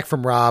feedback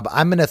from Rob.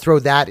 I'm gonna throw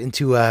that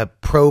into a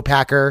pro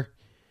Packer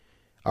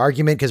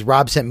argument because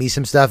Rob sent me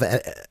some stuff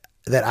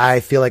that I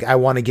feel like I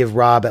want to give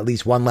Rob at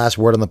least one last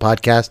word on the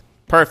podcast.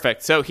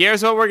 Perfect. So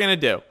here's what we're gonna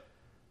do.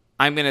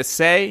 I'm gonna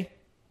say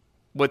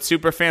what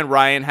Superfan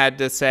Ryan had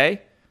to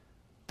say.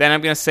 Then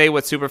I'm gonna say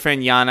what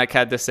Superfan Yannick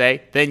had to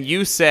say. Then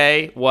you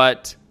say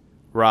what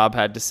Rob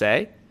had to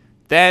say.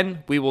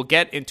 Then we will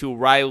get into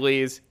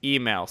Riley's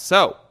email.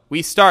 So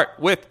we start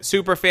with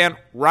Superfan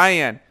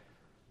Ryan.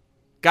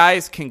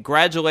 Guys,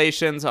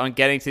 congratulations on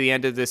getting to the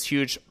end of this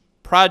huge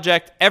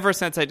project. Ever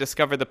since I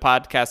discovered the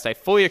podcast, I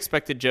fully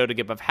expected Joe to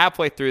give up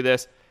halfway through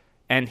this,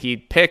 and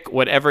he'd pick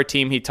whatever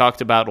team he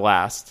talked about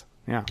last.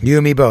 Yeah, You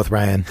and me both,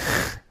 Ryan.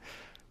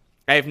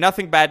 I have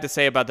nothing bad to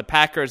say about the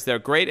Packers. They're a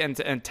great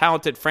and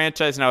talented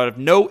franchise, and I would have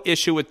no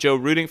issue with Joe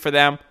rooting for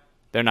them.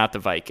 They're not the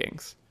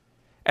Vikings.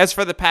 As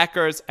for the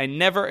Packers, I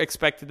never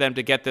expected them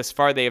to get this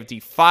far. They have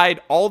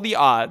defied all the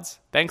odds,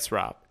 thanks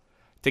Rob,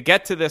 to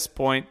get to this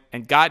point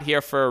and got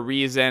here for a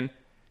reason.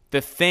 The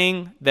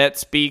thing that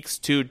speaks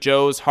to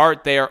Joe's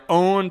heart, they are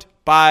owned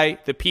by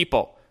the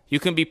people.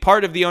 You can be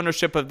part of the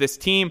ownership of this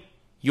team,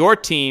 your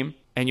team,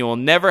 and you will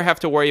never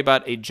have to worry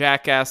about a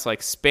jackass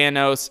like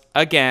Spanos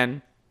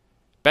again.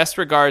 Best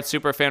regards,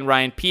 Superfan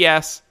Ryan.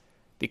 P.S.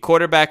 The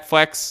quarterback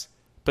flex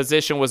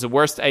position was the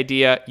worst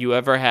idea you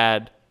ever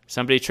had.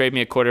 Somebody trade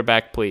me a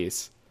quarterback,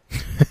 please.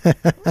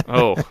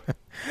 Oh,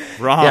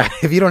 wrong. Yeah,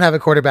 if you don't have a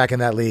quarterback in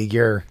that league,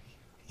 you're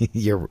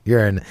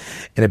in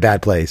a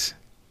bad place.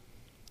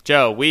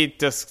 Joe,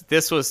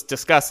 this was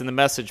discussed in the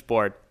message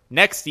board.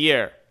 Next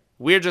year,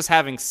 we're just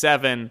having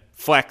 7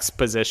 flex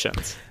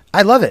positions.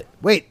 I love it.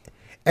 Wait,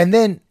 and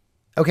then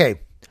okay,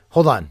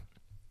 hold on.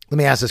 Let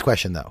me ask this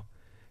question though.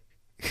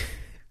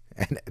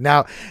 And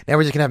now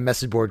we're just gonna have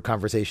message board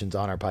conversations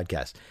on our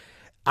podcast.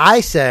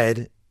 I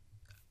said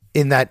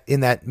in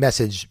that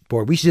message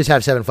board, we should just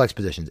have 7 flex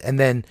positions. And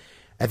then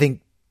I think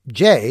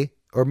Jay,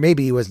 or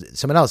maybe it was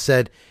someone else,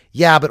 said,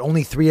 yeah, but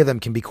only 3 of them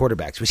can be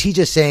quarterbacks. Was he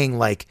just saying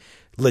like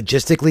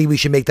logistically we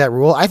should make that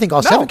rule? I think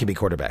all 7 can be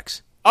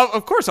quarterbacks.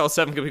 Of course all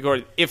 7 can be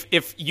quarterbacks.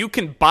 If you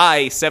can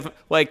buy 7,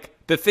 like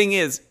the thing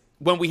is,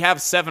 when we have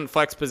 7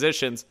 flex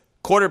positions,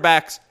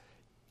 quarterbacks,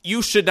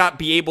 you should not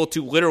be able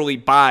to literally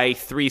buy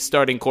 3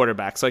 starting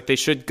quarterbacks. Like they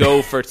should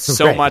go for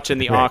so Right, much in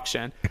the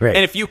auction. Right.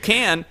 And if you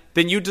can,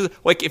 then you just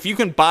like if you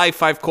can buy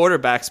 5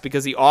 quarterbacks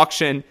because the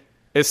auction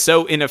is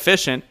so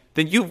inefficient,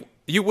 then you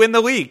win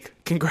the league.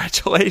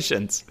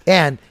 Congratulations.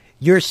 And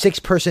your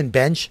 6-person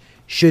bench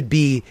should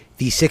be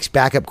the 6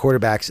 backup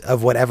quarterbacks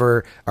of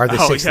whatever are the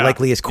 6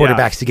 likeliest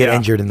quarterbacks to get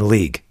injured in the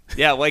league.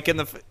 Yeah, like in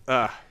the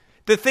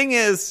thing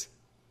is,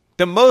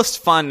 the most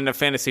fun in a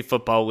fantasy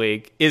football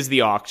league is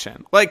the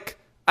auction. Like,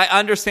 I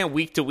understand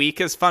week to week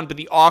is fun, but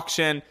the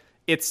auction,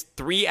 it's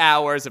 3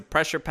 hours of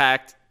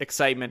pressure-packed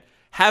excitement.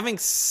 Having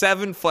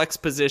 7 flex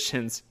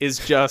positions is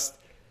just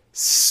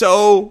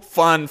so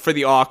fun for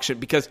the auction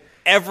because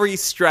every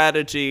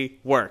strategy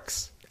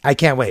works. I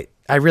can't wait.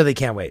 I really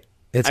can't wait.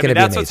 It's going to be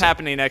that's amazing. what's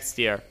happening next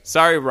year.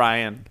 Sorry,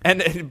 Ryan.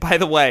 And by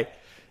the way,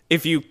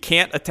 if you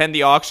can't attend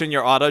the auction,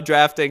 you're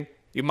auto-drafting,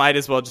 you might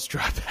as well just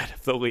drop out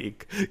of the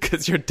league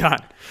because you're done.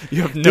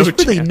 You have no There's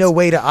really chance. no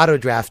way to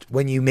auto-draft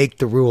when you make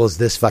the rules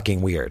this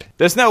fucking weird.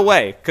 There's no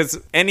way because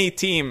any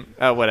team,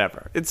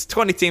 whatever. It's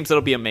 20 teams.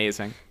 It'll be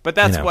amazing. But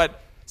that's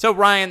what So,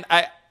 Ryan,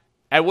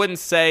 I wouldn't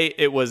say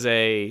it was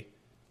a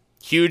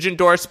huge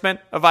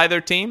endorsement of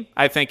either team.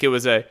 I think it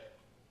was an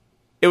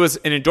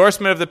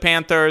endorsement of the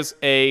Panthers,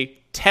 a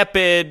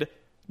tepid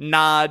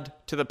nod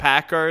to the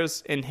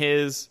Packers in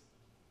his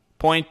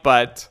point,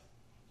 but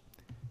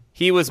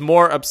he was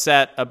more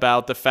upset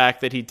about the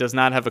fact that he does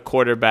not have a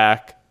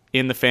quarterback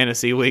in the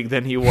fantasy league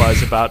than he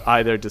was about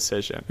either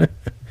decision.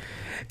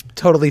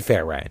 Totally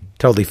fair, Ryan.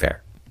 Totally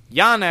fair.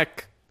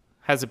 Yannick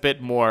has a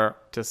bit more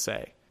to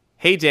say.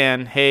 Hey,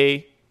 Dan.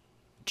 Hey,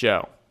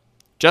 Joe.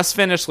 Just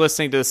finished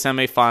listening to the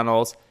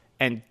semifinals,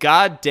 and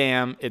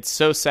goddamn, it's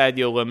so sad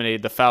you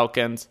eliminated the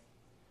Falcons.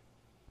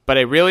 But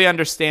I really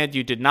understand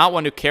you did not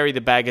want to carry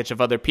the baggage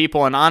of other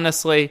people, and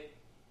honestly,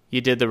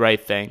 you did the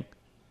right thing.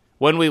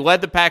 When we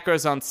led the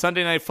Packers on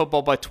Sunday Night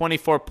Football by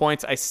 24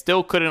 points, I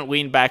still couldn't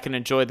lean back and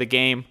enjoy the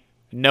game.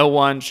 No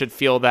one should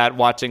feel that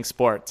watching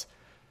sports.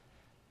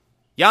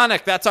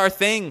 Yannick, that's our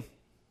thing.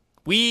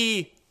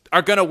 We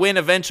are going to win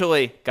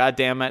eventually. God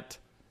damn it.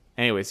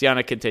 Anyways,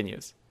 Yannick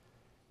continues.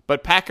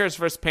 But Packers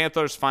versus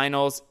Panthers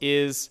finals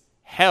is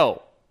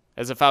hell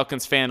as a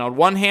Falcons fan. On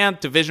one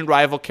hand, division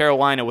rival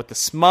Carolina with the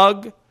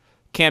smug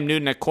Cam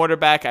Newton at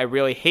quarterback. I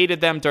really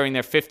hated them during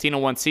their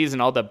 15-1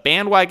 season. All the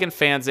bandwagon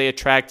fans they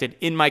attracted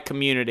in my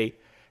community.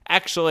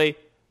 Actually,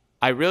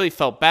 I really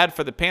felt bad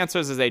for the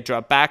Panthers as they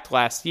dropped back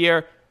last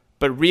year.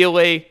 But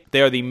really,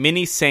 they are the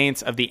mini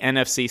Saints of the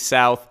NFC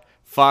South.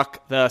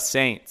 Fuck the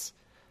Saints.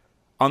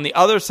 On the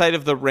other side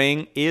of the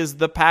ring is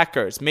the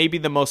Packers, maybe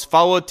the most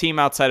followed team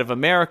outside of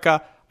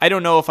America. I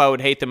don't know if I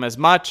would hate them as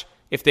much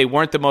if they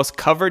weren't the most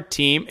covered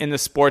team in the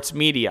sports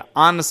media.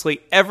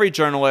 Honestly, every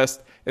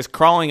journalist is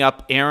crawling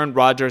up Aaron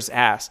Rodgers'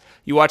 ass.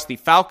 You watch the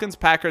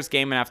Falcons-Packers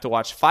game and have to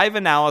watch 5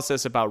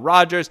 analysis about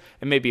Rodgers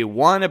and maybe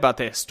 1 about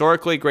the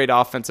historically great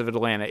offense of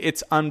Atlanta.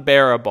 It's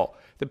unbearable.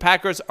 The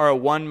Packers are a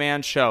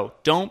one-man show.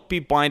 Don't be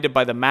blinded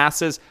by the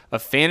masses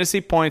of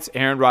fantasy points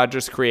Aaron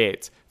Rodgers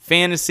creates.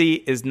 Fantasy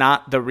is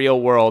not the real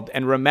world.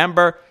 And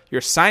remember,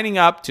 you're signing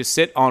up to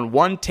sit on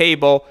one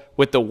table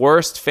with the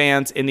worst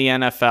fans in the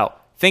NFL.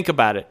 Think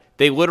about it.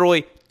 They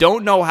literally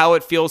don't know how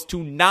it feels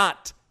to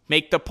not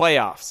make the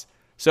playoffs.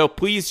 So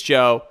please,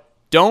 Joe,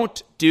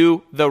 don't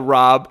do the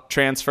Rob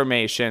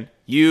transformation.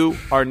 You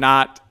are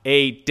not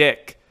a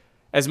dick.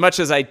 As much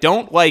as I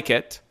don't like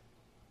it,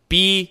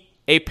 be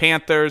a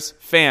Panthers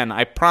fan.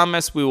 I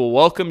promise we will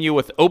welcome you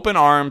with open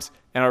arms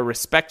and our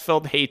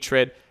respect-filled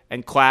hatred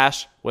and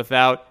clash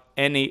without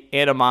any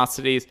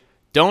animosities.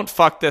 Don't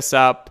fuck this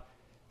up.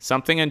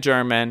 Something in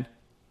German.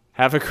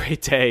 Have a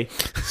great day.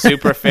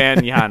 Super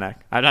fan Yannick.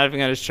 I'm not even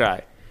going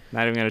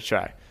to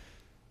try.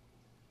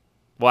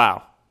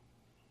 Wow.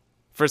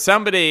 For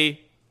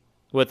somebody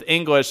with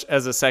English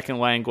as a second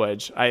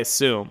language, I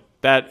assume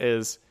that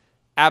is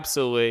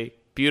absolutely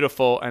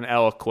beautiful and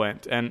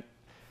eloquent. And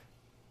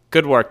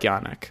good work,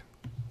 Yannick.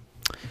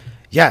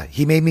 Yeah,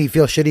 he made me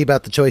feel shitty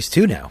about the choice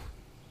too now.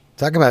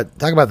 Talk about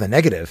the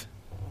negative.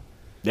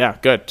 Yeah,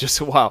 good.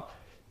 Just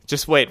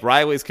wait.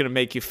 Riley's going to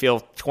make you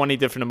feel 20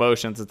 different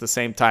emotions at the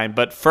same time.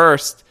 But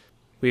first,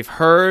 we've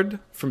heard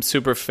from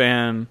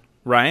Superfan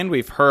Ryan.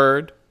 We've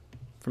heard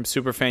from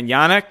Superfan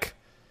Yannick.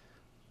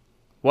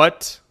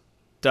 What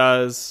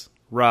does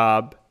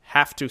Rob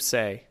have to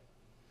say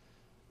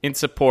in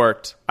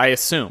support, I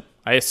assume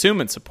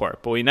in support,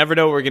 but we never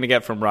know what we're going to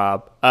get from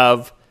Rob,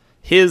 of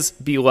his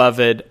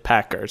beloved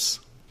Packers?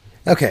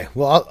 Okay,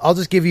 well, I'll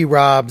just give you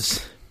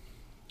Rob's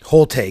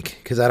whole take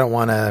because I don't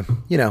want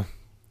to,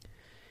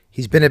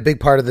 he's been a big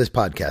part of this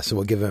podcast, so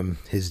we'll give him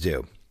his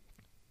due.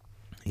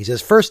 He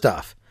says, first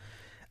off,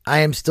 I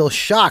am still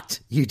shocked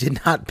you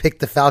did not pick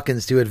the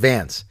Falcons to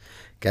advance.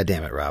 God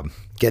damn it, Rob.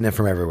 Getting it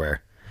from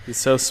everywhere. He's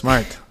so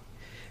smart.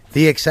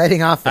 The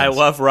exciting offense. I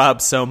love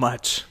Rob so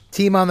much.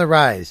 Team on the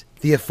rise.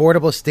 The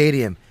affordable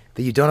stadium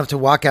that you don't have to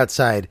walk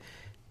outside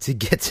to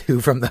get to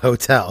from the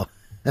hotel.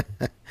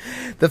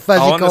 The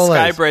fuzzy all on colas. The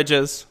sky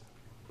bridges.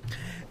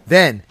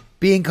 Then,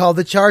 being called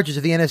the Chargers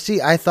of the NFC,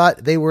 I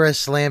thought they were a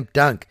slam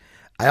dunk.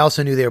 I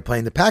also knew they were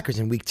playing the Packers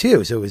in week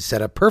 2, so it was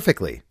set up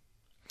perfectly.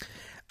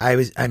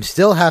 I'm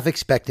still half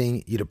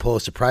expecting you to pull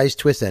a surprise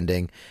twist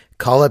ending,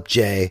 call up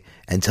Jay,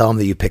 and tell him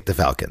that you picked the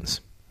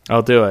Falcons.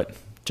 I'll do it.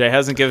 Jay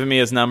hasn't given me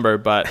his number,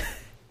 but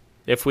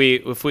if we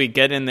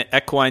get in the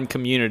equine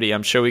community,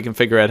 I'm sure we can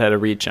figure out how to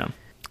reach him.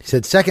 He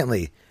said,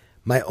 secondly,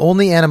 my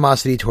only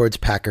animosity towards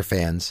Packer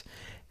fans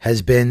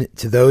has been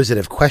to those that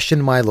have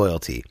questioned my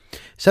loyalty.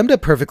 Summed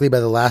up perfectly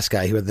by the last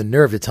guy who had the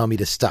nerve to tell me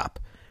to stop.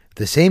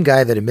 The same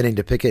guy that admitting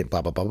to pick it,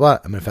 blah, blah, blah, blah.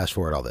 I'm going to fast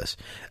forward all this.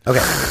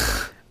 Okay.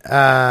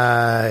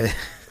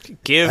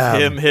 Give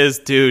him his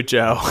due,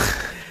 Joe.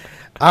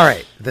 All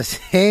right. The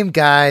same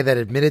guy that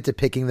admitted to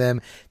picking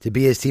them to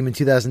be his team in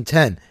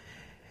 2010.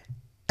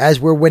 As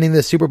we're winning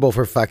the Super Bowl,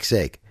 for fuck's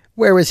sake.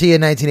 Where was he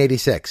in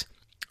 1986?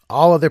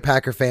 All other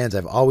Packer fans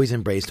I've always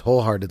embraced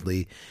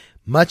wholeheartedly,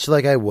 much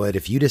like I would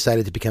if you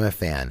decided to become a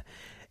fan.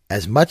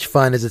 As much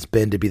fun as it's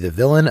been to be the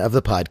villain of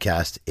the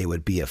podcast, it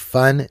would be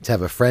fun to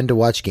have a friend to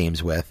watch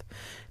games with.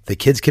 The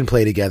kids can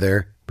play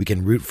together. We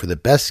can root for the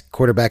best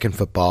quarterback in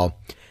football.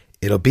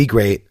 It'll be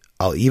great.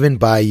 I'll even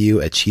buy you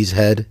a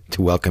cheesehead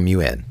to welcome you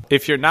in.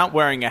 If you're not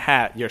wearing a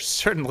hat, you're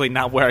certainly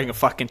not wearing a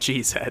fucking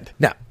cheese head.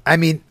 No, I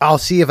mean, I'll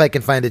see if I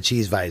can find a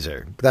cheese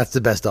visor. That's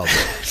the best I'll do.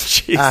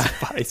 Cheese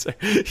visor.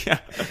 Yeah.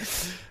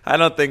 I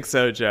don't think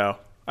so, Joe.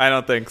 I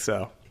don't think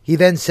so. He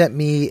then sent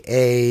me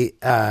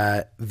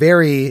a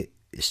very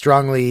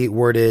strongly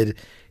worded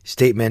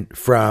statement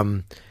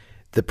from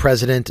the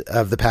president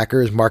of the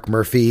Packers, Mark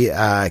Murphy,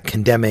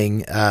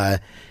 condemning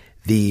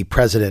the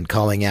president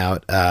calling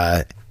out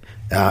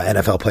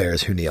NFL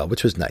players who kneel,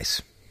 which was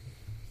nice.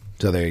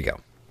 So there you go.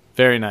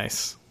 Very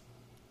nice.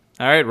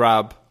 All right,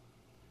 Rob.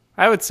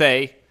 I would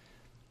say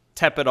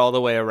tepid all the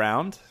way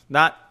around.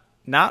 Not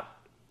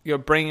you're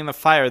bringing the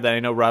fire that I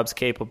know Rob's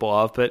capable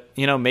of, but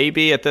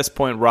maybe at this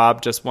point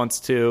Rob just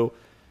wants to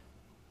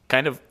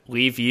kind of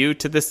leave you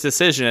to this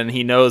decision.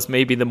 He knows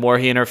maybe the more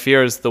he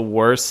interferes, the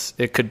worse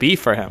it could be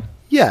for him.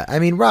 Yeah, I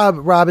mean,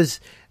 Rob is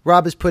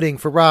putting,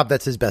 for Rob,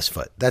 that's his best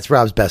foot. That's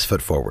Rob's best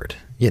foot forward.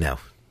 Yeah,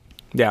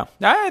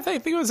 I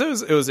think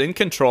it was in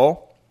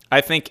control.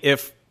 I think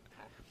if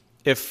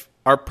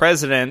our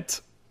president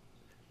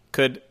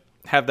could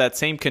have that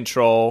same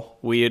control,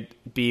 we'd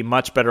be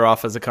much better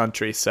off as a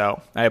country.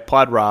 So I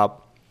applaud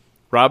Rob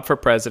for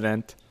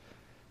president.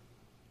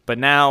 But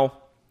now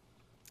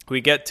we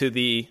get to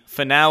the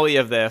finale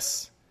of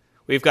this.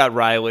 We've got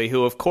Riley,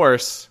 who, of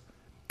course,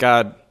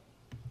 God,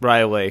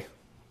 Riley,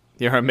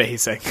 you're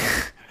amazing.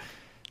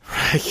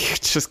 You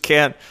just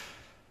can't,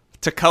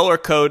 to color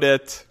code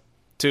it,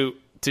 to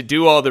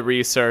do all the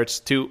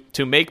research,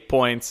 to make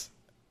points.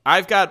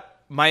 I've got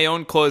my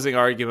own closing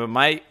argument.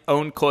 My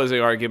own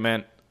closing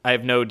argument, I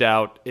have no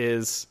doubt,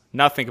 is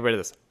nothing compared to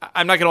this.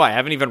 I'm not going to lie. I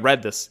haven't even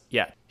read this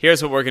yet.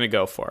 Here's what we're going to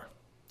go for.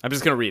 I'm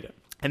just going to read it.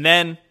 And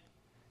then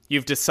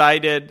you've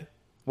decided,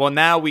 well,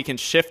 now we can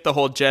shift the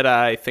whole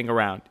Jedi thing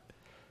around.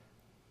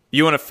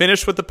 You want to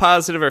finish with the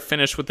positive or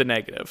finish with the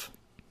negative?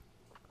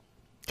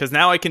 Because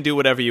now I can do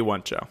whatever you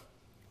want, Joe.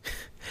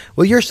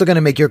 Well, you're still going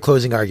to make your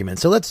closing argument.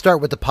 So let's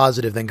start with the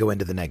positive, then go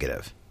into the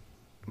negative.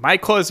 My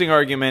closing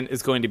argument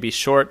is going to be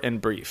short and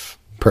brief.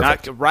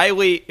 Perfect.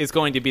 Riley is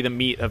going to be the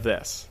meat of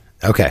this.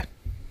 Okay.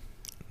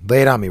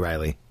 Lay it on me,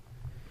 Riley.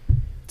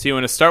 So you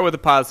want to start with the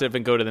positive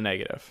and go to the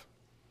negative.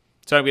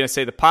 So I'm going to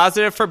say the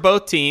positive for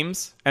both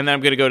teams, and then I'm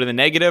going to go to the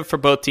negative for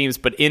both teams,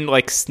 but in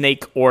like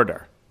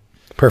order.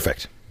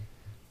 Perfect.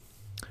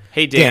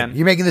 Hey, Dan.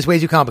 You're making this way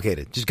too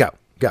complicated. Just go.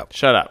 Go.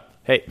 Shut up.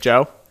 Hey,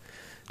 Joe.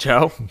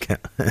 Joe,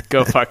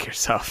 go fuck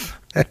yourself.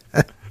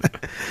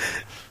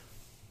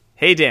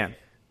 Hey, Dan.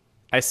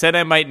 I said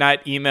I might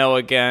not email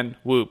again.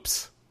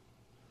 Whoops.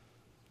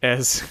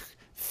 As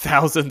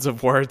thousands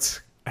of words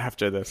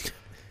after this.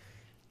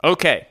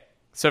 Okay.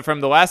 So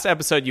from the last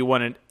episode, you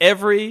wanted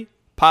every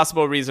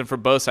possible reason for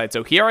both sides.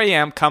 So here I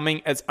am,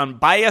 coming as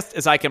unbiased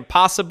as I can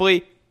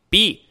possibly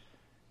be,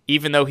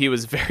 even though he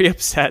was very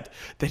upset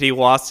that he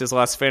lost his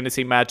last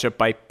fantasy matchup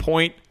by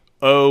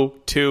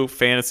 0.02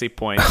 fantasy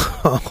points.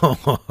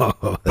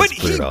 But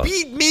brutal.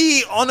 He beat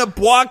me on a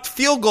blocked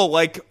field goal.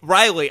 Like,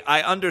 Riley,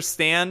 I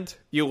understand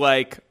you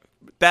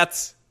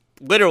that's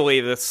literally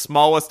the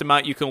smallest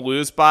amount you can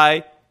lose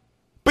by,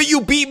 but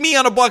you beat me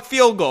on a blocked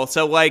field goal.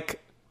 So,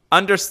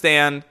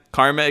 understand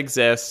karma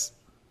exists.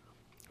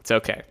 It's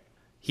okay.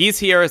 He's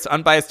here as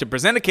unbiased to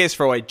present a case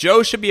for why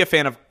Joe should be a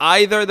fan of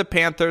either the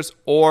Panthers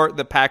or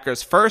the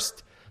Packers.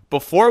 First,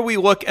 before we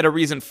look at a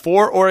reason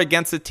for or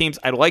against the teams,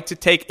 I'd like to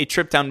take a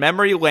trip down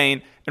memory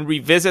lane and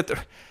revisit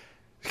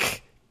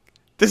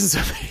This is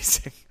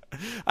amazing.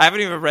 I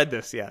haven't even read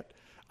this yet.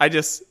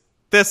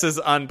 This is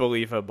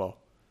unbelievable.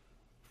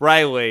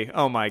 Riley,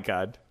 oh my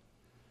God.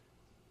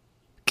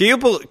 Can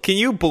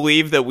you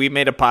believe that we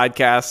made a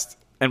podcast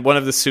and one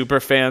of the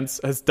super fans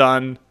has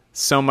done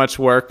so much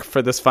work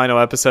for this final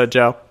episode,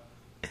 Joe?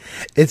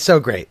 It's so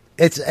great.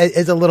 It's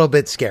a little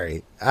bit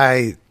scary.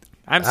 I'm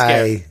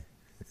scared.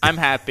 I'm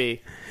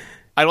happy.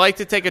 I'd like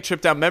to take a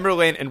trip down memory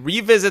lane and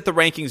revisit the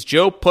rankings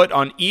Joe put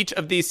on each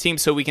of these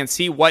teams so we can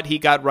see what he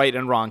got right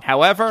and wrong.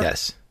 However,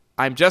 yes,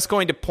 I'm just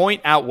going to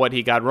point out what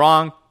he got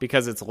wrong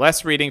because it's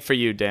less reading for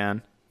you,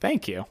 Dan.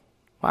 Thank you.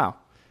 Wow.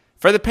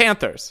 For the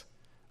Panthers,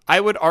 I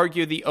would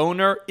argue the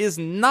owner is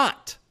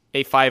not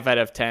a 5 out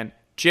of 10.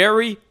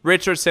 Jerry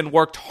Richardson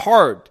worked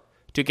hard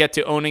to get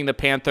to owning the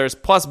Panthers.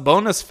 Plus,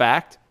 bonus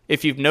fact,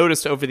 if you've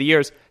noticed over the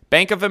years,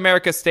 Bank of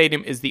America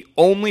Stadium is the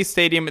only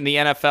stadium in the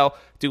NFL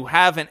to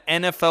have an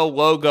NFL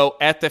logo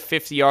at the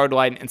 50-yard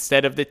line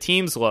instead of the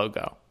team's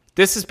logo.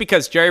 This is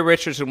because Jerry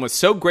Richardson was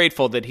so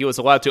grateful that he was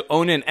allowed to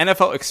own an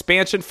NFL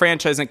expansion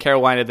franchise in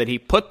Carolina that he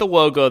put the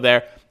logo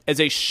there as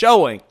a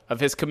showing of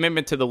his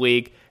commitment to the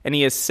league, and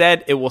he has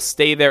said it will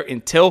stay there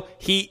until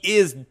he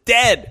is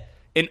dead.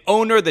 An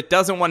owner that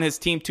doesn't want his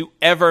team to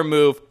ever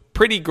move.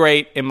 Pretty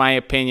great, in my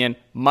opinion.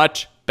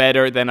 Much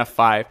better than a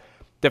 5.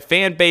 The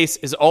fan base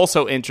is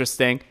also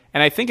interesting,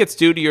 and I think it's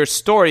due to your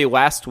story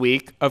last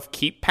week of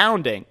keep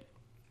pounding.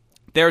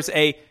 There's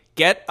a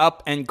get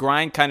up and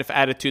grind kind of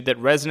attitude that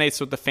resonates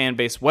with the fan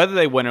base, whether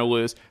they win or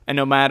lose, and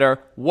no matter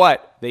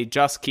what, they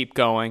just keep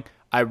going.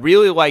 I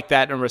really like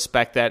that and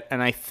respect that,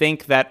 and I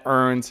think that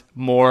earns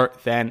more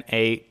than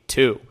a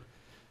 2.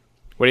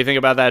 What do you think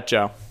about that,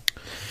 Joe?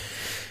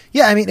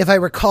 Yeah, I mean, if I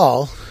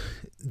recall,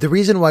 the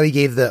reason why we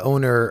gave the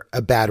owner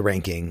a bad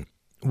ranking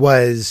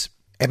was,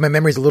 and my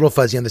memory's a little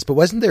fuzzy on this, but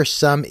wasn't there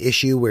some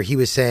issue where he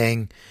was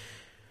saying,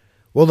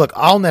 well, look,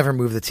 I'll never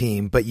move the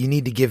team, but you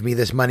need to give me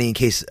this money in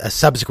case a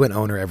subsequent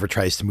owner ever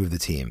tries to move the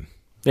team.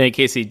 In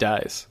case he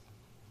dies.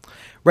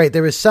 Right.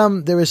 There was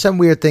some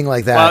weird thing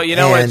like that. Well, you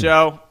know what,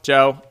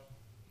 Joe?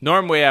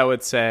 Normally I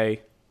would say,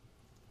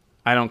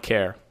 I don't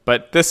care,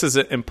 but this is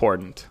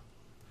important.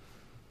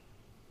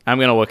 I'm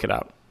going to look it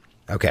up.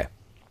 Okay.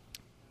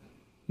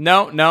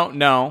 No,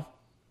 yes.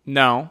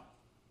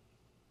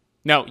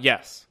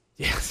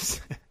 Yes.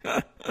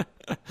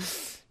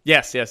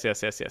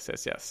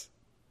 Yes.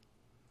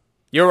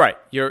 You're right.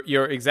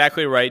 You're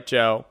exactly right,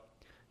 Joe.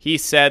 He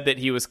said that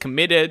he was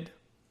committed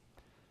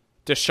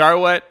to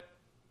Charlotte,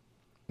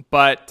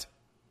 but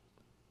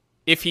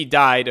if he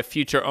died, a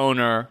future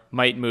owner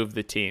might move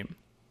the team.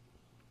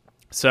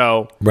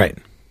 So right.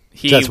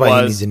 So that's why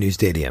he needs a new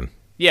stadium.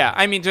 Yeah,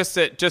 I mean,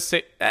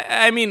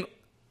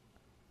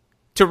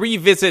 to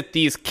revisit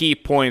these key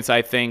points,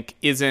 I think,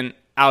 isn't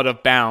out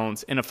of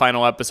bounds in a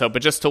final episode.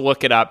 But just to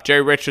look it up,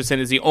 Jerry Richardson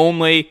is the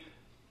only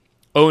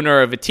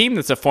owner of a team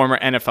that's a former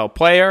NFL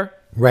player.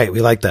 Right,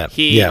 we like that.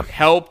 He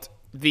helped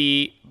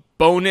the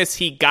bonus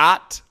he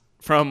got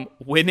from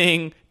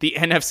winning the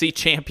NFC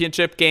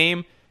Championship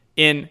game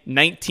in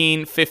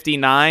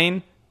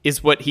 1959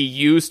 is what he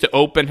used to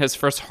open his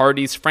first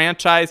Hardee's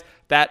franchise.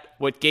 That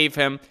what gave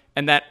him,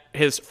 and that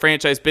his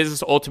franchise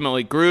business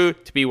ultimately grew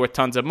to be worth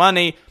tons of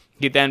money.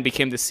 He then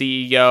became the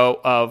CEO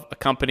of a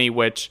company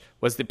which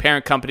was the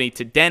parent company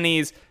to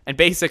Denny's. And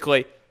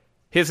basically,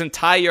 his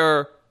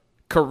entire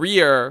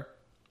career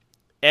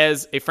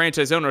as a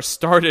franchise owner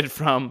started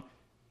from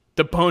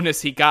the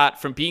bonus he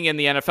got from being in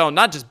the NFL.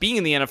 Not just being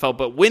in the NFL,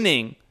 but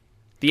winning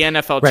the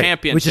NFL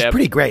championship. Which is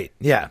pretty great,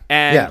 yeah.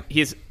 And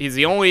he's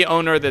the only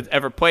owner that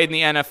ever played in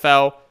the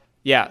NFL.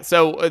 Yeah,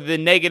 so the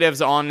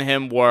negatives on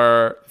him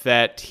were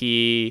that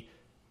he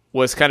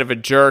was kind of a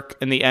jerk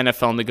in the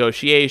NFL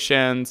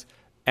negotiations,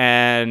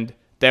 and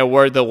there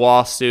were the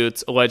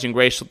lawsuits alleging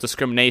racial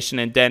discrimination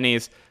in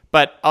Denny's.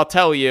 But I'll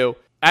tell you,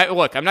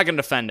 look, I'm not going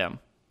to defend him.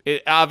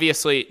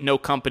 Obviously, no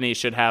company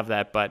should have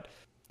that, but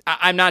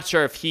I'm not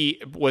sure if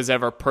he was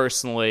ever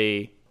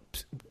personally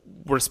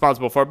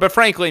responsible for it. But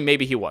frankly,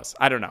 maybe he was.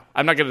 I don't know.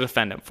 I'm not going to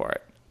defend him for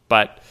it.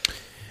 But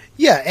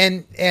yeah,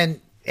 and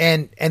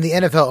the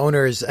NFL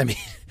owners, I mean,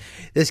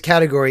 this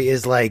category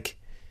is like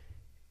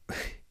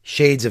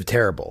shades of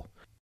terrible.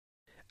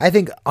 I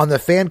think on the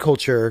fan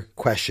culture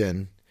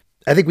question,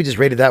 I think we just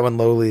rated that one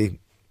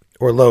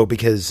low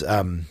because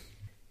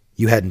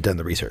you hadn't done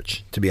the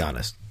research, to be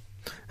honest.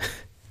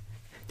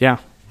 Yeah.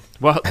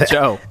 Well,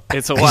 Joe,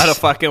 it's a lot of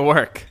fucking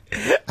work.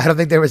 I don't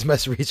think there was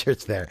much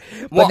research there.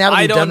 But well, now that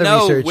I don't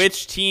know research,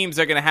 which teams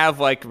are going to have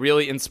like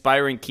really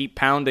inspiring keep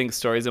pounding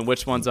stories and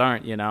which ones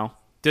aren't, you know?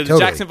 Do the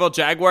Totally. Jacksonville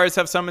Jaguars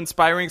have some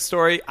inspiring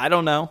story? I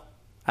don't know.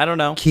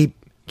 Keep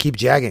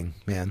jagging,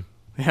 man.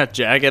 Yeah,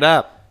 jag it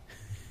up.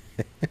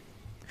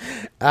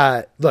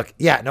 Look,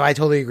 yeah, no, I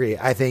totally agree.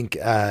 I think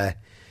that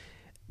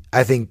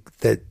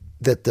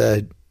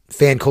the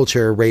fan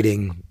culture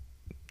rating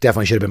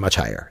definitely should have been much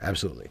higher.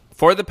 Absolutely.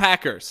 For the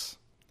Packers,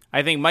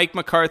 I think Mike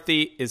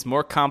McCarthy is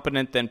more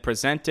competent than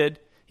presented.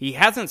 He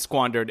hasn't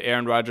squandered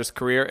Aaron Rodgers'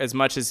 career as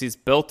much as he's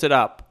built it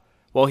up.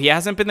 While he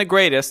hasn't been the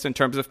greatest in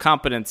terms of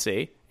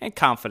competency and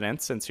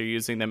confidence, since you're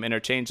using them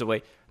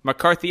interchangeably,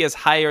 McCarthy is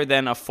higher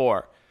than a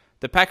 4.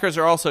 The Packers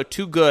are also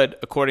too good,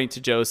 according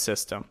to Joe's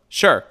system.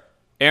 Sure,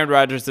 Aaron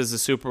Rodgers is a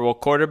Super Bowl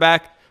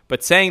quarterback,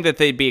 but saying that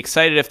they'd be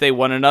excited if they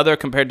won another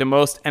compared to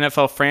most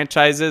NFL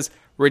franchises,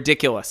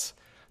 ridiculous.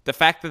 The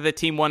fact that the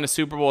team won a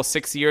Super Bowl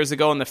 6 years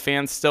ago and the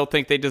fans still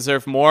think they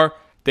deserve more,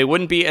 they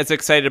wouldn't be as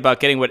excited about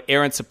getting what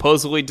Aaron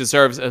supposedly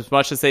deserves as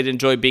much as they'd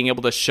enjoy being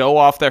able to show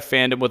off their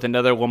fandom with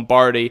another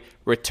Lombardi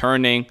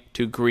returning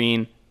to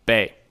Green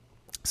Bay.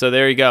 So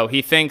there you go.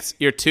 He thinks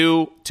you're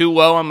too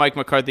low on Mike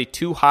McCarthy,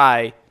 too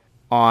high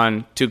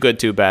on too good,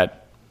 too bad.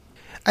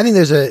 I think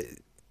there's a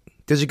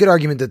good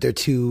argument that they're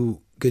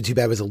too good, too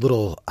bad was a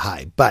little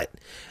high, but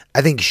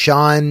I think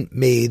Sean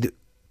Well,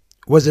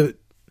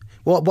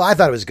 I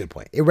thought it was a good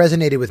point. It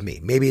resonated with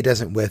me. Maybe it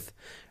doesn't with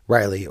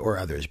Riley or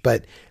others,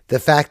 but the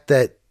fact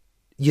that,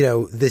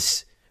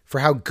 this, for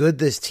how good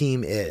this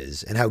team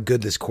is and how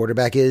good this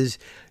quarterback is,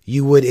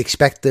 you would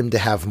expect them to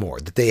have more,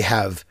 that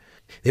they've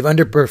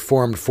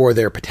underperformed for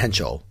their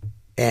potential.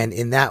 And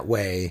in that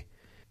way,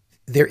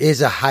 there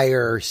is a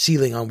higher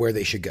ceiling on where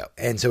they should go.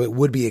 And so it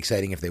would be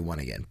exciting if they won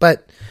again.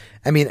 But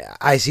I mean,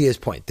 I see his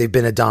point. They've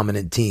been a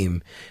dominant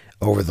team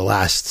over the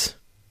last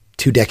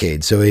 2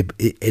 decades. So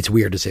it's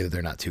weird to say that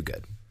they're not too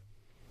good.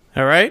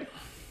 All right.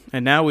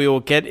 And now we will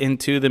get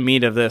into the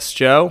meat of this,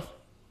 Joe.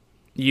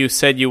 You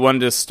said you wanted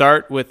to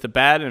start with the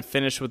bad and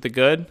finish with the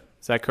good.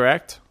 Is that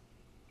correct?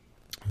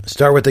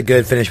 Start with the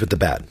good, finish with the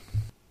bad.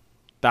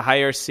 The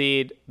higher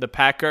seed, the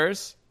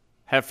Packers,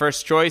 have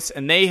first choice,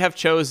 and they have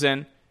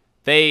chosen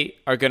they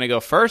are going to go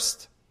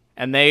first,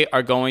 and they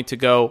are going to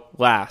go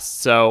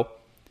last. So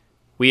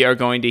we are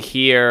going to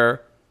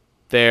hear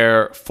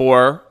their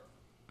 4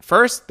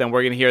 first, then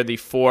we're going to hear the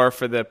 4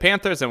 for the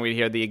Panthers, and we're going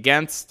to hear the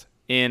against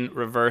in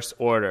reverse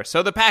order.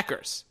 So the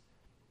Packers.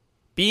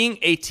 Being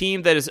a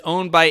team that is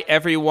owned by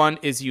everyone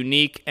is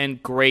unique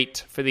and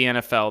great for the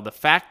NFL. The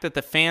fact that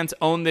the fans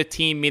own the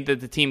team means that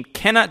the team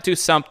cannot do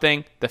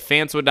something the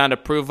fans would not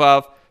approve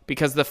of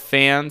because the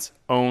fans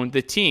own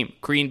the team.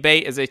 Green Bay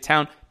is a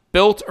town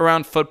built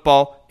around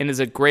football and is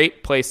a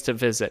great place to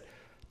visit.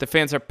 The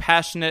fans are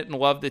passionate and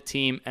love the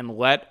team and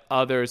let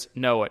others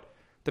know it.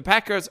 The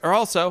Packers are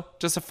also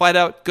just a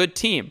flat-out good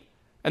team.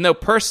 And though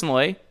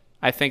personally,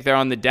 I think they're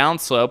on the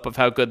downslope of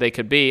how good they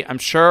could be, I'm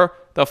sure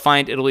they'll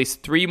find at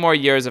least 3 more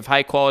years of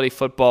high-quality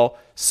football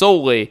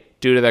solely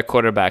due to their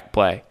quarterback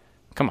play.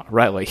 Come on,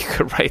 Riley, you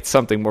could write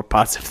something more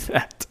positive than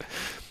that.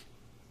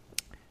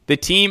 The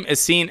team is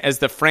seen as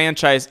the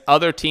franchise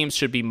other teams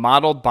should be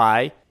modeled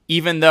by,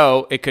 even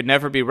though it could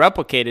never be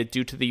replicated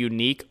due to the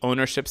unique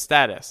ownership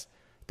status.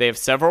 They have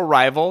several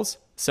rivals,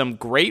 some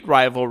great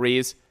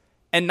rivalries,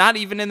 and not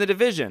even in the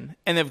division,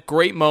 and they have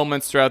great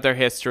moments throughout their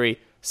history,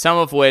 some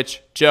of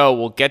which Joe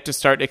will get to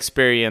start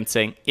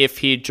experiencing if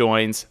he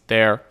joins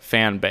their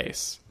fan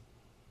base.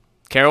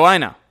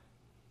 Carolina.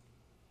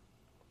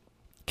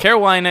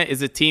 Carolina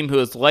is a team who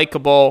is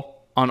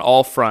likable on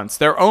all fronts.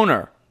 Their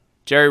owner,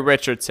 Jerry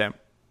Richardson,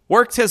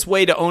 worked his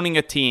way to owning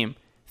a team,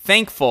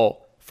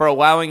 thankful for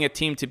allowing a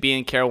team to be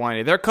in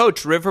Carolina. Their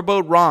coach,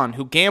 Riverboat Ron,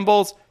 who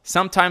gambles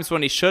sometimes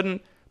when he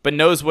shouldn't, but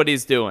knows what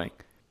he's doing.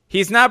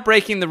 He's not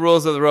breaking the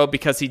rules of the road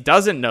because he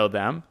doesn't know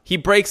them. He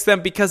breaks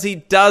them because he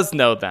does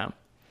know them.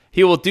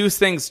 He will do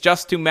things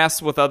just to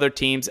mess with other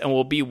teams and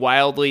will be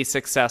wildly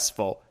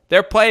successful.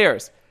 They're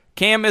players.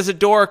 Cam is a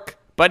dork,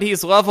 but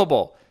he's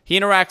lovable. He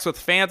interacts with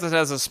fans and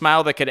has a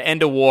smile that could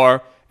end a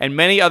war, and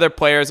many other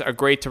players are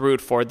great to root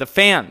for. The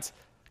fans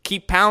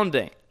keep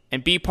pounding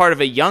and be part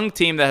of a young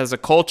team that has a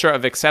culture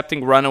of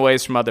accepting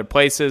runaways from other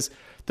places.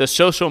 The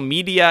social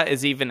media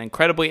is even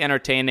incredibly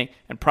entertaining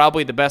and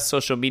probably the best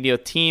social media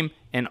team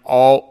in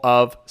all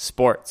of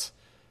sports.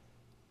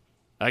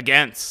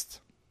 Against.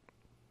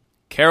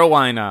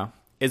 Carolina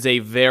is a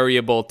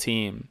variable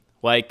team,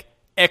 like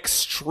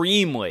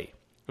extremely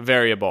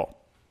variable.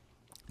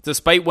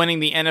 Despite winning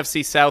the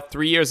NFC South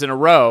 3 years in a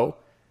row,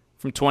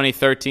 from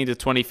 2013 to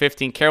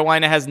 2015,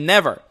 Carolina has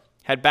never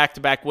had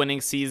back-to-back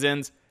winning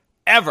seasons,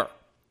 ever.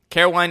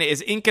 Carolina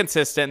is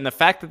inconsistent, and the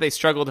fact that they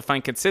struggle to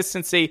find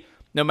consistency,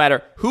 no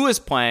matter who is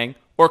playing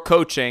or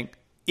coaching,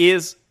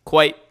 is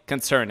quite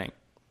concerning.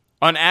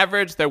 On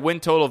average, their win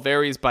total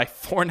varies by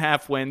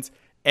 4.5 wins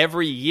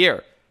every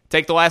year.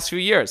 Take the last few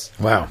years.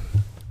 Wow.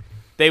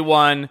 They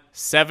won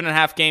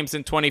 7.5 games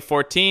in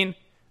 2014,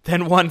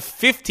 then won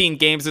 15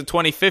 games in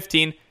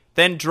 2015,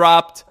 then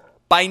dropped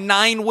by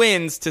 9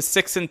 wins to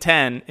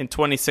 6-10 in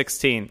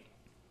 2016.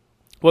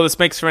 Well, this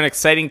makes for an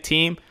exciting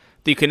team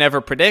that you can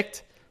never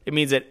predict. It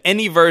means that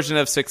any version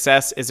of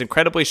success is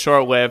incredibly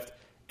short-lived,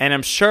 and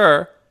I'm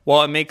sure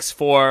while it makes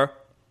for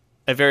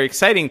a very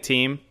exciting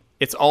team,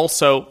 it's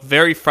also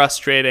very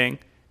frustrating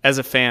as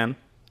a fan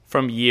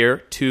from year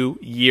to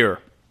year.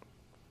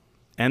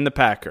 And the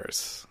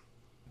Packers,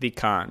 the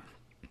con.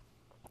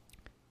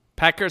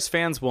 Packers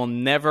fans will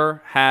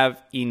never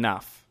have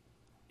enough.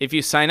 If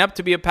you sign up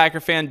to be a Packer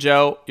fan,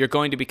 Joe, you're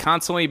going to be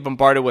constantly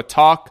bombarded with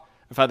talk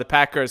of how the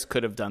Packers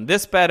could have done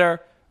this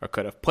better or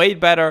could have played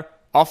better,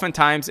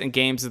 oftentimes in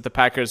games that the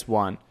Packers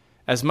won.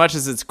 As much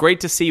as it's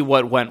great to see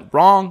what went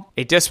wrong,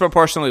 a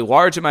disproportionately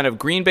large amount of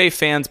Green Bay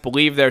fans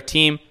believe their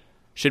team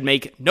should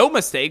make no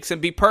mistakes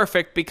and be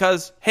perfect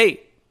because,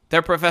 hey,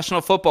 they're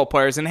professional football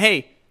players, and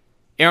hey,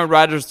 Aaron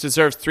Rodgers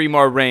deserves 3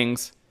 more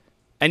rings.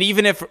 And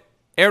even if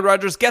Aaron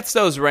Rodgers gets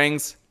those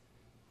rings,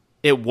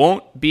 it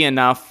won't be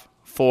enough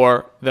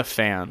for the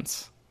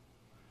fans.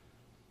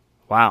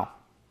 Wow.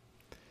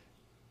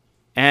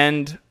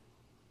 And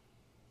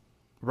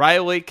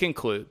Riley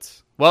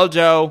concludes, well,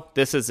 Joe,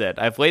 this is it.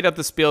 I've laid out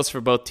the spiels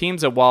for both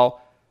teams, and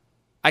while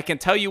I can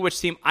tell you which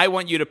team I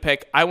want you to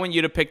pick, I want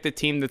you to pick the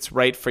team that's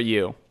right for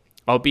you.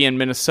 I'll be in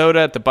Minnesota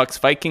at the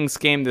Bucs-Vikings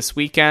game this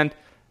weekend,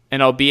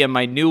 and I'll be in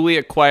my newly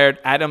acquired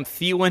Adam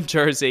Thielen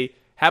jersey,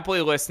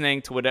 happily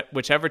listening to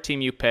whichever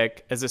team you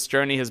pick, as this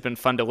journey has been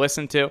fun to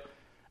listen to.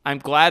 I'm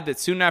glad that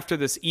soon after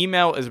this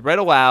email is read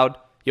aloud,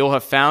 you'll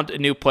have found a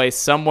new place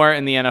somewhere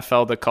in the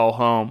NFL to call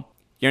home.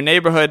 Your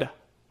neighborhood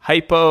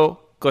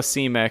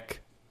hypoglycemic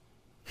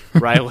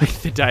Riley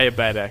the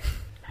diabetic.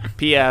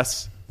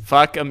 P.S.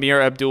 Fuck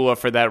Amir Abdullah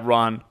for that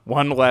run.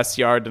 1 less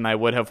yard than I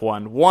would have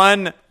won.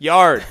 1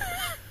 yard.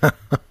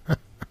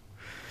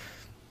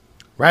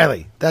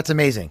 Riley, that's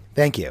amazing.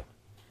 Thank you.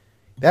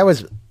 That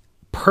was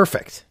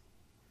perfect.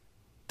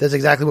 That's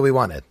exactly what we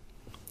wanted.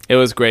 It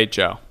was great,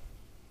 Joe.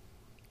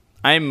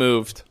 I'm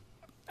moved.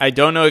 I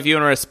don't know if you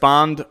want to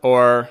respond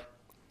or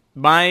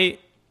my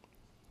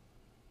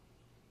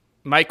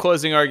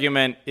closing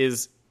argument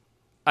is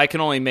I can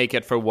only make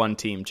it for one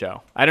team,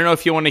 Joe. I don't know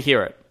if you want to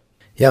hear it.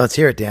 Yeah, let's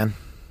hear it, Dan.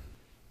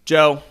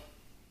 Joe,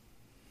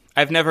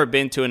 I've never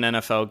been to an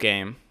NFL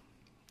game,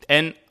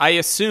 and I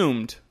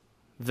assumed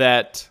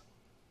that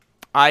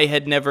I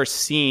had never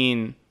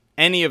seen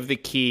any of the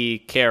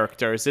key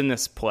characters in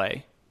this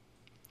play.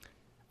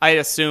 I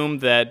assume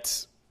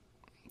that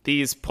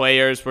these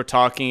players were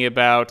talking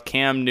about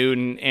Cam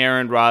Newton,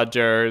 Aaron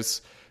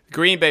Rodgers,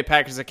 Green Bay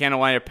Packers, the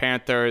Carolina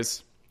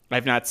Panthers.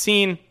 I've not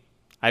seen.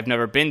 I've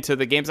never been to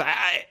the games.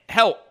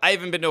 Hell, I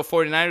haven't been to a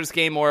 49ers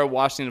game or a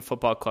Washington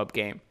Football Club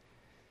game.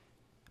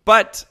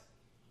 But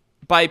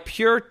by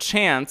pure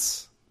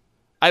chance,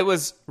 I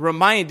was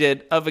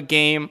reminded of a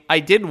game I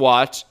did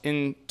watch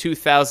in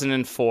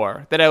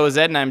 2004 that I was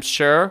at, and I'm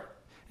sure,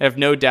 I have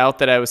no doubt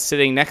that I was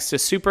sitting next to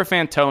Super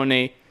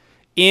Fantoni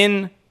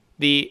in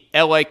the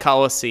LA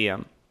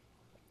Coliseum,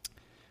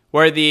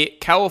 where the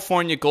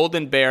California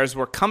Golden Bears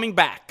were coming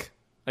back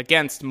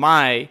against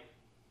my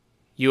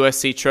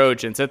USC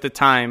Trojans. At the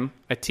time,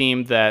 a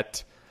team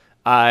that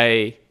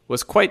I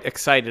was quite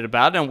excited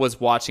about and was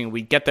watching.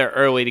 We'd get there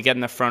early to get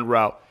in the front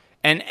row.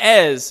 And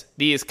as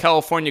these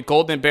California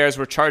Golden Bears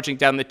were charging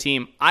down the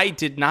team, I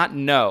did not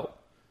know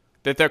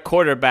that their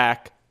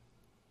quarterback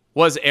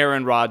was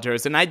Aaron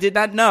Rodgers. And I did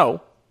not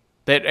know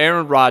that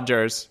Aaron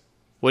Rodgers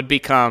would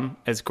become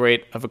as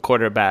great of a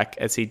quarterback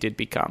as he did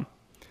become.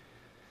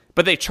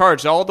 But they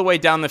charged all the way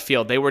down the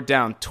field. They were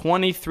down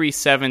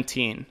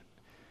 23-17.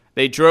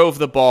 They drove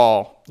the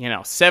ball,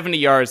 70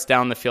 yards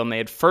down the field, and they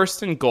had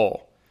 1st and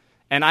goal.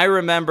 And I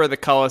remember the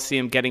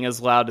Coliseum getting as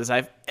loud as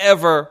I've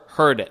ever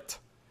heard it.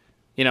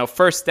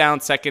 1st down,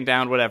 2nd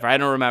down, whatever. I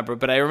don't remember.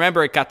 But I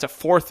remember it got to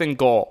 4th and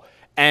goal.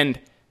 And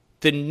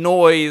the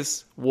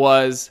noise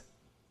was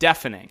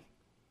deafening.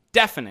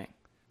 Deafening.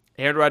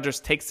 Aaron Rodgers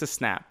takes the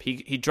snap.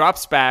 He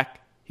drops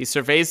back. He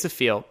surveys the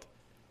field.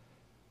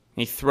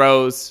 He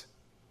throws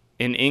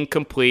an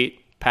incomplete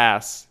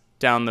pass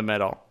down the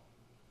middle.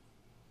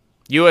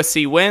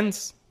 USC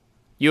wins.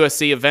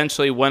 USC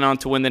eventually went on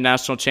to win the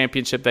national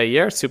championship that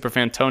year. Super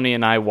Fantoni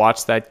and I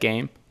watched that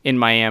game in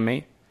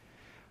Miami.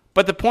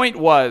 But the point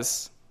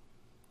was,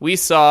 we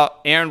saw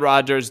Aaron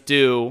Rodgers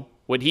do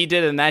what he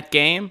did in that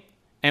game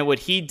and what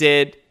he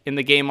did in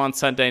the game on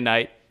Sunday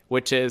night,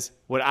 which is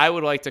what I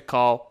would like to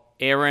call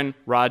Aaron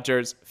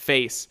Rodgers'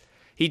 face.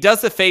 He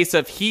does the face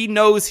of he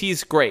knows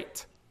he's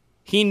great.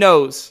 He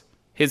knows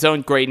his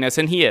own greatness,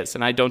 and he is,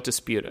 and I don't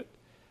dispute it.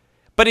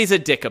 But he's a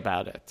dick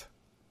about it.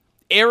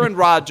 Aaron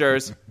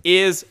Rodgers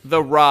is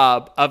the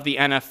Rob of the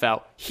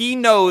NFL. He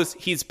knows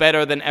he's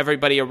better than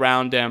everybody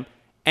around him,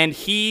 and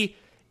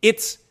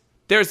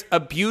there's a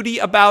beauty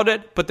about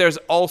it, but there's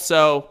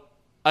also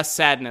a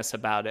sadness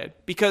about it,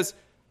 because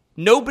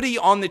nobody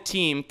on the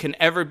team can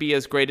ever be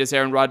as great as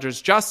Aaron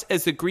Rodgers, just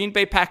as the Green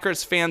Bay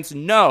Packers fans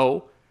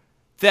know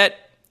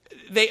that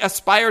they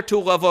aspire to a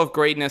level of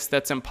greatness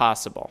that's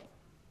impossible.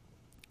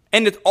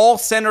 And it all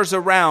centers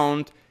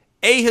around,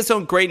 A, his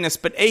own greatness,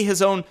 but A,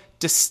 his own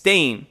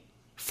disdain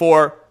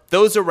for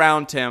those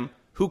around him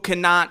who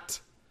cannot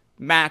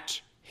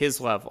match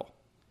his level.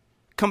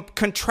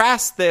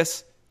 Contrast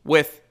this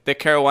with the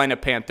Carolina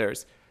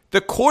Panthers. The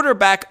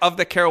quarterback of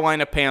the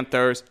Carolina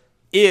Panthers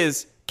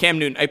is Cam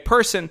Newton, a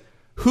person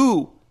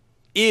who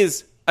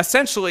is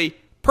essentially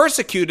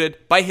persecuted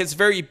by his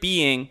very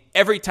being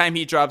every time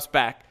he drops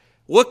back.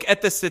 Look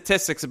at the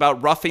statistics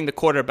about roughing the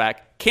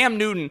quarterback. Cam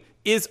Newton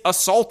is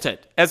assaulted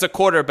as a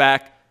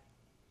quarterback,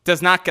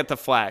 does not get the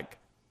flag.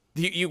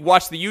 You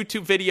watch the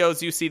YouTube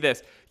videos, you see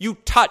this. You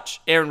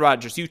touch Aaron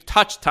Rodgers, you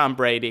touch Tom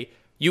Brady,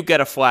 you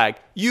get a flag.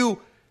 You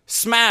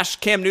smash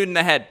Cam Newton in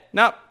the head.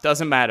 Nope,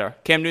 doesn't matter.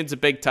 Cam Newton's a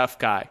big, tough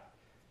guy.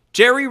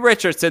 Jerry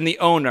Richardson, the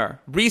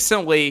owner,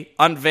 recently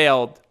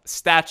unveiled a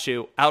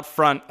statue out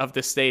front of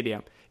the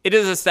stadium. It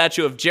is a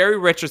statue of Jerry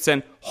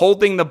Richardson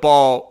holding the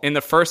ball in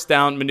the 1st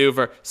down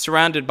maneuver,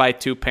 surrounded by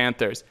 2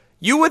 Panthers.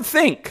 You would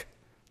think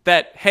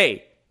that,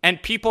 hey,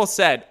 and people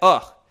said,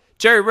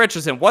 Jerry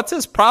Richardson, what's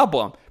his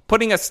problem?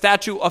 Putting a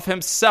statue of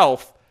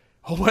himself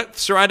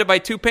surrounded by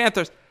 2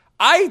 Panthers.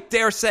 I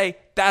dare say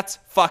that's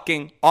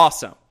fucking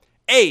awesome.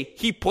 A,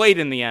 he played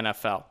in the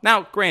NFL.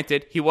 Now,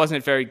 granted, he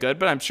wasn't very good,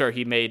 but I'm sure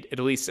he made at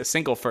least a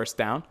single 1st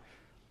down.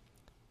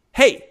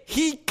 Hey,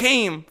 he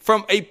came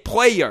from a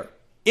player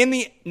in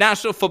the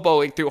National Football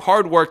League through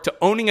hard work to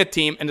owning a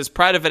team and is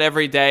proud of it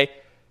every day.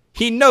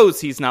 He knows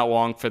he's not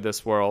long for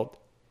this world.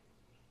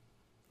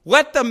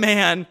 Let the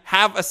man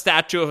have a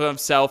statue of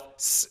himself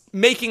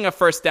making a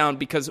 1st down,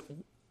 because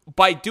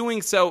by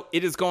doing so,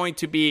 it is going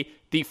to be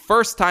the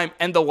first time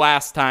and the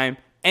last time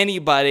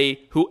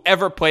anybody who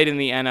ever played in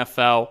the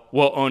NFL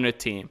will own a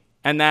team.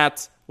 And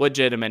that's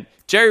legitimate.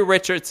 Jerry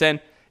Richardson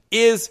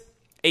is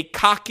a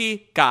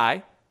cocky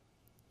guy.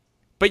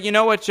 But you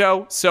know what,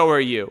 Joe? So are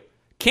you.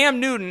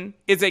 Cam Newton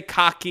is a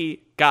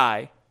cocky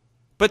guy.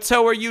 But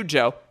so are you,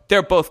 Joe.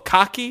 They're both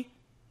cocky.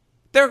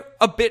 They're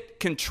a bit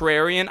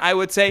contrarian, I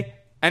would say.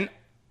 And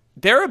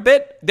they're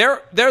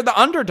the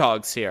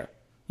underdogs here.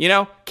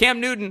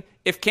 Cam Newton,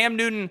 if Cam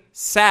Newton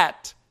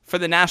sat for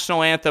the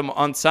national anthem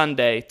on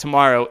Sunday,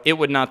 tomorrow, it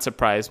would not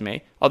surprise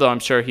me. Although I'm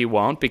sure he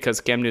won't,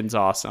 because Cam Newton's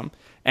awesome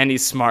and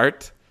he's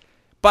smart.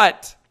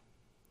 But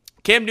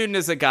Cam Newton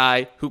is a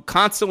guy who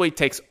constantly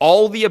takes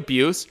all the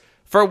abuse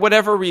for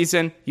whatever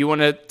reason you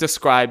want to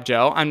describe,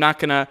 Joe. I'm not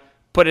going to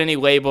put any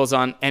labels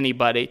on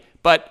anybody.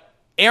 But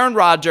Aaron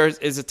Rodgers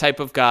is a type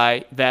of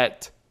guy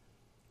that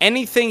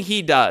anything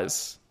he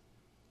does,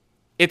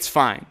 it's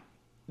fine.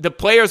 The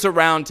players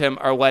around him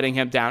are letting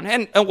him down.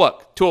 And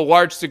look, to a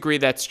large degree,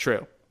 that's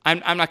true.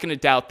 I'm not going to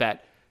doubt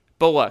that.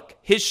 But look,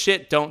 his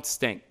shit don't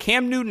stink.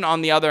 Cam Newton,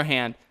 on the other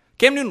hand,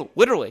 Cam Newton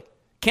literally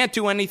can't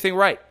do anything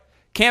right.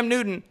 Cam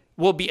Newton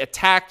will be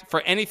attacked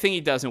for anything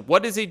he does. And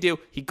what does he do?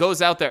 He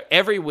goes out there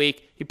every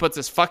week. He puts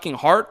his fucking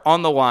heart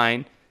on the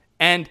line.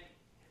 And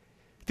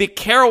the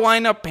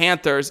Carolina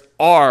Panthers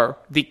are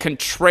the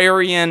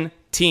contrarian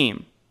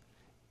team.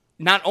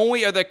 Not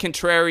only are they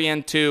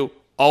contrarian to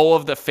all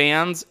of the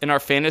fans in our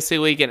fantasy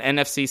league and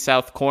NFC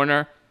South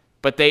corner,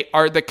 but they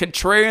are the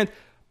contrarian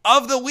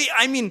of the league.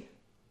 I mean,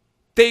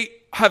 they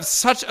have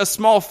such a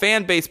small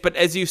fan base, but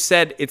as you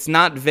said, it's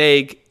not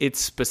vague, it's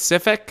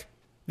specific.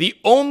 The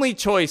only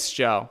choice,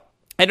 Joe,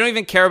 I don't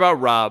even care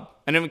about Rob.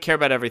 I don't even care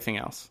about everything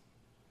else.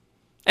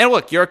 And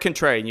look, you're a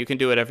contrarian. You can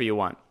do whatever you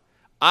want.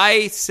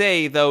 I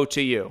say, though,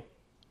 to you,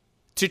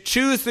 to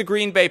choose the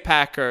Green Bay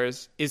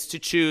Packers is to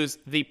choose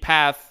the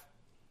path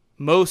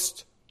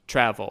most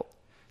traveled.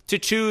 To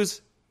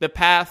choose the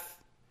path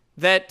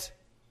that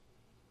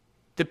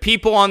the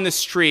people on the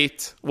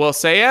street will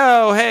say,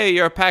 oh, hey,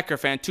 you're a Packer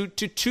fan. To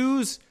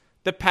choose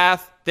the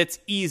path that's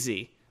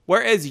easy.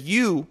 Whereas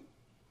you,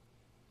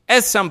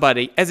 as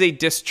somebody, as a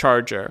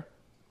discharger,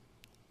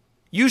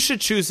 you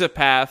should choose a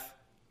path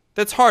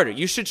that's harder.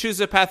 You should choose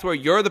a path where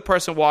you're the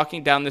person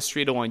walking down the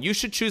street alone. You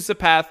should choose the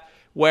path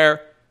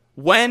where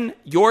when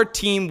your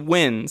team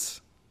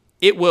wins,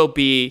 it will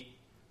be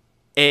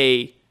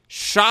a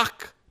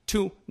shock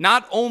to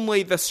not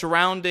only the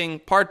surrounding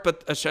part,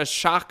 but a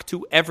shock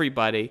to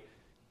everybody.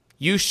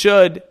 You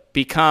should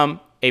become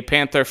a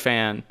Panther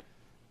fan.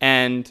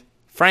 And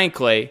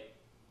frankly,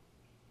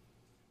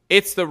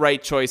 it's the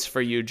right choice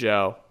for you,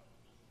 Joe.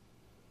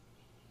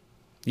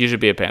 You should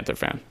be a Panther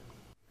fan.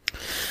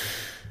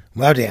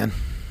 Wow, Dan.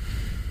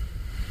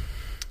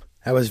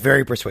 That was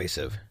very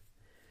persuasive.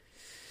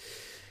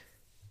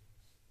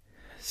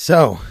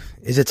 So,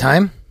 is it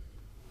time?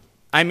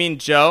 I mean,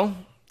 Joe,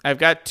 I've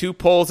got 2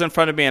 polls in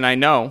front of me, and I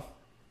know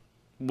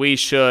we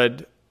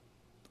should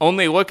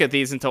only look at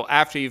these until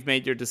after you've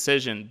made your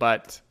decision,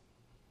 but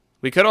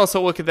we could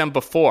also look at them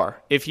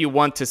before if you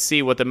want to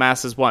see what the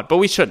masses want, but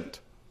we shouldn't.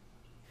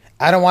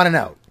 I don't want to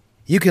know.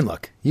 You can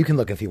look. You can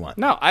look if you want.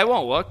 No, I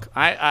won't look.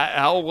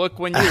 I'll look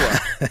when you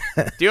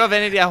look. Do you have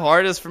any idea how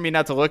hard it is for me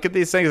not to look at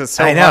these things? It's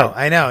so hard.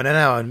 I know.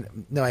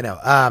 No, I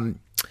know.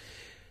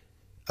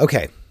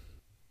 Okay.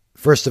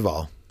 First of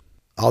all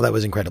that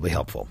was incredibly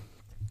helpful.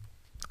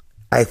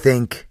 I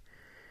think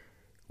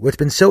what's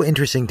been so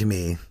interesting to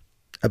me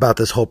about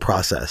this whole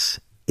process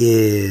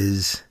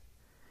is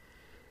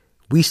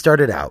we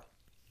started out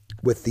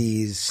with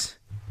these,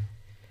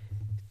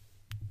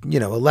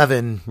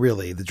 11,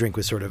 really, the drink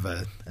was sort of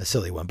a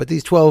silly one, but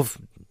these 12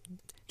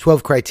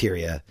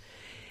 criteria.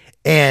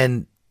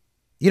 And,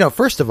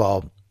 first of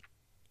all,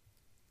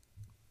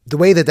 the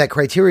way that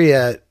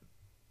criteria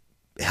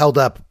held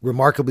up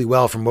remarkably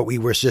well from what we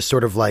were just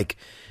sort of like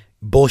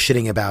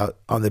bullshitting about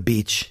on the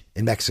beach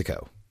in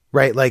Mexico,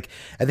 right? Like,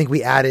 I think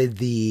we added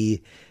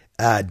the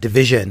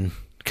division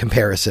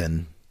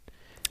comparison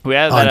we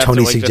added on that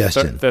Tony's after,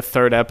 suggestion. The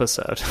third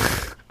episode.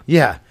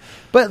 Yeah.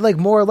 But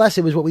more or less,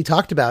 it was what we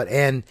talked about.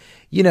 And,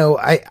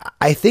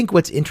 I think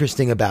what's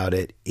interesting about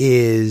it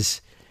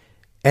is,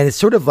 and it's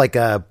sort of like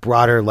a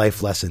broader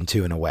life lesson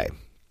too, in a way,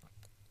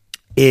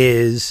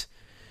 is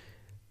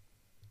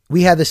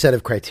we have this set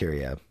of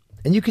criteria,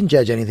 and you can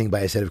judge anything by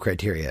a set of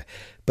criteria.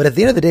 But at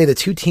the end of the day, the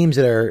 2 teams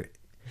that are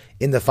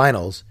in the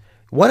finals,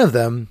 one of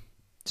them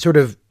sort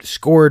of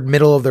scored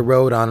middle of the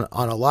road on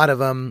a lot of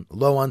them,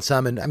 low on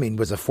some, and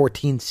was a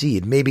 14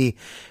 seed. Maybe,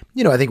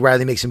 I think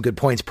Riley makes some good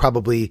points.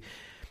 Probably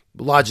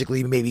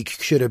logically, maybe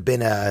should have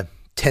been a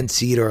 10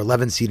 seed or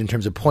 11 seed in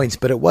terms of points,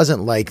 but it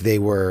wasn't like they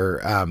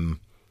were,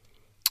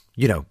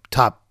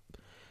 top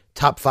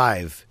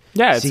 5.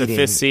 Yeah, it's seeding.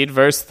 a 5th seed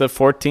versus the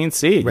 14th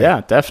seed. Right.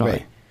 Yeah, definitely.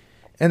 Right.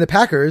 And the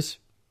Packers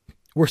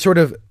were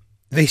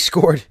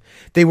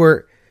they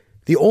were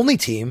the only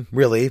team,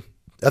 really,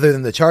 other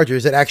than the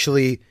Chargers, that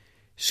actually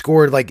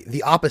scored like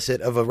the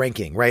opposite of a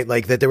ranking, right?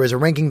 Like that there was a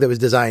ranking that was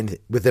designed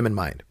with them in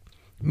mind.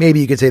 Maybe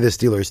you could say the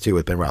Steelers too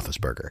with Ben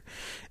Roethlisberger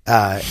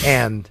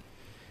and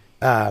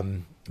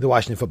the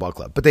Washington Football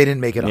Club, but they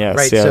didn't make it on,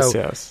 right?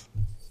 Yes.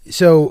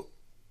 So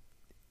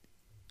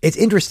it's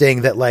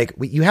interesting that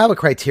you have a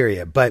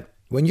criteria, but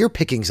when you're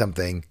picking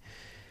something,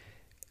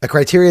 a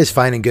criteria is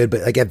fine and good,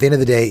 but at the end of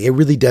the day, it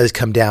really does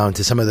come down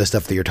to some of the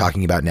stuff that you're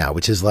talking about now,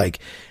 which is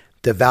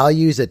the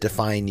values that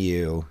define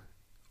you,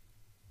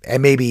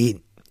 and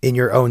maybe in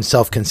your own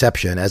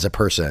self-conception as a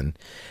person,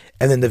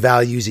 and then the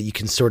values that you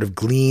can sort of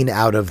glean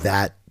out of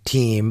that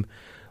team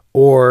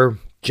or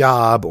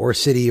job or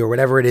city or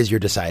whatever it is you're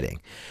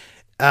deciding.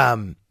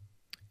 And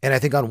I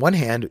think on one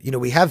hand,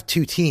 we have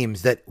 2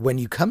 teams that when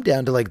you come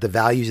down to the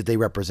values that they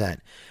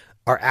represent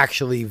are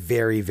actually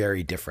very,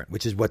 very different,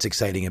 which is what's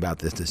exciting about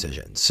this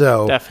decision.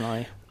 So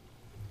definitely,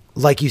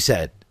 like you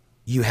said,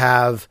 you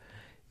have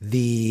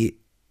the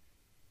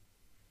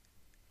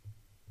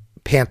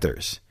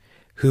Panthers,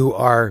 who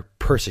are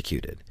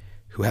persecuted,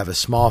 who have a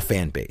small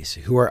fan base,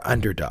 who are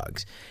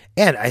underdogs.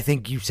 And I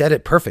think you said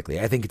it perfectly.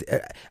 I think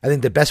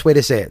the best way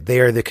to say it, they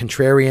are the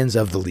contrarians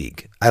of the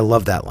league. I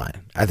love that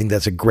line. I think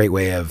that's a great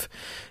way of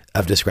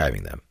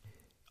describing them.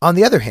 On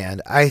the other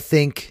hand, I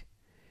think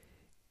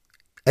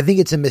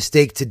it's a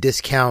mistake to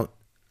discount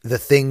the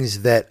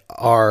things that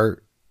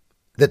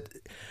the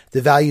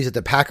values that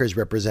the Packers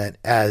represent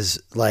as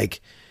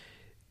like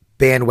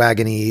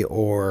bandwagony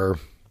or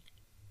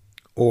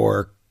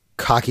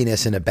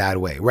cockiness in a bad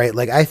way, right?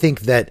 Like I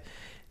think that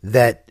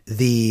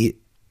there's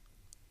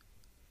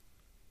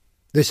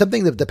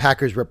something that the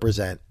Packers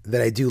represent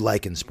that I do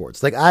like in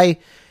sports. Like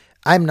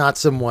I'm not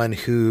someone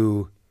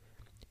who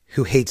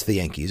hates the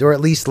Yankees, or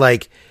at least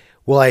like,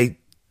 well,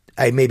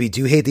 I maybe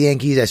do hate the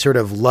Yankees. I sort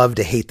of love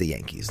to hate the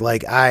Yankees.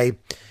 Like I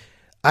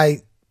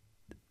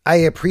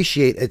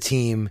appreciate a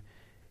team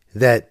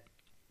that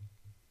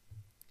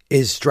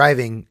is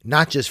striving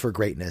not just for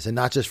greatness and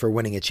not just for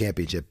winning a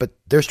championship, but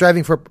they're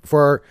striving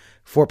for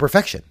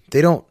perfection. They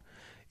don't,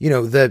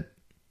 the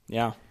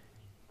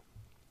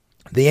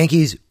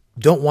Yankees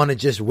don't want to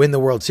just win the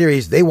World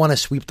Series. They want to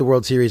sweep the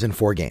World Series in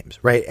 4 games,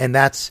 right? And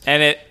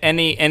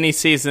any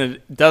season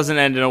that doesn't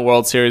end in a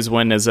World Series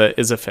win is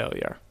a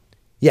failure.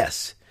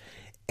 Yes.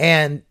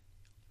 And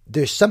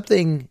there's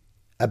something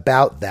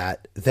about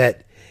that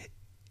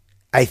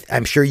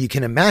I'm sure you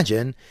can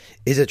imagine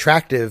is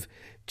attractive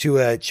to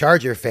a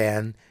Charger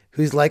fan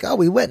who's like, oh,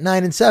 we went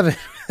 9-7.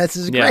 This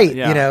is great.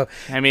 Yeah.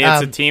 I mean,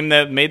 it's a team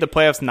that made the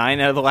playoffs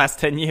 9 out of the last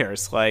 10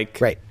 years. Like,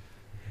 right.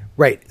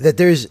 That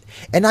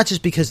and not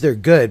just because they're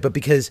good, but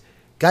because,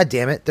 God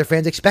damn it, their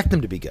fans expect them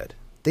to be good.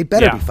 They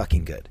better be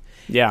fucking good.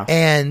 Yeah.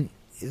 And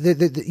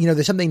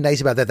there's something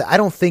nice about that I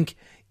don't think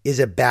is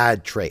a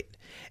bad trait.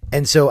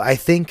 And so I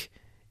think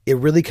it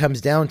really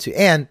comes down to,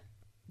 and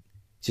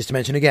just to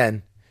mention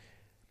again,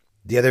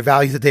 the other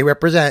value that they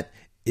represent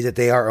is that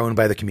they are owned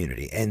by the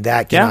community. And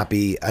that cannot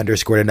be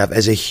underscored enough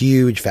as a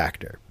huge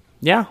factor.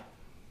 Yeah,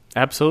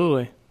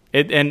 absolutely.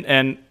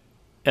 And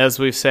as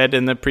we've said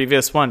in the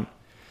previous one,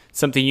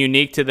 something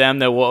unique to them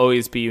that will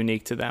always be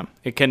unique to them.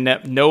 It can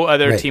no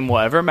other team will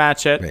ever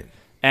match it,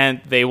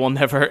 and they will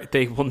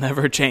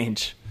never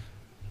change.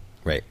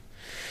 Right.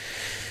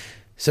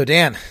 So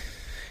Dan,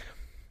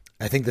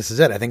 I think this is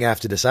it. I think I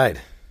have to decide.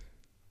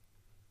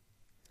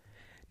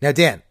 Now,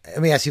 Dan,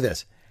 let me ask you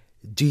this.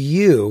 Do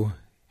you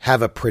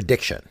have a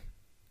prediction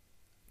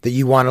that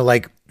you want to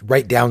like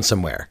write down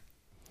somewhere?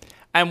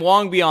 I'm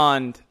long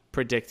beyond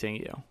predicting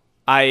you.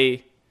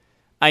 I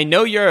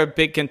know you're a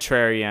big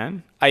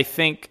contrarian. I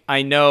think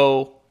I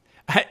know.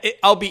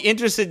 I'll be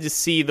interested to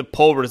see the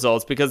poll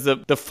results because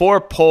the 4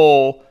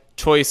 poll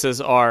choices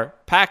are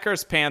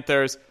Packers,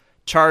 Panthers,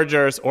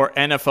 Chargers, or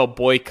NFL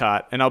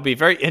boycott. And I'll be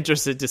very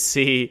interested to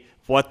see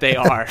what they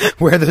are.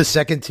 Where are those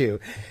second 2?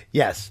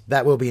 Yes,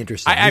 that will be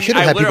interesting. You should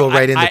have had people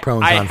write in the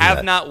pros and cons. I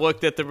have not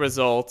looked at the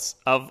results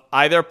of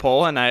either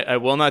poll, and I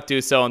will not do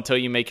so until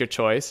you make your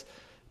choice.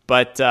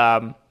 But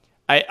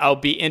I'll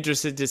be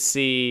interested to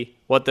see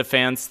what the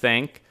fans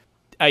think.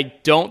 I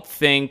don't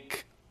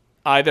think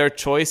either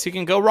choice you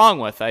can go wrong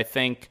with. I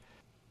think,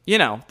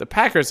 the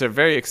Packers are a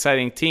very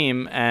exciting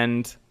team,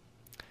 and,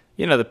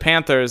 the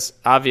Panthers,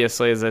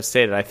 obviously, as I've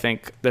stated, I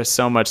think there's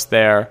so much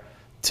there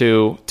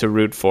to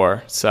root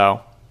for.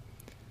 So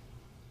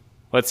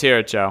let's hear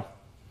it, Joe.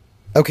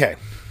 Okay.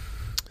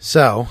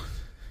 So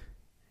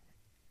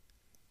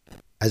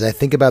as I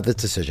think about this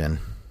decision,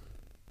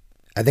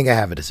 I think I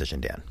have a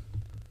decision, Dan.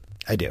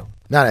 I do.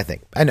 Not I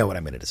think. I know what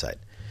I'm going to decide.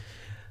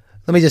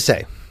 Let me just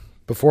say,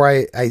 before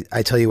I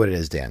tell you what it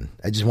is, Dan,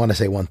 I just want to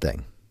say one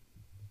thing.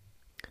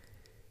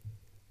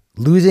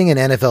 Losing an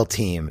NFL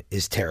team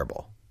is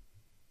terrible.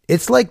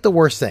 It's like the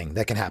worst thing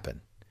that can happen.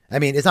 I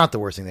mean, it's not the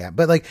worst thing that happened,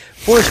 but like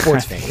for a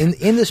sports fan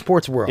in the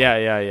sports world,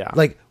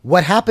 like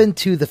what happened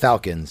to the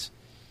Falcons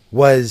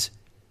was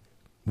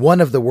one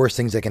of the worst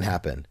things that can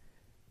happen.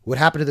 What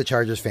happened to the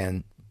Chargers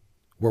fan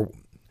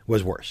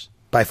was worse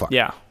by far.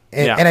 Yeah.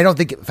 And I don't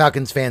think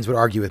Falcons fans would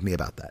argue with me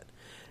about that.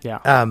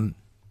 Yeah.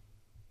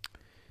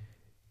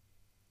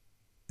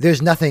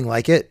 There's nothing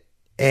like it,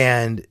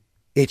 and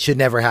it should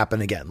never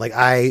happen again. Like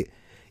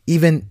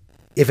even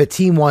if a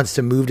team wants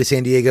to move to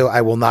San Diego,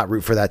 I will not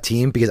root for that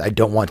team because I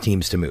don't want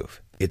teams to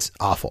move. It's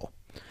awful.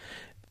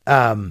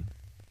 That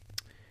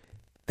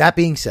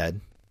being said,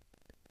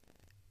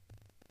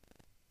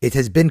 it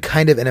has been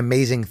kind of an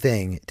amazing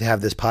thing to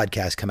have this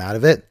podcast come out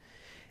of it.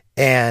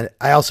 And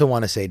I also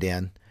want to say,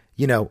 Dan,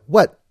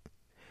 what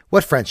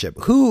friendship?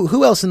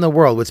 Who else in the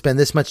world would spend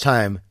this much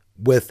time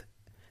with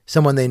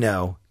someone they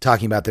know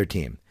talking about their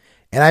team?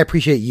 And I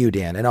appreciate you,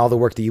 Dan, and all the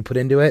work that you put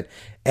into it.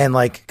 And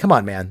like, come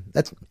on, man,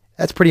 that's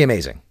pretty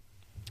amazing.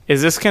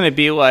 Is this going to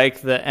be like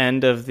the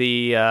end of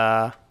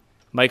the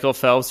Michael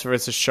Phelps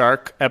versus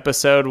Shark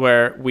episode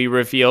where we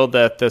revealed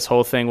that this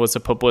whole thing was a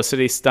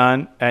publicity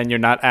stunt and you're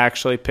not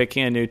actually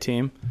picking a new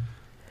team?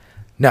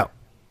 No.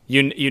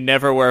 You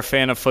never were a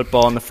fan of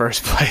football in the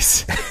first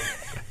place.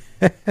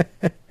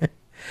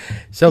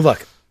 So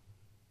look,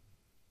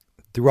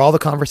 through all the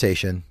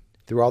conversation,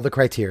 through all the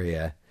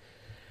criteria,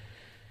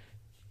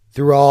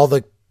 through all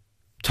the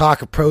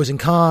talk of pros and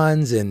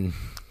cons and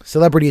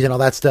celebrities and all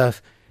that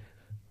stuff,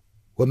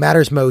 what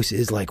matters most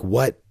is like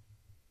what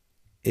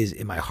is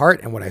in my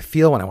heart and what I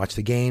feel when I watch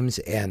the games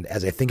and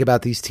as I think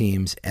about these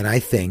teams. And I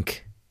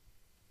think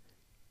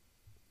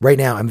right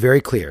now I'm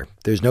very clear.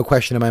 There's no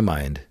question in my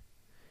mind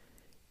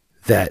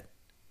that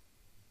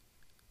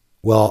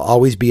will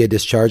always be a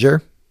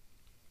discharger.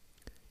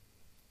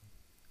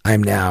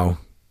 I'm now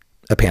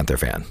a Panther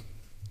fan.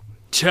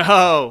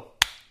 Joe.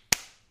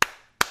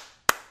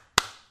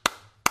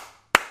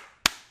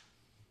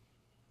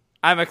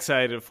 I'm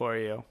excited for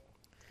you.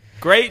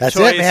 Great That's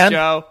choice, it, man.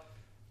 Joe.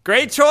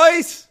 Great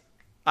choice.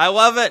 I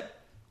love it.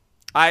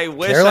 I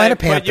wish Carolina I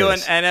put you in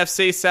Panthers.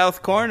 NFC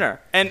South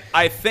corner. And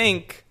I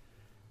think,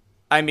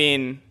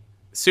 Superfan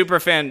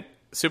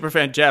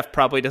Jeff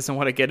probably doesn't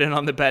want to get in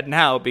on the bet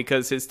now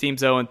because his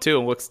team's 0-2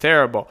 and looks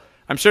terrible.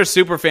 I'm sure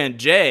Superfan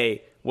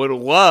Jay would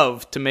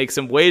love to make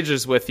some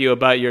wagers with you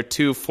about your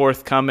 2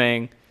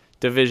 forthcoming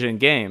division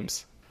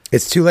games.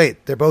 It's too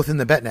late. They're both in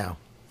the bet now.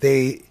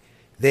 They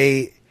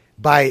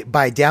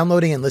by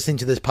downloading and listening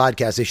to this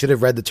podcast, they should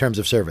have read the terms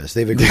of service.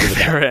 They've agreed with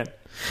They're that. in.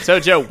 So,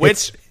 Joe,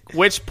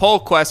 which poll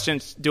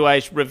questions do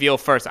I reveal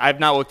first? I've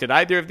not looked at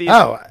either of these.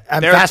 Oh,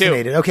 I'm There are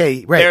fascinated. two.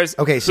 Okay, right.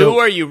 Okay, so who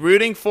are you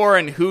rooting for,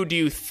 and who do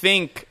you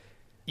think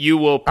you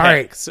will pick? All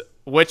right. So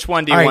which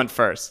one do you all right. want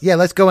first? Yeah,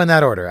 let's go in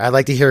that order. I'd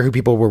like to hear who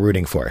people were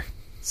rooting for.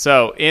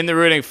 So, in the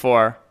rooting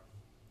for,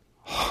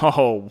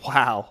 oh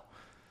wow,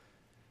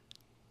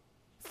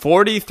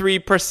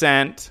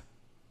 43%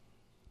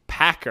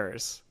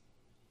 Packers,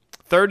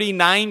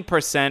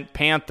 39%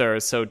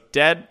 Panthers, so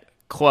dead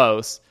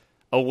close.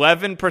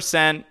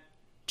 11%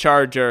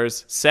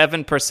 Chargers,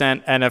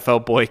 7%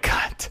 NFL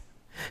boycott.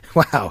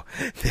 Wow,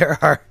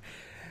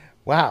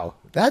 wow,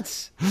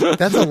 that's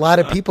a lot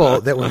of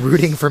people that were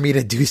rooting for me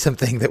to do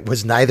something that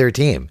was neither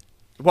team.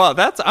 Well,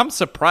 I'm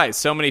surprised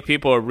so many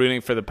people are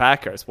rooting for the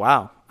Packers.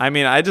 Wow.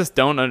 I just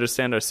don't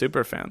understand our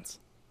super fans.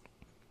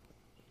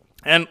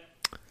 And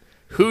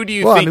who do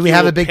you think we you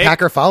have will a big pick?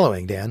 Packer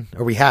following, Dan,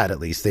 or we had at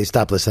least. They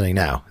stopped listening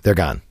now. They're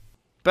gone.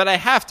 But I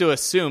have to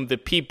assume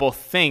that people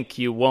think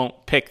you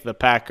won't pick the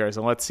Packers.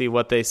 And let's see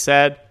what they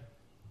said.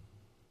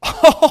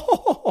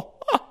 Oh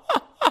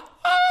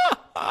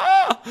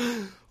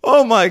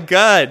my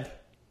God.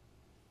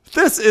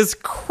 This is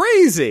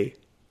crazy.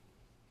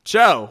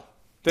 Joe,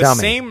 Tell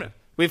me.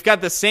 we've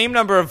got the same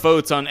number of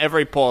votes on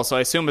every poll, so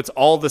I assume it's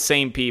all the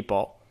same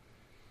people.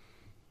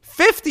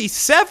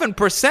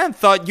 57%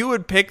 thought you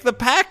would pick the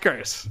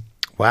Packers.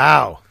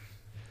 Wow.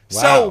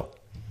 So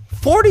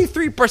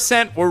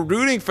 43% were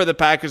rooting for the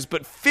Packers,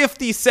 but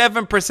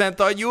 57%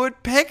 thought you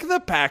would pick the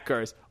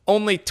Packers.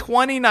 Only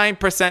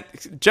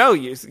 29%. Joe,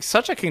 you're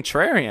such a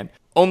contrarian.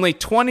 Only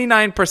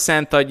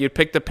 29% thought you'd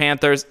pick the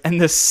Panthers, and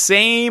the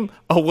same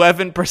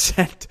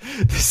 11%,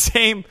 the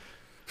same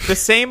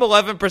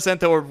 11%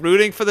 that were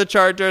rooting for the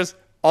Chargers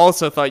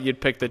also thought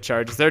you'd pick the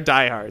Chargers. They're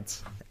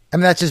diehards. I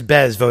mean, that's just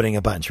Bez voting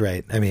a bunch,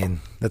 right? I mean,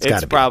 that's got to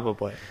It's be.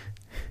 probably.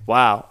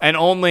 Wow. And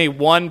only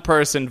one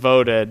person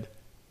voted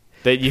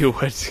that you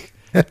would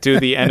do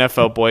the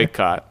NFL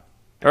boycott.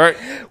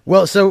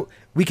 Well, so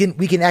we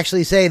can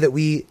actually say that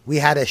we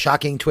had a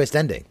shocking twist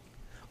ending.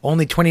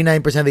 Only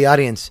 29% of the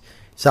audience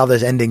saw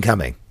this ending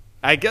coming.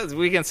 I guess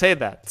we can say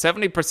that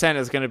 70%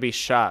 is going to be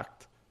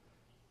shocked.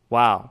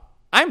 Wow,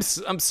 I'm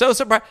so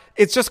surprised.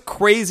 It's just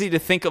crazy to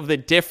think of the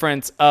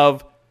difference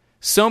of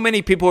so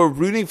many people are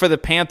rooting for the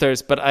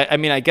Panthers. But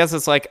I guess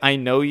it's like I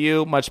know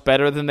you much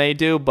better than they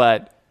do.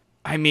 But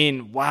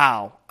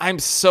wow, I'm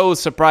so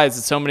surprised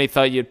that so many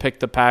thought you'd pick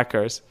the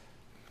Packers.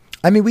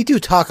 I mean, we do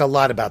talk a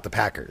lot about the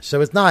Packers, so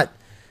it's not.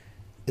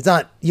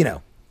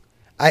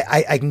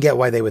 I can get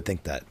why they would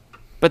think that.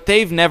 But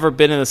they've never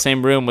been in the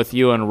same room with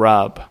you and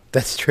Rob.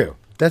 That's true.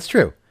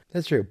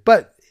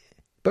 But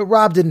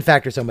Rob didn't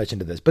factor so much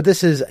into this. But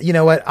this is, you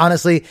know what?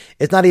 Honestly,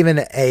 it's not even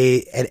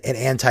an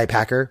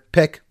anti-Packer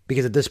pick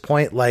because at this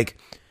point, like,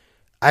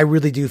 I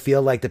really do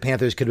feel like the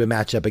Panthers could have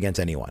matched up against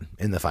anyone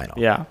in the final.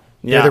 Yeah.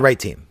 They're the right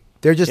team.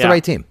 They're just the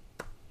right team.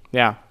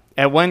 Yeah.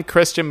 And when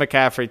Christian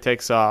McCaffrey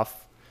takes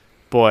off,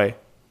 boy,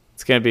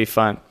 it's going to be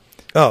fun.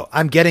 Oh,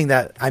 I'm getting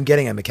that. I'm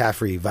getting a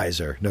McCaffrey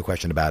visor. No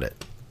question about it.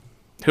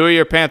 Who are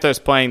your Panthers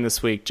playing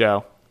this week,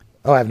 Joe?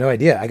 Oh, I have no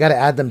idea. I got to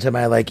add them to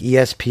my like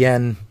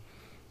ESPN,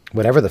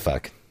 whatever the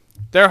fuck.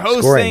 They're Scoring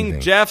hosting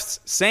thing.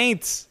 Jeff's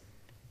Saints.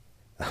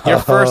 Your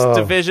first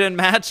division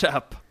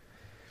matchup.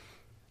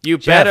 You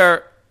Jeff.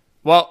 better.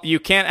 Well, you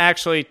can't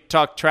actually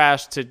talk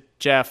trash to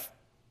Jeff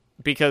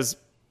because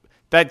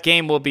that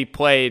game will be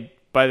played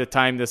by the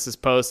time this is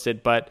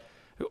posted. But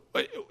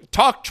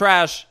talk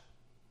trash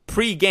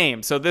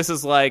pre-game. So this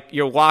is like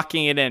you're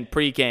locking it in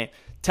pre-game.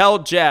 Tell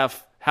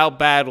Jeff how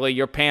badly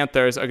your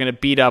Panthers are going to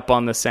beat up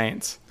on the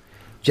Saints.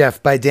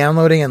 Jeff, by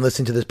downloading and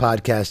listening to this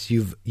podcast,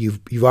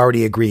 you've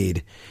already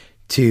agreed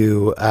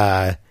to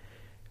a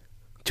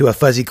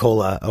fuzzy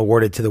cola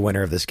awarded to the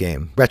winner of this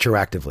game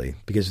retroactively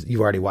because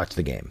you've already watched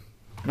the game.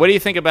 What do you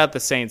think about the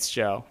Saints,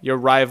 Joe? Your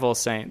rival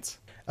Saints.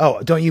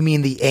 Oh, don't you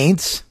mean the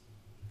Aints?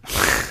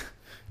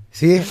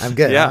 See, I'm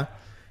good. Yeah. Huh?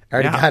 I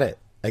already got it.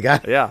 I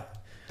got it. Yeah.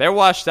 They're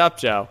washed up,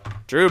 Joe.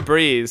 Drew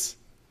Brees.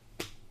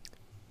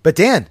 But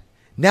Dan,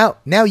 now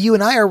you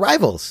and I are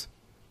rivals.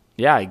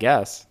 Yeah, I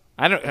guess.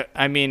 I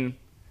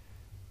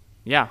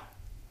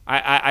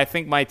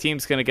think my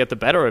team's going to get the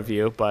better of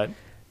you, but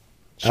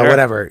sure.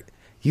 Whatever.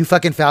 You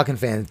fucking Falcon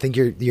fan think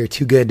you're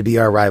too good to be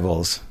our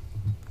rivals.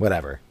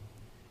 Whatever.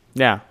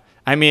 Yeah.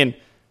 I mean,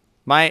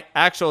 my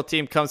actual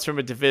team comes from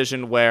a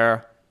division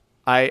where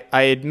I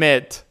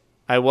admit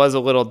I was a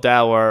little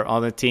dour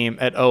on the team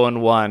at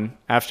 0-1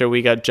 after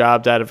we got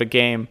jobbed out of a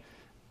game.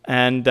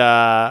 And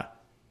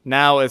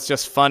now it's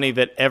just funny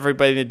that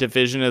everybody in the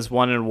division is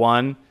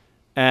 1-1.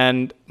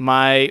 And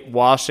my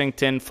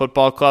Washington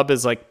football club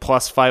is like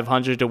plus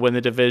 500 to win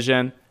the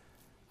division.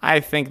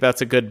 I think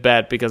that's a good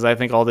bet because I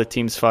think all the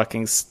teams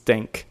fucking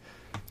stink.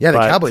 Yeah, the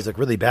Cowboys look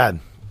really bad.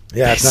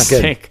 Yeah, it's not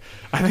good.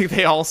 I think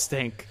they all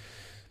stink.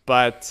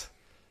 But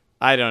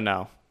I don't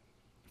know.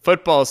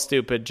 Football is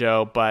stupid,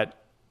 Joe, but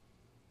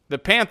the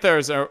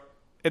Panthers are...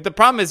 The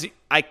problem is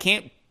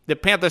the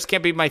Panthers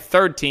can't be my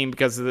third team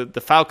because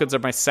the Falcons are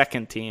my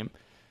second team.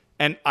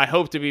 And I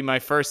hope to be my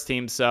first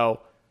team, so...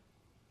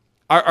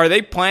 Are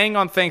they playing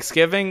on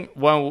Thanksgiving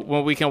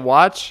when we can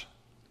watch?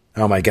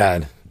 Oh, my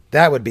God.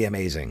 That would be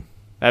amazing.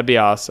 That'd be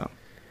awesome.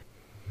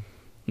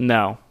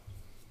 No.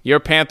 Your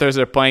Panthers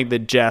are playing the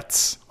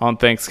Jets on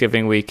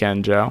Thanksgiving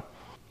weekend, Joe.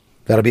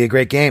 That'll be a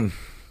great game.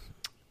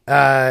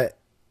 Dan,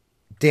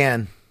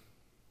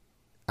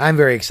 I'm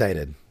very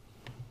excited.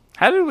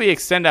 How did we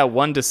extend out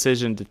one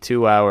decision to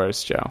 2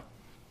 hours, Joe?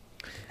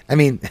 I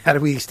mean, how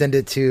did we extend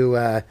it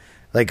to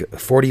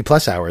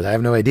 40-plus hours? I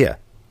have no idea.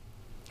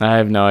 I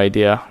have no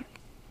idea.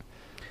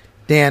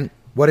 Dan,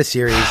 what a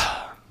series.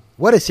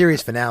 What a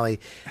series finale.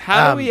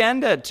 How do we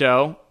end it,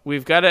 Joe?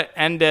 We've got to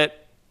end it.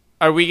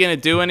 Are we going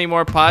to do any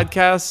more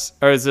podcasts,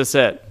 or is this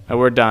it? Or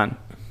we're done?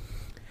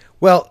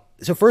 Well,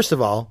 so first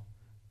of all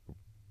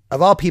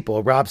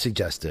people, Rob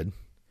suggested,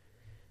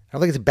 I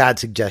don't think it's a bad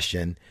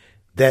suggestion,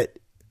 that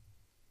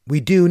we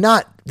do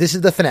not, this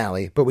is the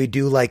finale, but we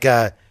do like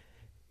a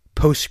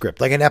postscript,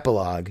 like an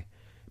epilogue,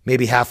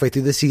 maybe halfway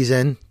through the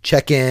season,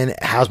 check in,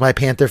 how's my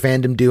Panther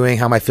fandom doing,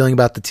 how am I feeling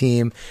about the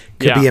team,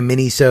 could be a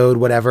mini-sode,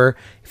 whatever.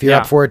 If you're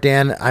up for it,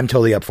 Dan, I'm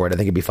totally up for it. I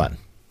think it'd be fun.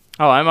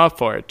 Oh, I'm up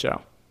for it,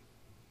 Joe.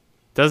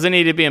 Doesn't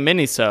need to be a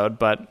mini-sode,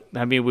 but,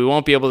 I mean, we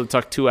won't be able to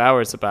talk 2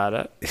 hours about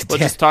it. We'll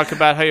just talk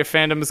about how your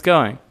fandom is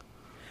going.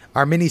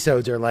 Our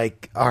mini-sodes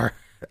are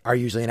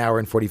usually an hour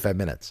and 45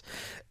 minutes.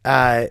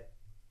 Yeah,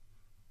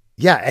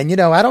 and,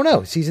 I don't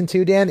know. Season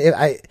 2, Dan,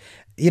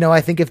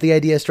 I think if the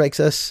idea strikes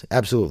us,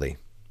 absolutely.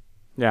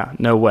 Yeah,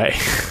 no way.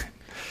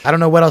 I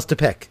don't know what else to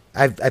pick.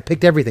 I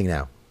picked everything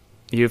now.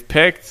 You've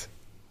picked...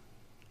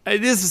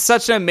 This is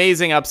such an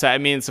amazing upset. I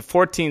mean, it's a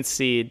 14th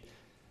seed,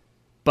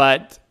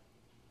 but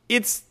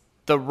it's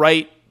the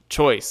right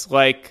choice.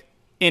 Like,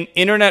 in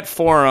internet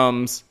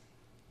forums,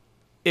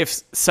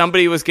 if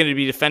somebody was going to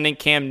be defending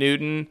Cam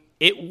Newton,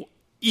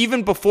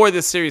 even before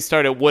this series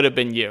started, it would have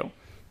been you.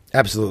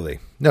 Absolutely.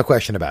 No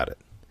question about it.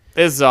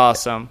 This is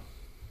awesome.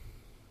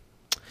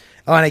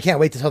 Oh, and I can't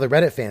wait to tell the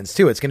Reddit fans,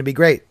 too. It's going to be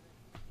great.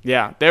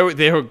 Yeah,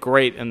 they were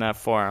great in that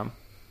forum.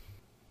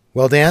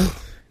 Well, Dan,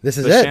 this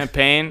is it.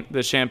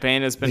 The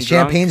champagne has been drunk. The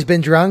champagne's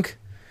been drunk.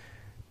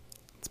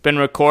 It's been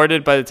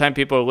recorded. By the time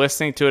people are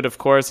listening to it, of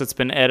course, it's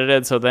been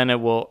edited, so then it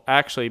will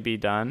actually be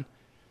done.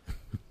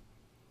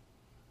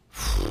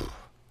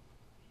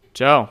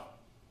 Joe,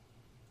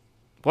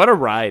 what a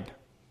ride.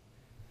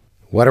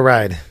 What a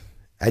ride.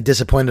 I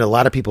disappointed a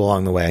lot of people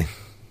along the way.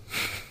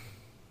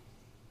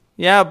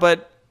 Yeah,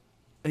 but...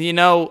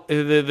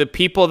 the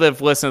people that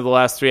have listened to the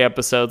last 3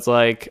 episodes,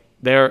 like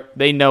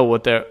they know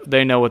what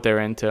they're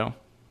into.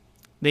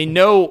 They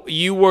know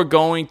you were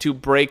going to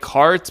break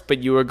hearts,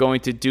 but you were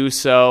going to do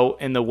so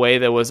in the way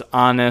that was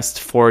honest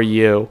for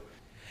you.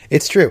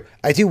 It's true.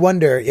 I do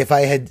wonder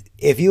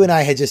if you and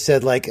I had just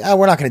said like, oh,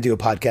 we're not going to do a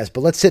podcast,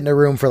 but let's sit in a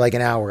room for like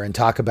an hour and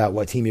talk about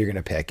what team you're going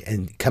to pick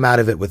and come out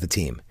of it with a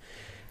team.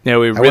 Yeah,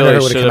 we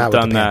really should have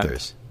done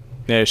that.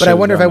 Yeah, but I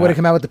wonder if I would have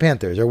come out with the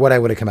Panthers or what I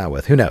would have come out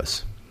with. Who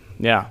knows?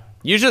 Yeah.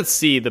 You should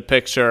see the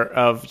picture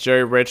of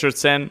Jerry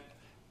Richardson,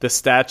 the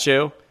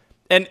statue.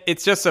 And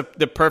it's just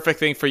the perfect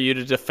thing for you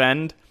to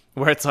defend,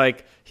 where it's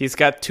like he's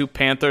got 2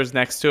 Panthers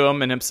next to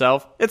him and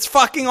himself. It's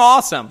fucking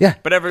awesome. Yeah,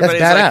 but everybody's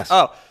like,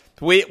 oh,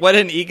 what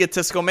an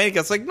egotistical maniac.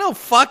 It's like, no,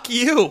 fuck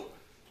you.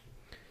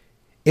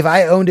 If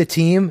I owned a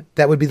team,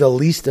 that would be the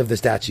least of the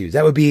statues.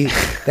 That would be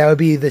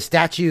the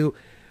statue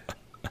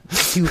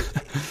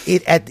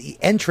at the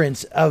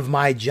entrance of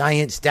my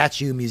giant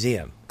statue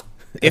museum.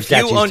 If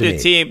you owned a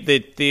team,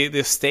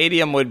 the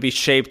stadium would be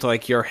shaped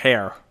like your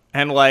hair.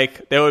 And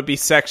like there would be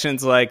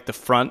sections like the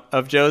front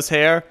of Joe's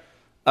hair.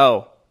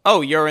 Oh,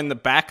 you're in the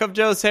back of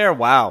Joe's hair?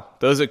 Wow.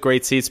 Those are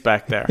great seats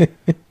back there.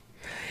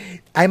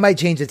 I might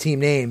change the team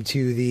name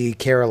to the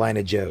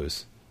Carolina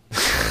Joes.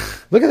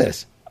 Look at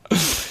this.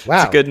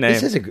 Wow. It's a good name.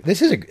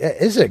 This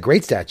is a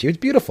great statue. It's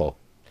beautiful.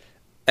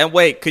 And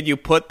wait, could you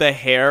put the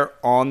hair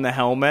on the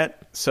helmet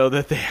so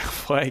that they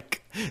have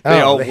like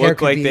they all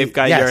look like they've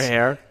got your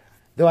hair?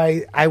 Though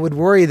I would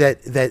worry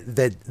that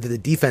the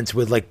defense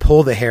would like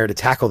pull the hair to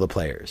tackle the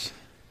players.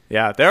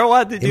 Yeah, they're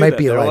allowed to do might that.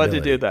 be a They're allowed to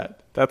liability. do that.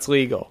 That's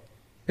legal.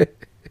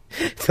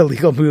 It's a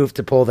legal move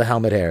to pull the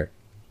helmet hair.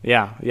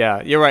 Yeah,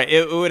 you're right.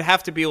 It would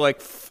have to be like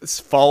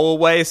fall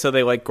away, so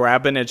they like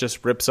grab it and it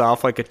just rips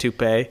off like a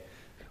toupee.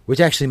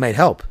 Which actually might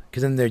help,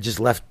 because then they're just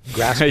left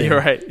grasping. You're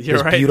right.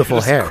 this beautiful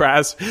hair.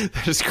 They're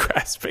just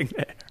grasping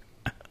the hair.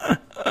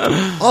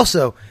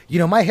 Also,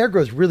 my hair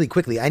grows really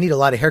quickly. I need a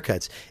lot of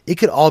haircuts. It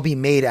could all be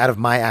made out of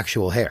my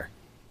actual hair.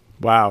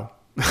 Wow.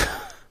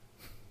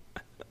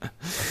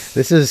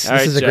 This is All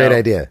right, a Joe. great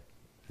idea.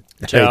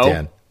 Joe? All right,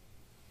 Dan.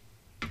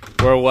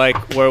 We're like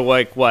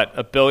what,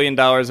 $1 billion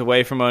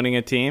away from owning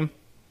a team?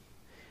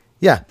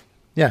 Yeah.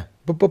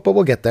 But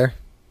we'll get there.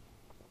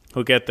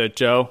 We'll get there,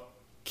 Joe.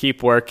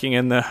 Keep working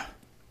in the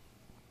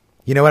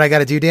You know what I got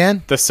to do,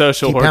 Dan?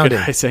 social Keep pounding.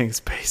 organizing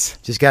space.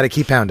 Just got to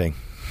keep pounding.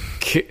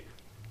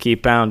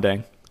 Keep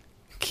pounding.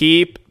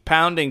 Keep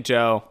pounding,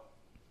 Joe.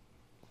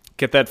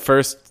 Get that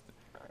first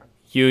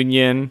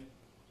union.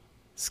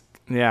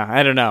 Yeah,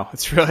 I don't know.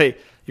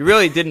 You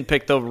really didn't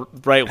pick the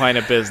right line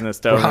of business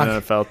to own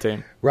an NFL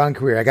team. Wrong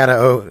career. I got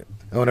to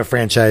own a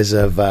franchise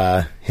of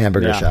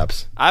hamburger Yeah.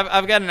 shops.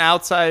 I've got an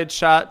outside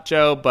shot,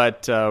 Joe,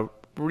 but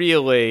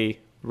really,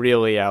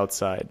 really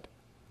outside.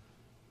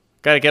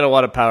 Got to get a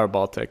lot of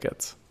Powerball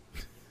tickets.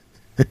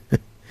 All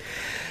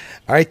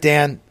right,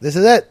 Dan. This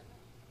is it.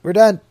 We're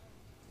done.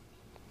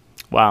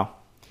 Wow.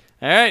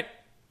 All right.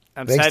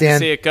 I'm Thanks, sad Dan.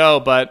 to see it go,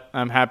 but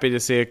I'm happy to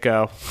see it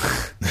go.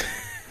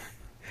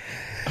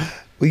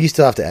 Well, you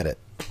still have to edit.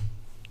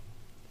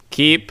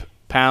 Keep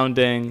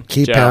pounding.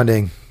 Keep Joe.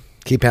 pounding.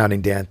 Keep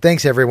pounding, Dan.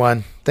 Thanks,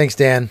 everyone. Thanks,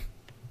 Dan.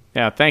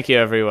 Yeah, thank you,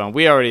 everyone.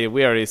 We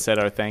already said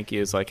our thank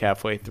yous like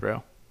halfway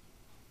through.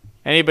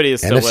 Anybody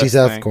is still NFC listening.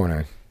 South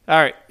corner. All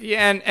right.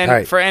 Yeah, and All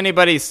right. for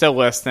anybody still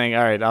listening,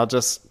 all right, I'll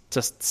just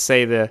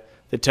say the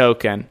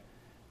token.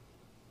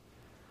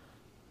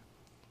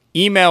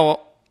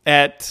 Email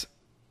at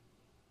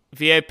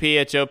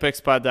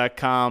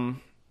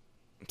vip@joepixpod.com.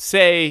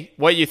 Say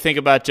what you think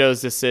about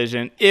Joe's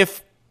decision.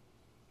 If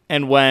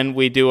and when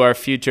we do our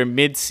future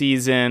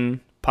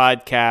mid-season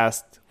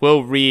podcast,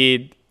 we'll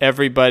read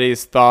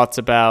everybody's thoughts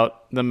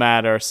about the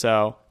matter.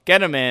 So get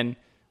them in.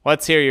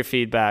 Let's hear your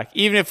feedback.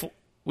 Even if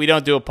we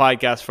don't do a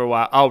podcast for a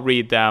while, I'll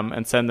read them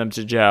and send them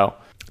to Joe.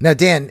 Now,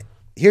 Dan,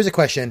 here's a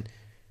question.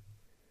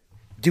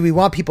 Do we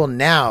want people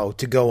now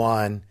to go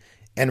on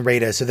and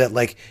rate us so that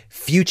like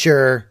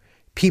future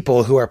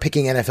people who are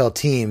picking NFL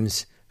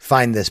teams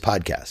find this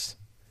podcast?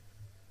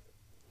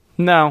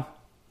 No.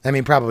 I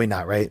mean, probably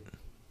not, right?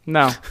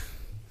 No.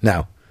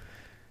 No.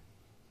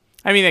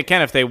 I mean, they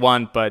can if they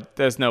want, but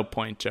there's no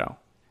point, Joe.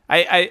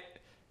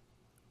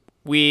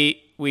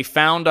 We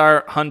found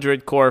our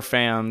 100 core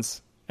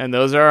fans, and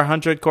those are our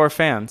 100 core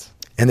fans.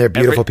 And they're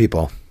beautiful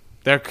people.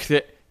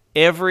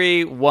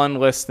 Everyone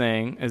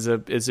listening is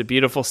a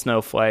beautiful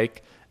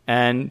snowflake,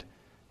 and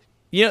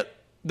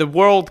the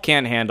world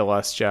can't handle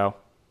us, Joe.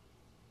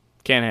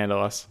 Can't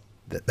handle us.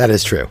 That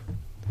is true.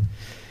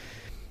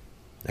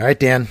 All right,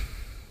 Dan.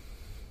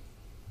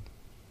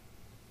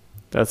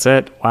 That's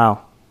it.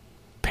 Wow.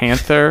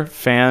 Panther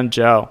fan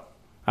Joe.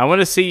 I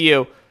want to see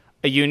you.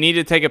 You need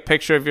to take a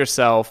picture of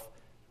yourself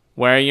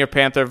wearing your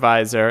Panther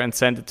visor and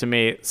send it to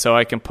me so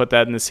I can put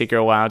that in the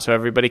secret lounge so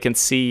everybody can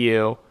see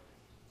you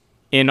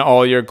in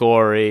all your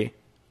glory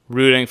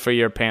rooting for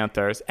your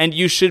Panthers. And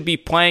you should be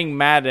playing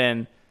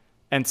Madden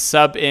and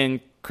sub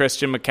in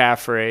Christian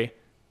McCaffrey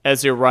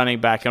as your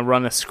running back and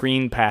run a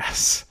screen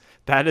pass.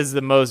 That is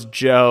the most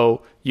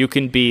Joe you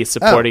can be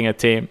supporting a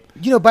team.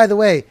 By the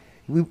way,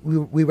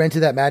 we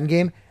rented that Madden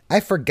game. I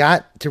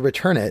forgot to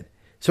return it,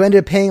 so I ended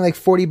up paying like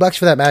 $40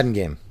 for that Madden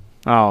game.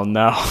 Oh,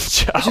 no,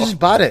 Joe. I just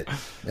bought it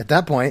at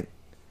that point.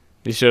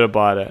 You should have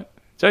bought it.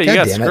 Joe, you God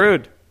got damn it.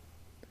 screwed.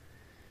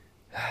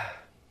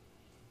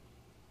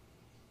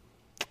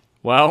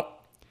 Well,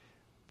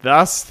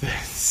 thus the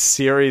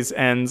series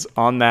ends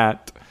on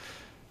that.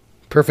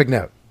 Perfect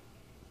note.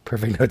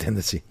 Perfect note to end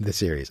the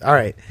series. All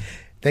right.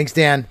 Thanks,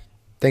 Dan.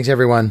 Thanks,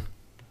 everyone.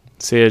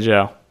 See you,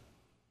 Joe.